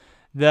rumours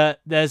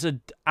that there's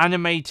an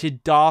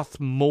animated Darth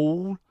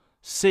Maul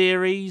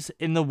series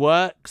in the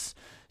works,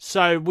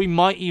 so we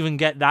might even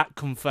get that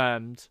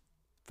confirmed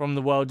from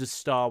the world of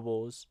Star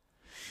Wars.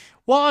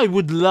 What I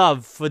would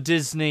love for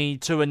Disney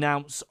to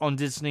announce on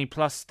Disney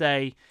Plus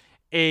Day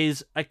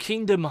is a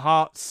Kingdom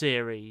Hearts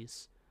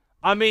series.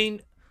 I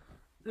mean,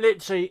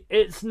 literally,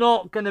 it's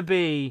not going to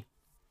be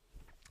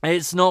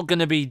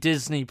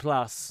Disney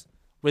Plus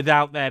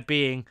without there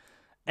being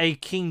a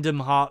Kingdom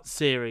Hearts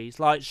series.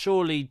 Like,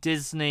 surely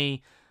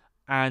Disney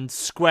and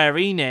Square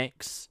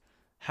Enix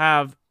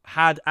have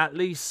had at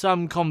least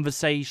some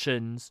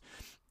conversations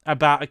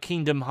about a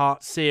Kingdom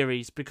Hearts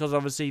series, because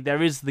obviously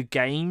there is the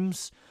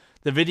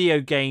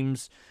video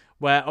games,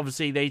 where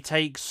obviously they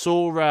take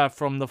Sora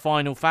from the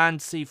Final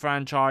Fantasy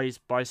franchise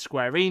by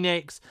Square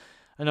Enix,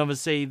 and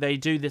obviously they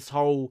do this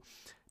whole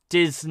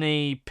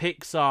Disney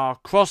Pixar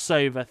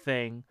crossover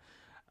thing.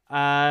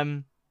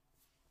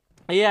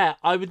 Yeah,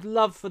 I would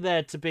love for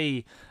there to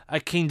be a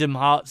Kingdom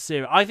Hearts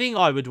series. I think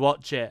I would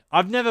watch it.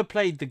 I've never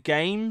played the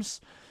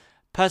games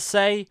per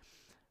se,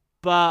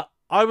 but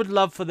I would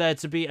love for there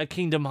to be a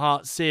Kingdom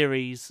Hearts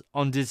series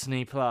on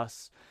Disney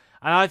Plus.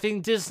 And I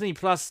think Disney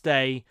Plus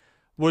Day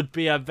would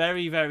be a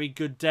very, very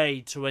good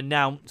day to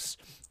announce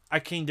a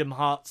Kingdom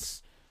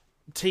Hearts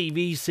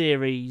TV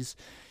series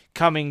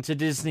coming to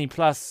Disney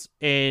Plus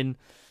in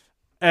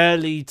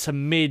early to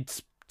mid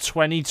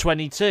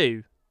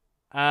 2022.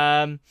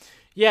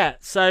 Yeah,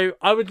 so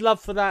I would love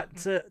for that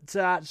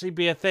to actually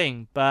be a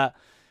thing, but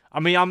I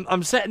mean,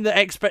 I'm setting the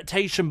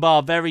expectation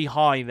bar very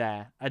high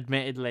there,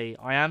 admittedly.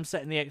 I am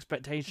setting the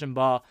expectation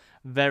bar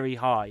very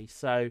high.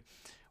 So,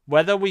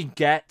 whether we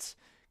get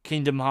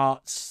Kingdom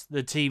Hearts,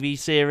 the TV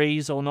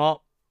series, or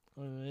not,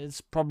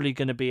 it's probably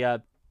going to be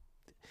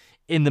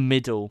in the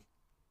middle,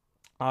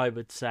 I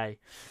would say.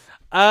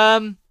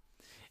 In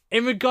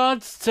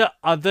regards to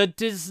other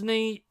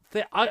Disney,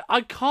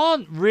 I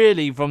can't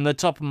really, from the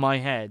top of my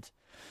head,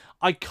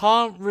 I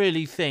can't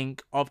really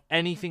think of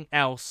anything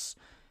else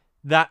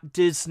that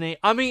Disney...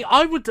 I mean,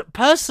 I would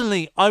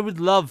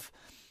love...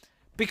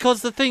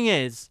 Because the thing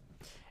is...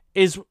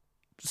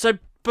 So,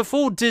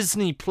 before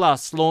Disney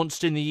Plus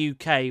launched in the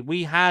UK,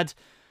 we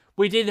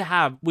did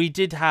have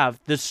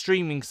the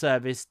streaming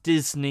service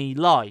Disney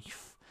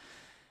Life.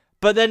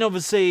 But then,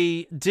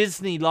 obviously,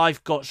 Disney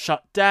Life got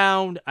shut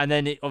down, and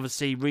then it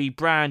obviously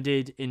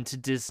rebranded into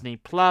Disney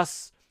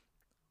Plus.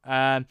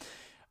 And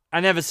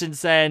ever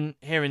since then,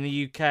 here in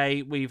the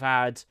UK, we've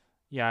had,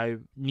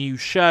 new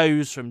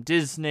shows from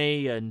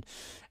Disney and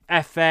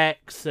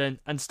FX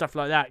and stuff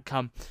like that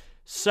come.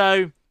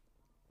 So,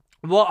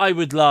 what I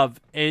would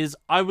love is,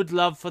 I would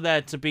love for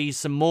there to be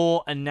some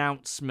more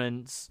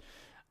announcements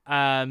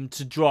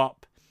to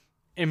drop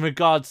in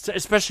regards to,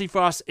 especially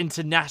for us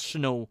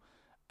international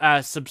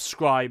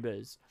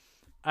subscribers.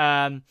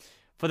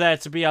 For there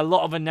to be a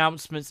lot of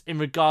announcements in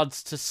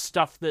regards to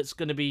stuff that's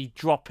going to be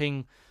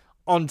dropping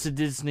onto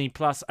Disney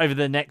Plus over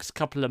the next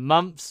couple of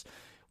months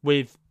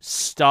with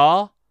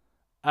Star.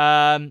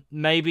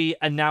 Maybe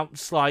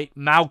announce like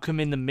Malcolm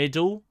in the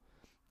Middle.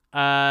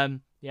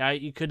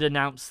 You could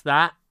announce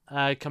that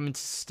coming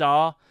to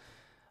Star.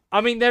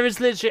 I mean, there is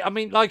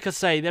literally, like I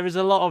say, there is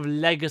a lot of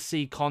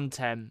legacy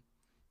content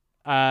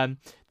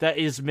that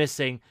is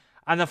missing.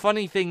 And the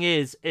funny thing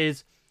is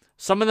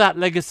some of that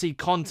legacy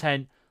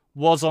content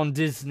was on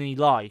Disney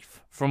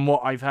Life, from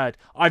what I've heard.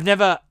 I've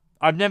never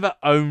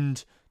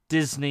owned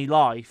Disney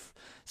Life,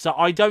 so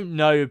I don't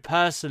know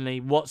personally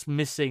what's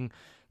missing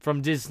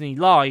from Disney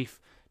Life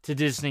to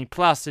Disney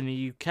Plus in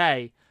the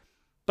UK.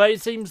 But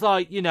it seems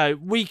like,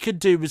 we could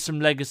do with some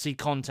legacy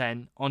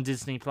content on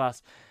Disney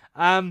Plus.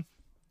 And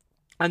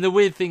the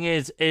weird thing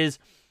is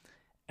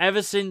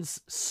ever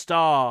since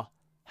Star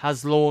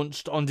has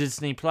launched on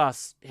Disney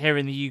Plus here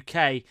in the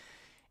UK,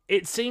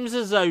 it seems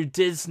as though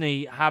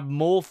Disney have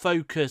more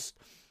focused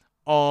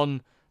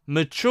on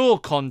mature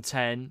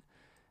content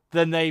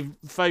than they've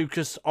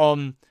focused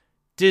on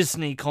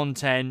Disney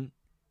content.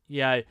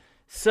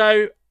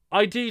 So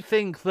I do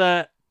think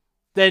that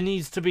there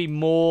needs to be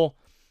more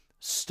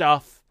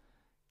stuff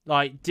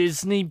like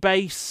Disney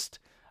based.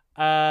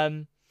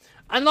 And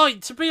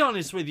like, to be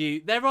honest with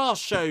you, there are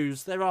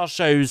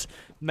shows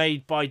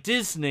made by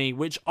Disney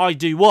which I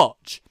do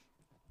watch.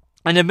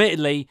 And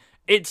admittedly,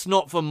 it's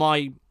not for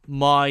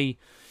my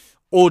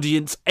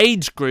audience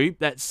age group,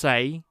 let's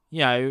say.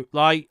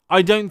 Like,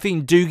 I don't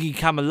think Doogie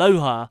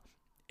Kamealoha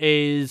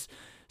is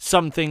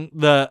something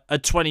that a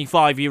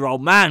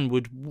 25-year-old man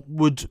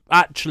would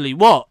actually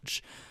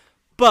watch.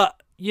 But,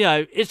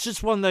 it's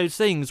just one of those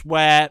things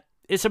where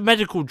it's a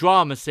medical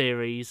drama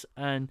series,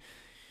 and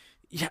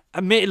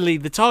admittedly,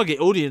 the target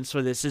audience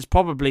for this is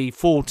probably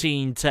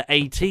 14 to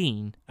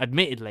 18,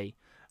 admittedly.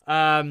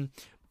 But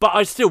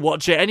I still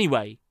watch it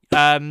anyway.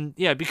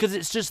 Because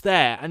it's just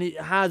there, and it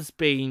has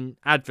been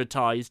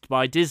advertised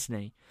by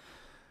Disney.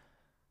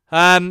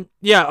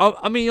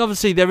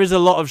 Obviously there is a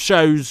lot of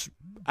shows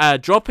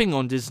dropping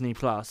on Disney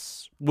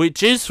Plus,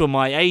 which is for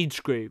my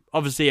age group.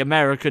 Obviously,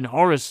 American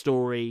Horror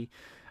Story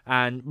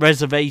and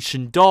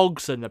Reservation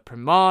Dogs and The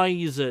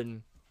Premise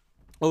and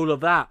all of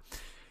that.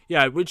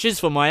 Which is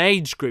for my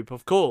age group,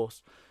 of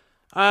course.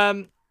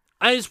 And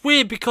it's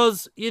weird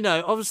because,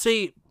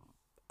 obviously,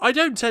 I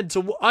do tend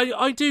to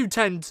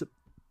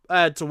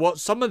watch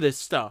some of this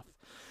stuff.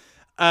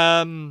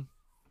 I'll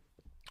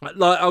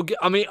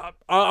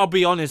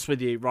be honest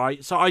with you,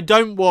 right? So I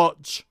don't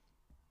watch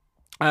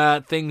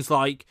things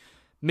like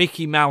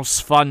Mickey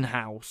Mouse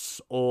Funhouse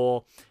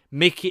or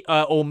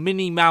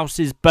Minnie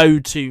Mouse's Bow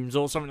Tunes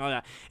or something like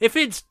that. If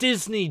it's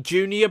Disney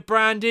Junior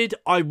branded,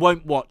 I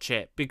won't watch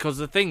it, because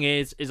the thing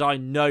is I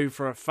know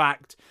for a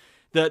fact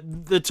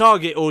that the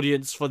target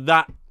audience for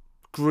that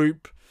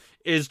group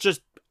is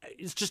just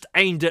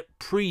aimed at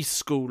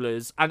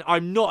preschoolers, and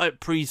I'm not at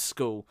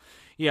preschool,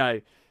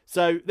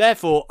 So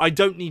therefore, I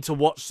don't need to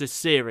watch this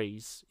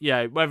series,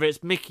 whether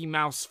it's Mickey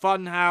Mouse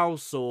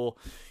Funhouse or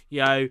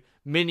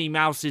Minnie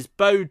Mouse's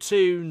Bow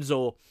Tunes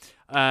or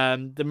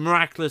The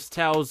Miraculous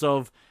Tales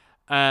of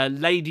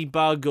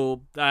Ladybug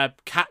or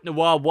Cat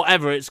Noir,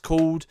 whatever it's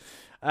called.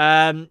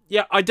 I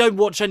don't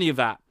watch any of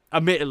that,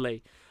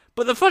 admittedly.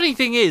 But the funny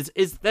thing is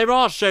there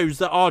are shows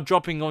that are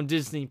dropping on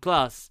Disney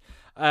Plus.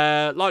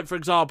 Like, for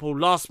example,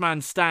 Last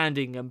Man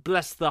Standing and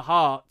Bless the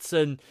Hearts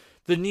and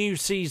the new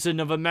season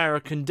of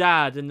American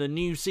Dad and the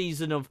new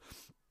season of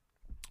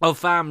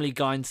Family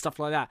Guy and stuff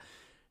like that.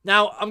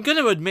 Now, I'm going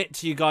to admit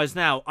to you guys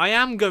now, I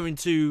am going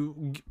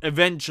to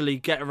eventually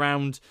get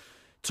around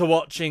to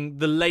watching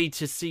the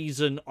latest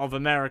season of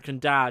American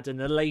Dad and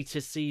the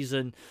latest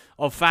season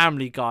of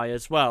Family Guy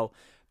as well.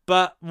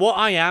 But what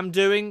I am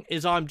doing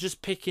is I'm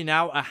just picking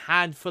out a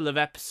handful of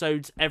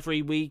episodes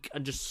every week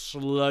and just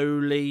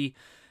slowly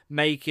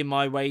making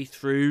my way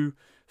through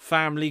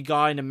Family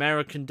Guy and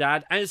American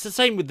Dad. And it's the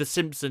same with The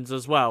Simpsons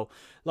as well.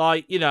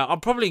 Like, you know, I'm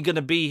probably going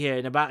to be here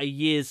in about a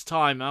year's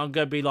time, and I'm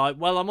going to be like,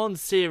 well, I'm on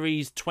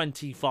series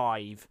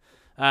 25,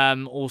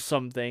 or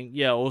something.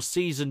 Yeah, or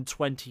season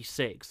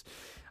 26.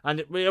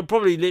 And it'll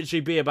probably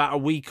literally be about a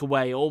week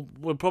away, or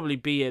we'll probably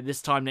be here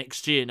this time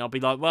next year, and I'll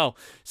be like, well,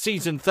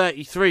 season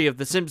 33 of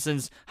The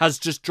Simpsons has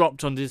just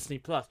dropped on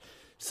Disney+.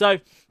 So,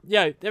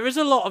 yeah, there is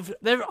a lot of...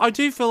 I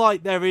do feel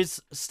like there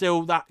is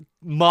still that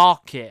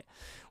market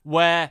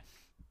where,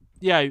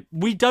 you know,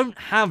 we don't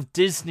have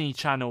Disney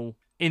Channel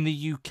in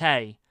the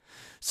UK.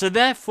 So,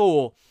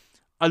 therefore,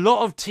 a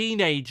lot of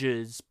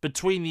teenagers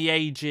between the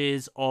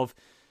ages of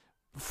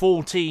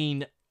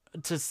 14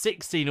 to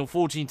 16 or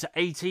 14 to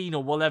 18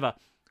 or whatever...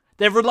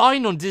 They're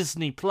relying on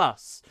Disney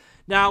Plus.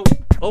 Now,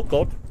 oh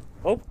God.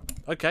 Oh,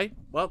 okay.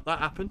 Well, that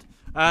happened.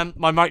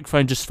 My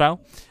microphone just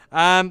fell.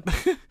 There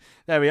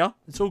we are.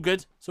 It's all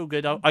good. It's all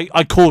good.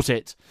 I caught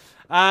it.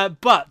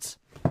 But,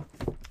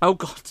 oh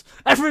God.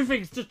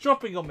 Everything's just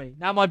dropping on me.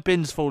 Now my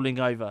bin's falling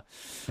over.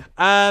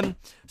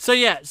 So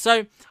yeah.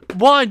 So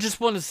what I just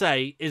want to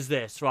say is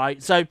this,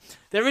 right? So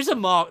there is a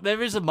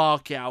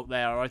market out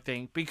there, I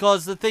think,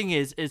 because the thing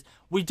is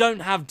we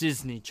don't have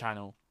Disney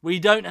Channel. We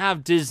don't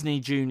have Disney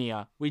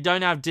Junior. We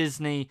don't have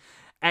Disney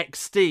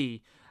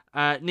XD,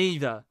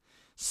 neither.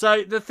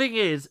 So the thing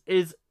is,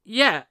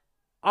 yeah,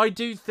 I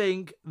do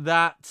think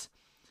that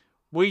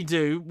we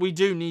do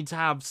need to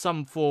have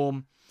some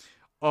form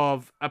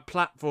of a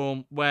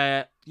platform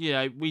where, you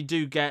know, we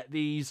do get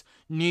these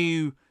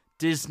new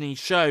Disney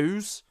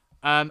shows,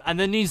 and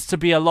there needs to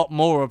be a lot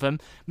more of them.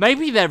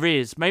 Maybe there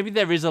is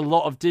a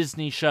lot of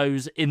Disney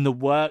shows in the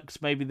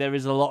works. Maybe there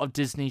is a lot of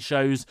Disney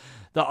shows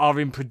that are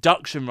in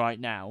production right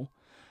now.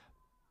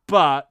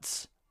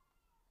 But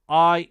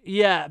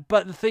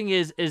the thing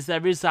is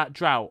there is that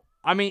drought.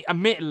 I mean,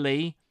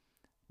 admittedly,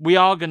 we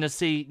are going to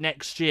see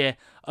next year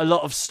a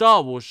lot of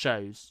Star Wars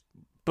shows.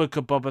 Book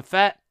of Boba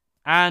Fett,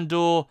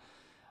 Andor,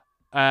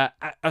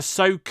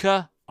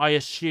 Ahsoka, I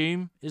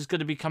assume, is going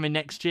to be coming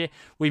next year.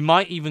 We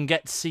might even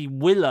get to see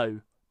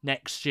Willow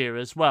next year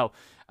as well.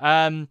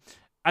 And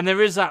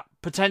there is that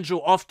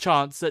potential off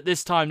chance that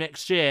this time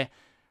next year,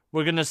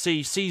 we're going to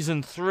see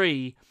season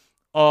 3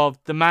 of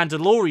The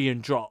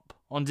Mandalorian drop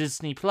on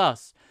Disney+.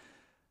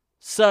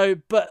 So,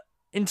 but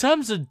in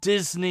terms of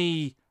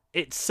Disney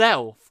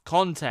itself,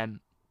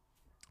 content,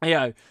 you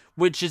know,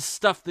 which is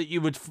stuff that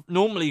you would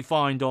normally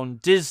find on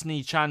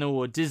Disney Channel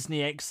or Disney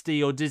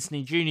XD or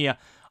Disney Junior,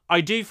 I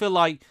do feel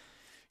like,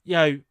 you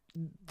know,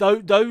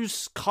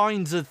 those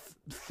kinds of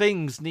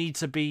things need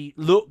to be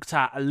looked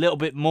at a little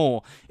bit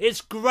more.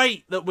 It's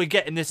great that we're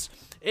getting this.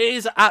 It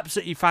is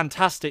absolutely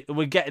fantastic that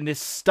we're getting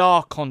this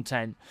star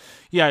content.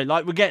 You know,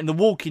 like we're getting The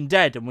Walking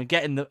Dead, and we're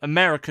getting the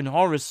American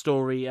Horror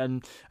Story,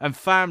 and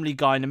Family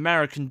Guy, and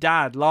American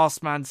Dad,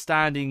 Last Man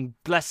Standing,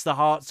 Bless the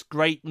Hearts,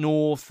 Great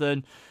North,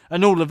 and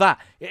all of that.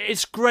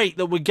 It's great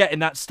that we're getting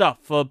that stuff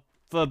for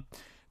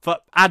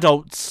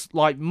adults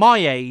like my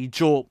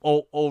age or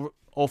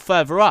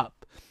further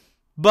up.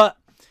 But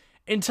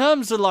in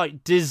terms of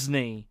like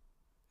Disney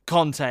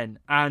content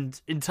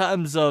and in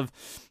terms of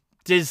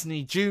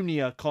Disney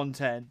Junior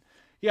content,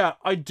 yeah,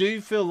 I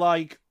do feel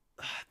like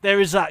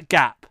there is that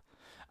gap.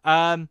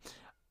 And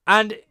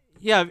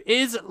yeah,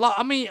 is like,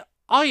 I mean,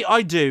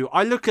 I do.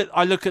 I look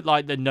at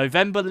like the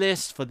November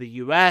list for the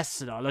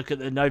US, and I look at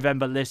the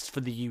November list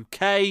for the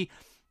UK.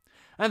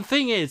 And the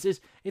thing is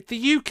if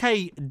the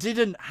UK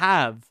didn't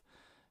have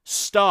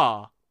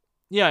Star,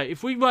 you know,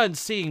 if we weren't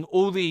seeing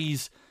all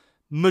these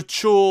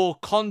mature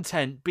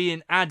content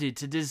being added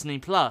to Disney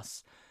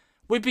Plus,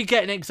 we'd be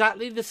getting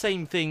exactly the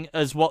same thing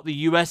as what the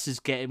US is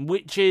getting,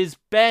 which is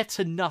bare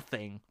to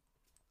nothing.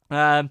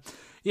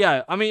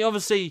 Yeah, I mean,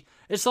 obviously,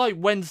 it's like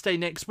Wednesday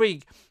next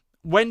week.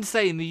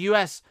 Wednesday in the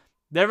US,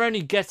 they're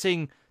only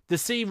getting the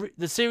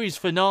series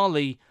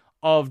finale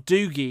of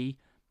Doogie,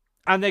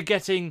 and they're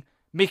getting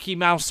Mickey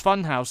Mouse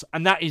Funhouse,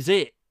 and that is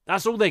it.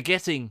 That's all they're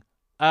getting.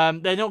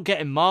 They're not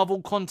getting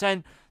Marvel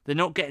content. They're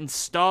not getting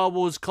Star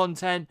Wars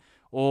content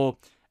or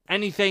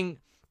anything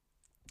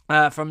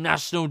from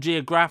National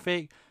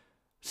Geographic.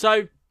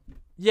 So,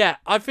 yeah,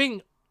 I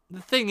think the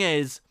thing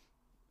is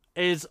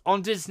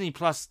on Disney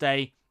Plus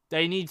Day,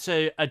 they need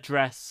to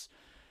address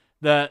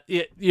that,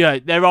 you know,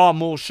 there are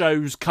more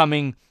shows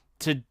coming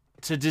to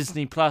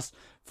Disney Plus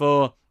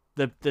for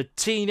the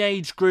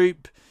teenage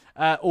group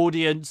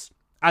audience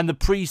and the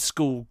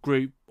preschool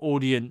group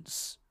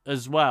audience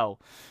as well.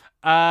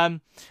 I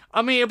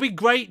mean, it'd be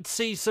great to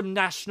see some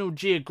National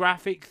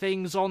Geographic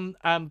things on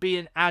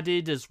being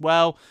added as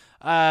well.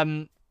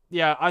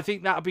 Yeah, I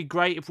think that would be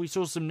great if we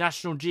saw some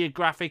National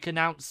Geographic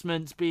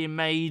announcements being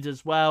made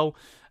as well.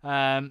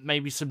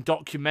 Maybe some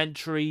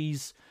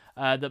documentaries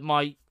that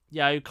might, you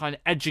know, kind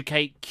of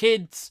educate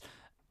kids,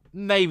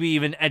 maybe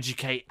even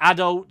educate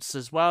adults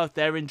as well if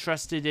they're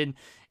interested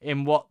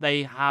in what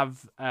they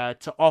have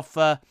to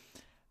offer.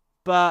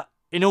 But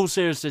in all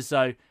seriousness,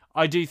 though,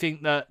 I do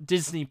think that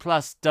Disney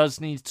Plus does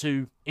need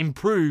to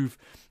improve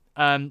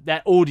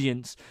their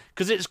audience,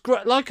 because it's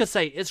like I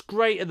say, it's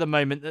great at the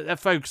moment that they're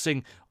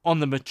focusing on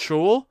the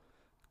mature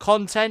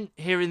content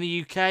here in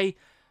the UK,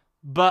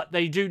 but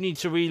they do need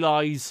to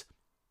realise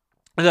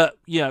that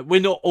we're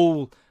not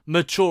all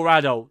mature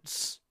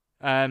adults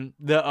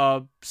that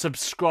are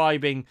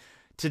subscribing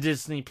to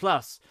Disney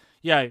Plus.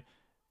 There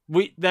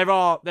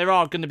are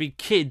going to be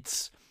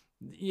kids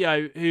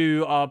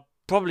who are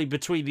probably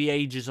between the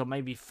ages of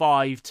maybe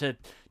 5 to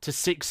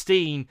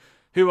 16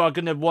 who are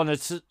going to want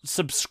to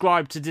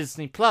subscribe to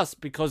Disney Plus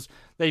because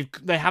they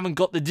haven't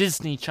got the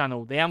Disney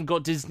Channel, they haven't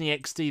got Disney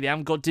XD, they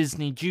haven't got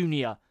Disney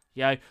Junior.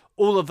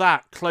 All of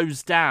that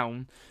closed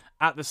down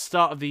at the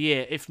start of the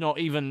year, if not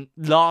even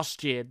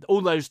last year.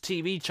 All those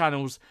TV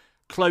channels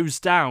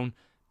closed down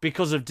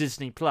because of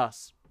Disney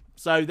Plus.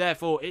 So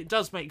therefore, it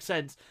does make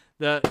sense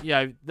that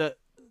that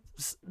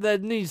there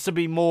needs to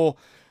be more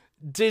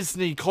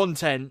Disney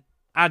content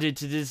added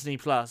to Disney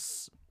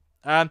Plus,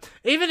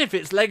 even if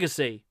it's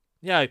legacy.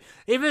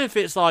 Even if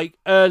it's like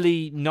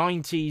early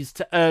 90s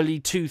to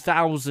early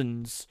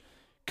 2000s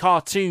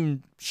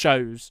cartoon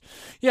shows.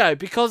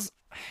 Because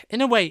in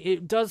a way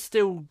it does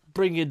still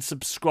bring in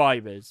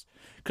subscribers.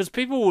 Because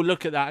people will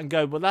look at that and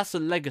go, well, that's a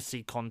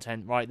legacy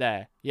content right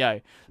there.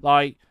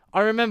 Like, I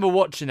remember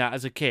watching that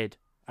as a kid,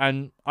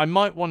 and I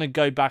might want to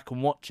go back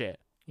and watch it.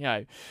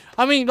 I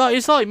mean, like,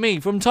 it's like me,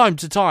 from time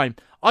to time,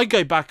 I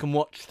go back and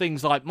watch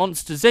things like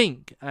Monsters,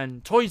 Inc.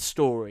 and Toy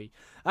Story.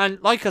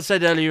 And like I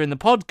said earlier in the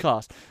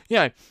podcast,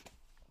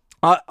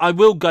 I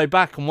will go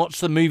back and watch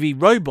the movie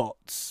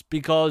Robots,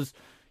 because,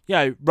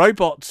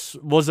 Robots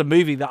was a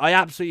movie that I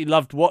absolutely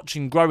loved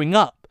watching growing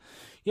up.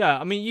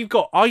 I mean, you've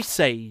got Ice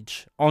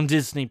Age on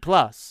Disney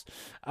Plus.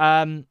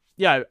 And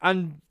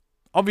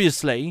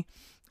obviously,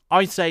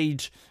 Ice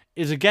Age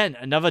is, again,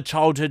 another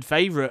childhood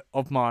favourite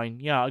of mine.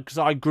 Because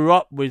I grew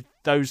up with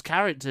those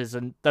characters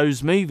and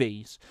those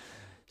movies.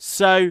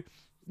 So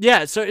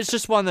it's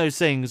just one of those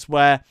things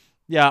where,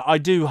 I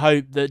do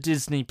hope that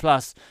Disney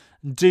Plus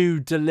do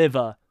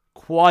deliver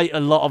quite a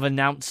lot of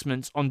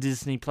announcements on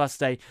Disney Plus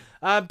Day.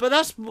 But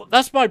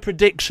that's my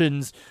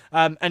predictions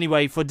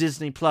anyway for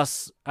Disney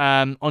Plus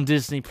on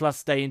Disney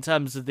Plus Day in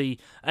terms of the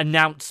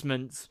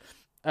announcements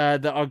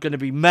that are going to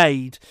be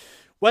made.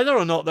 Whether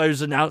or not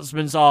those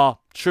announcements are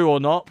true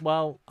or not,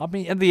 well, I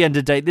mean, at the end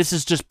of the day, this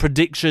is just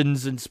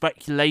predictions and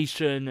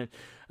speculation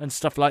and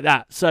stuff like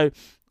that. So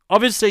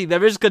obviously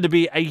there is going to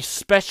be a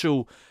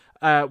special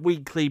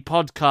weekly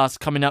podcast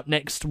coming up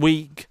next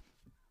week,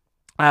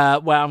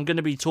 where I'm going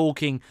to be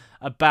talking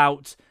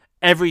about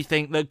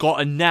everything that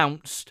got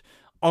announced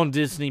on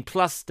Disney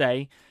Plus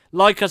Day.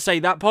 Like I say,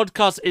 that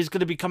podcast is going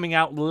to be coming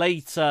out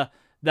later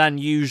than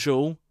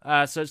usual.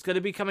 So it's going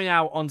to be coming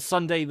out on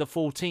Sunday the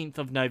 14th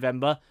of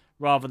November,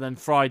 rather than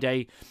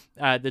Friday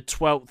the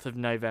 12th of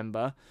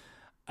November.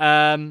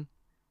 But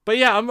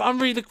yeah, I'm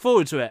really looking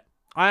forward to it.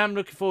 I am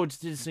looking forward to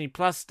Disney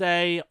Plus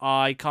Day.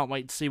 I can't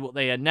wait to see what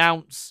they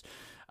announce.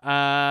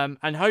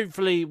 And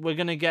hopefully we're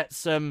going to get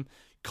some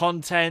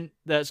content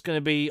that's going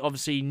to be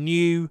obviously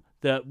new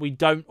that we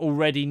don't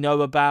already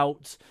know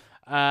about.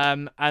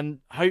 And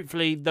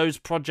hopefully those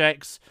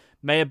projects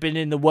may have been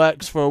in the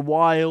works for a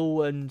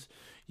while, and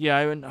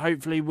and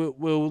hopefully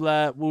we'll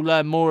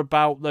learn more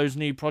about those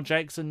new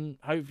projects, and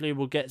hopefully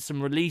we'll get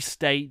some release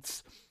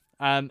dates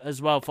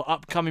as well for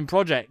upcoming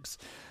projects.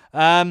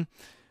 So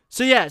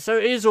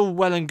it is all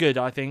well and good.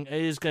 I think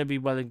it is going to be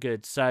well and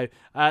good. So,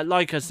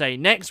 like I say,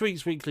 next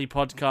week's weekly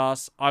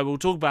podcast, I will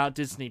talk about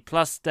Disney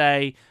Plus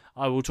Day.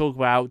 I will talk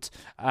about,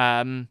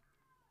 I'll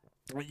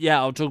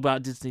talk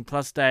about Disney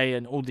Plus Day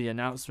and all the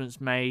announcements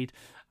made.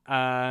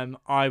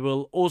 I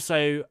will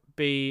also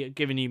be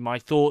giving you my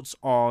thoughts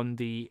on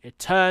the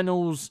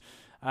Eternals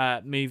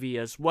movie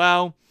as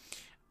well.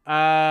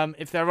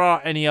 If there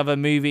are any other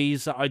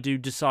movies that I do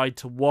decide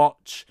to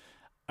watch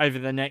over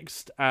the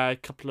next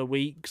couple of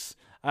weeks,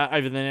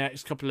 over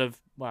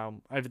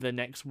the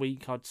next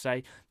week, I'd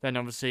say, then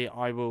obviously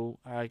I will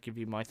give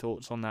you my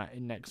thoughts on that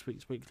in next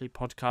week's weekly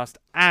podcast,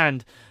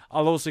 and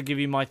I'll also give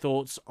you my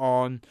thoughts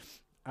on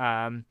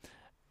the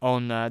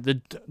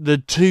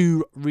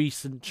two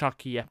recent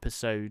Chucky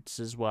episodes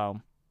as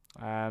well,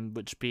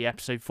 which be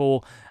episode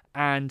 4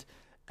 and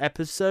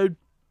episode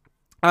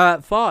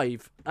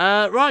 5.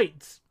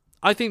 Right,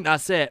 I think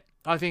that's it.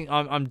 I think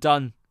I'm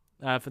done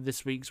for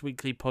this week's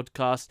weekly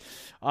podcast.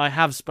 I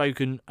have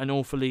spoken an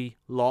awful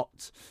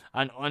lot.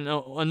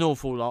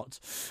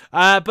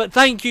 But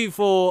thank you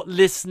for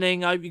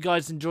listening. I hope you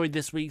guys enjoyed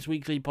this week's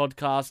weekly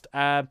podcast.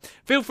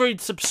 Feel free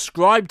to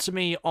subscribe to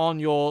me on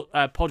your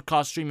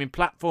podcast streaming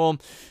platform,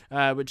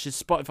 which is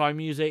Spotify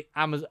Music,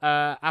 Amazon,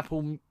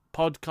 Apple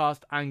Podcast,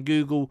 and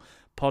Google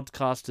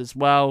Podcast as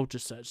well.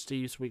 Just search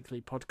Steve's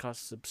Weekly Podcast,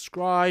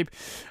 subscribe.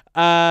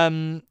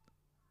 And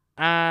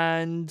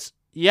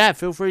yeah,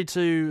 feel free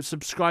to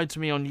subscribe to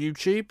me on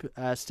YouTube,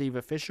 Steve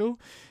Official.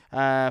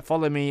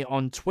 Follow me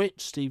on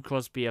Twitch, Steve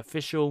Crosby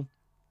Official.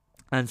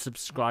 and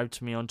subscribe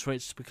to me on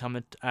Twitch to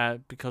become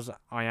because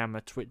I am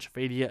a Twitch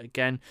affiliate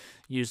again.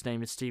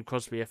 Username is Steve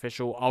Crosby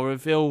Official. I'll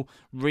reconfirm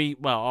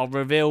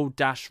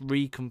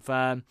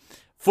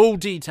full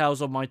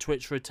details on my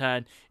Twitch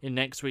return in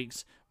next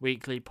week's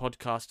weekly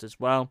podcast as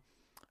well.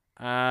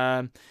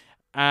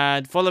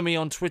 And follow me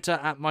on Twitter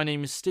at my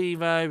name is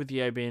Stevo with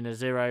the O being a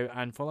 0,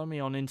 and follow me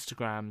on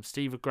Instagram,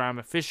 Stevegram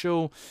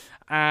Official,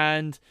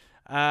 and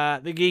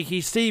the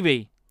Geeky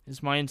Stevie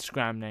is my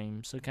Instagram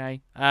names,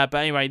 okay? But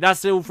anyway,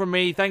 that's all from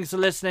me. Thanks for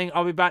listening.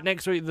 I'll be back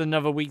next week with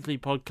another weekly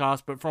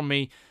podcast, but from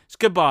me, it's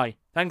goodbye.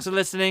 Thanks for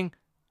listening.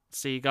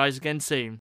 See you guys again soon.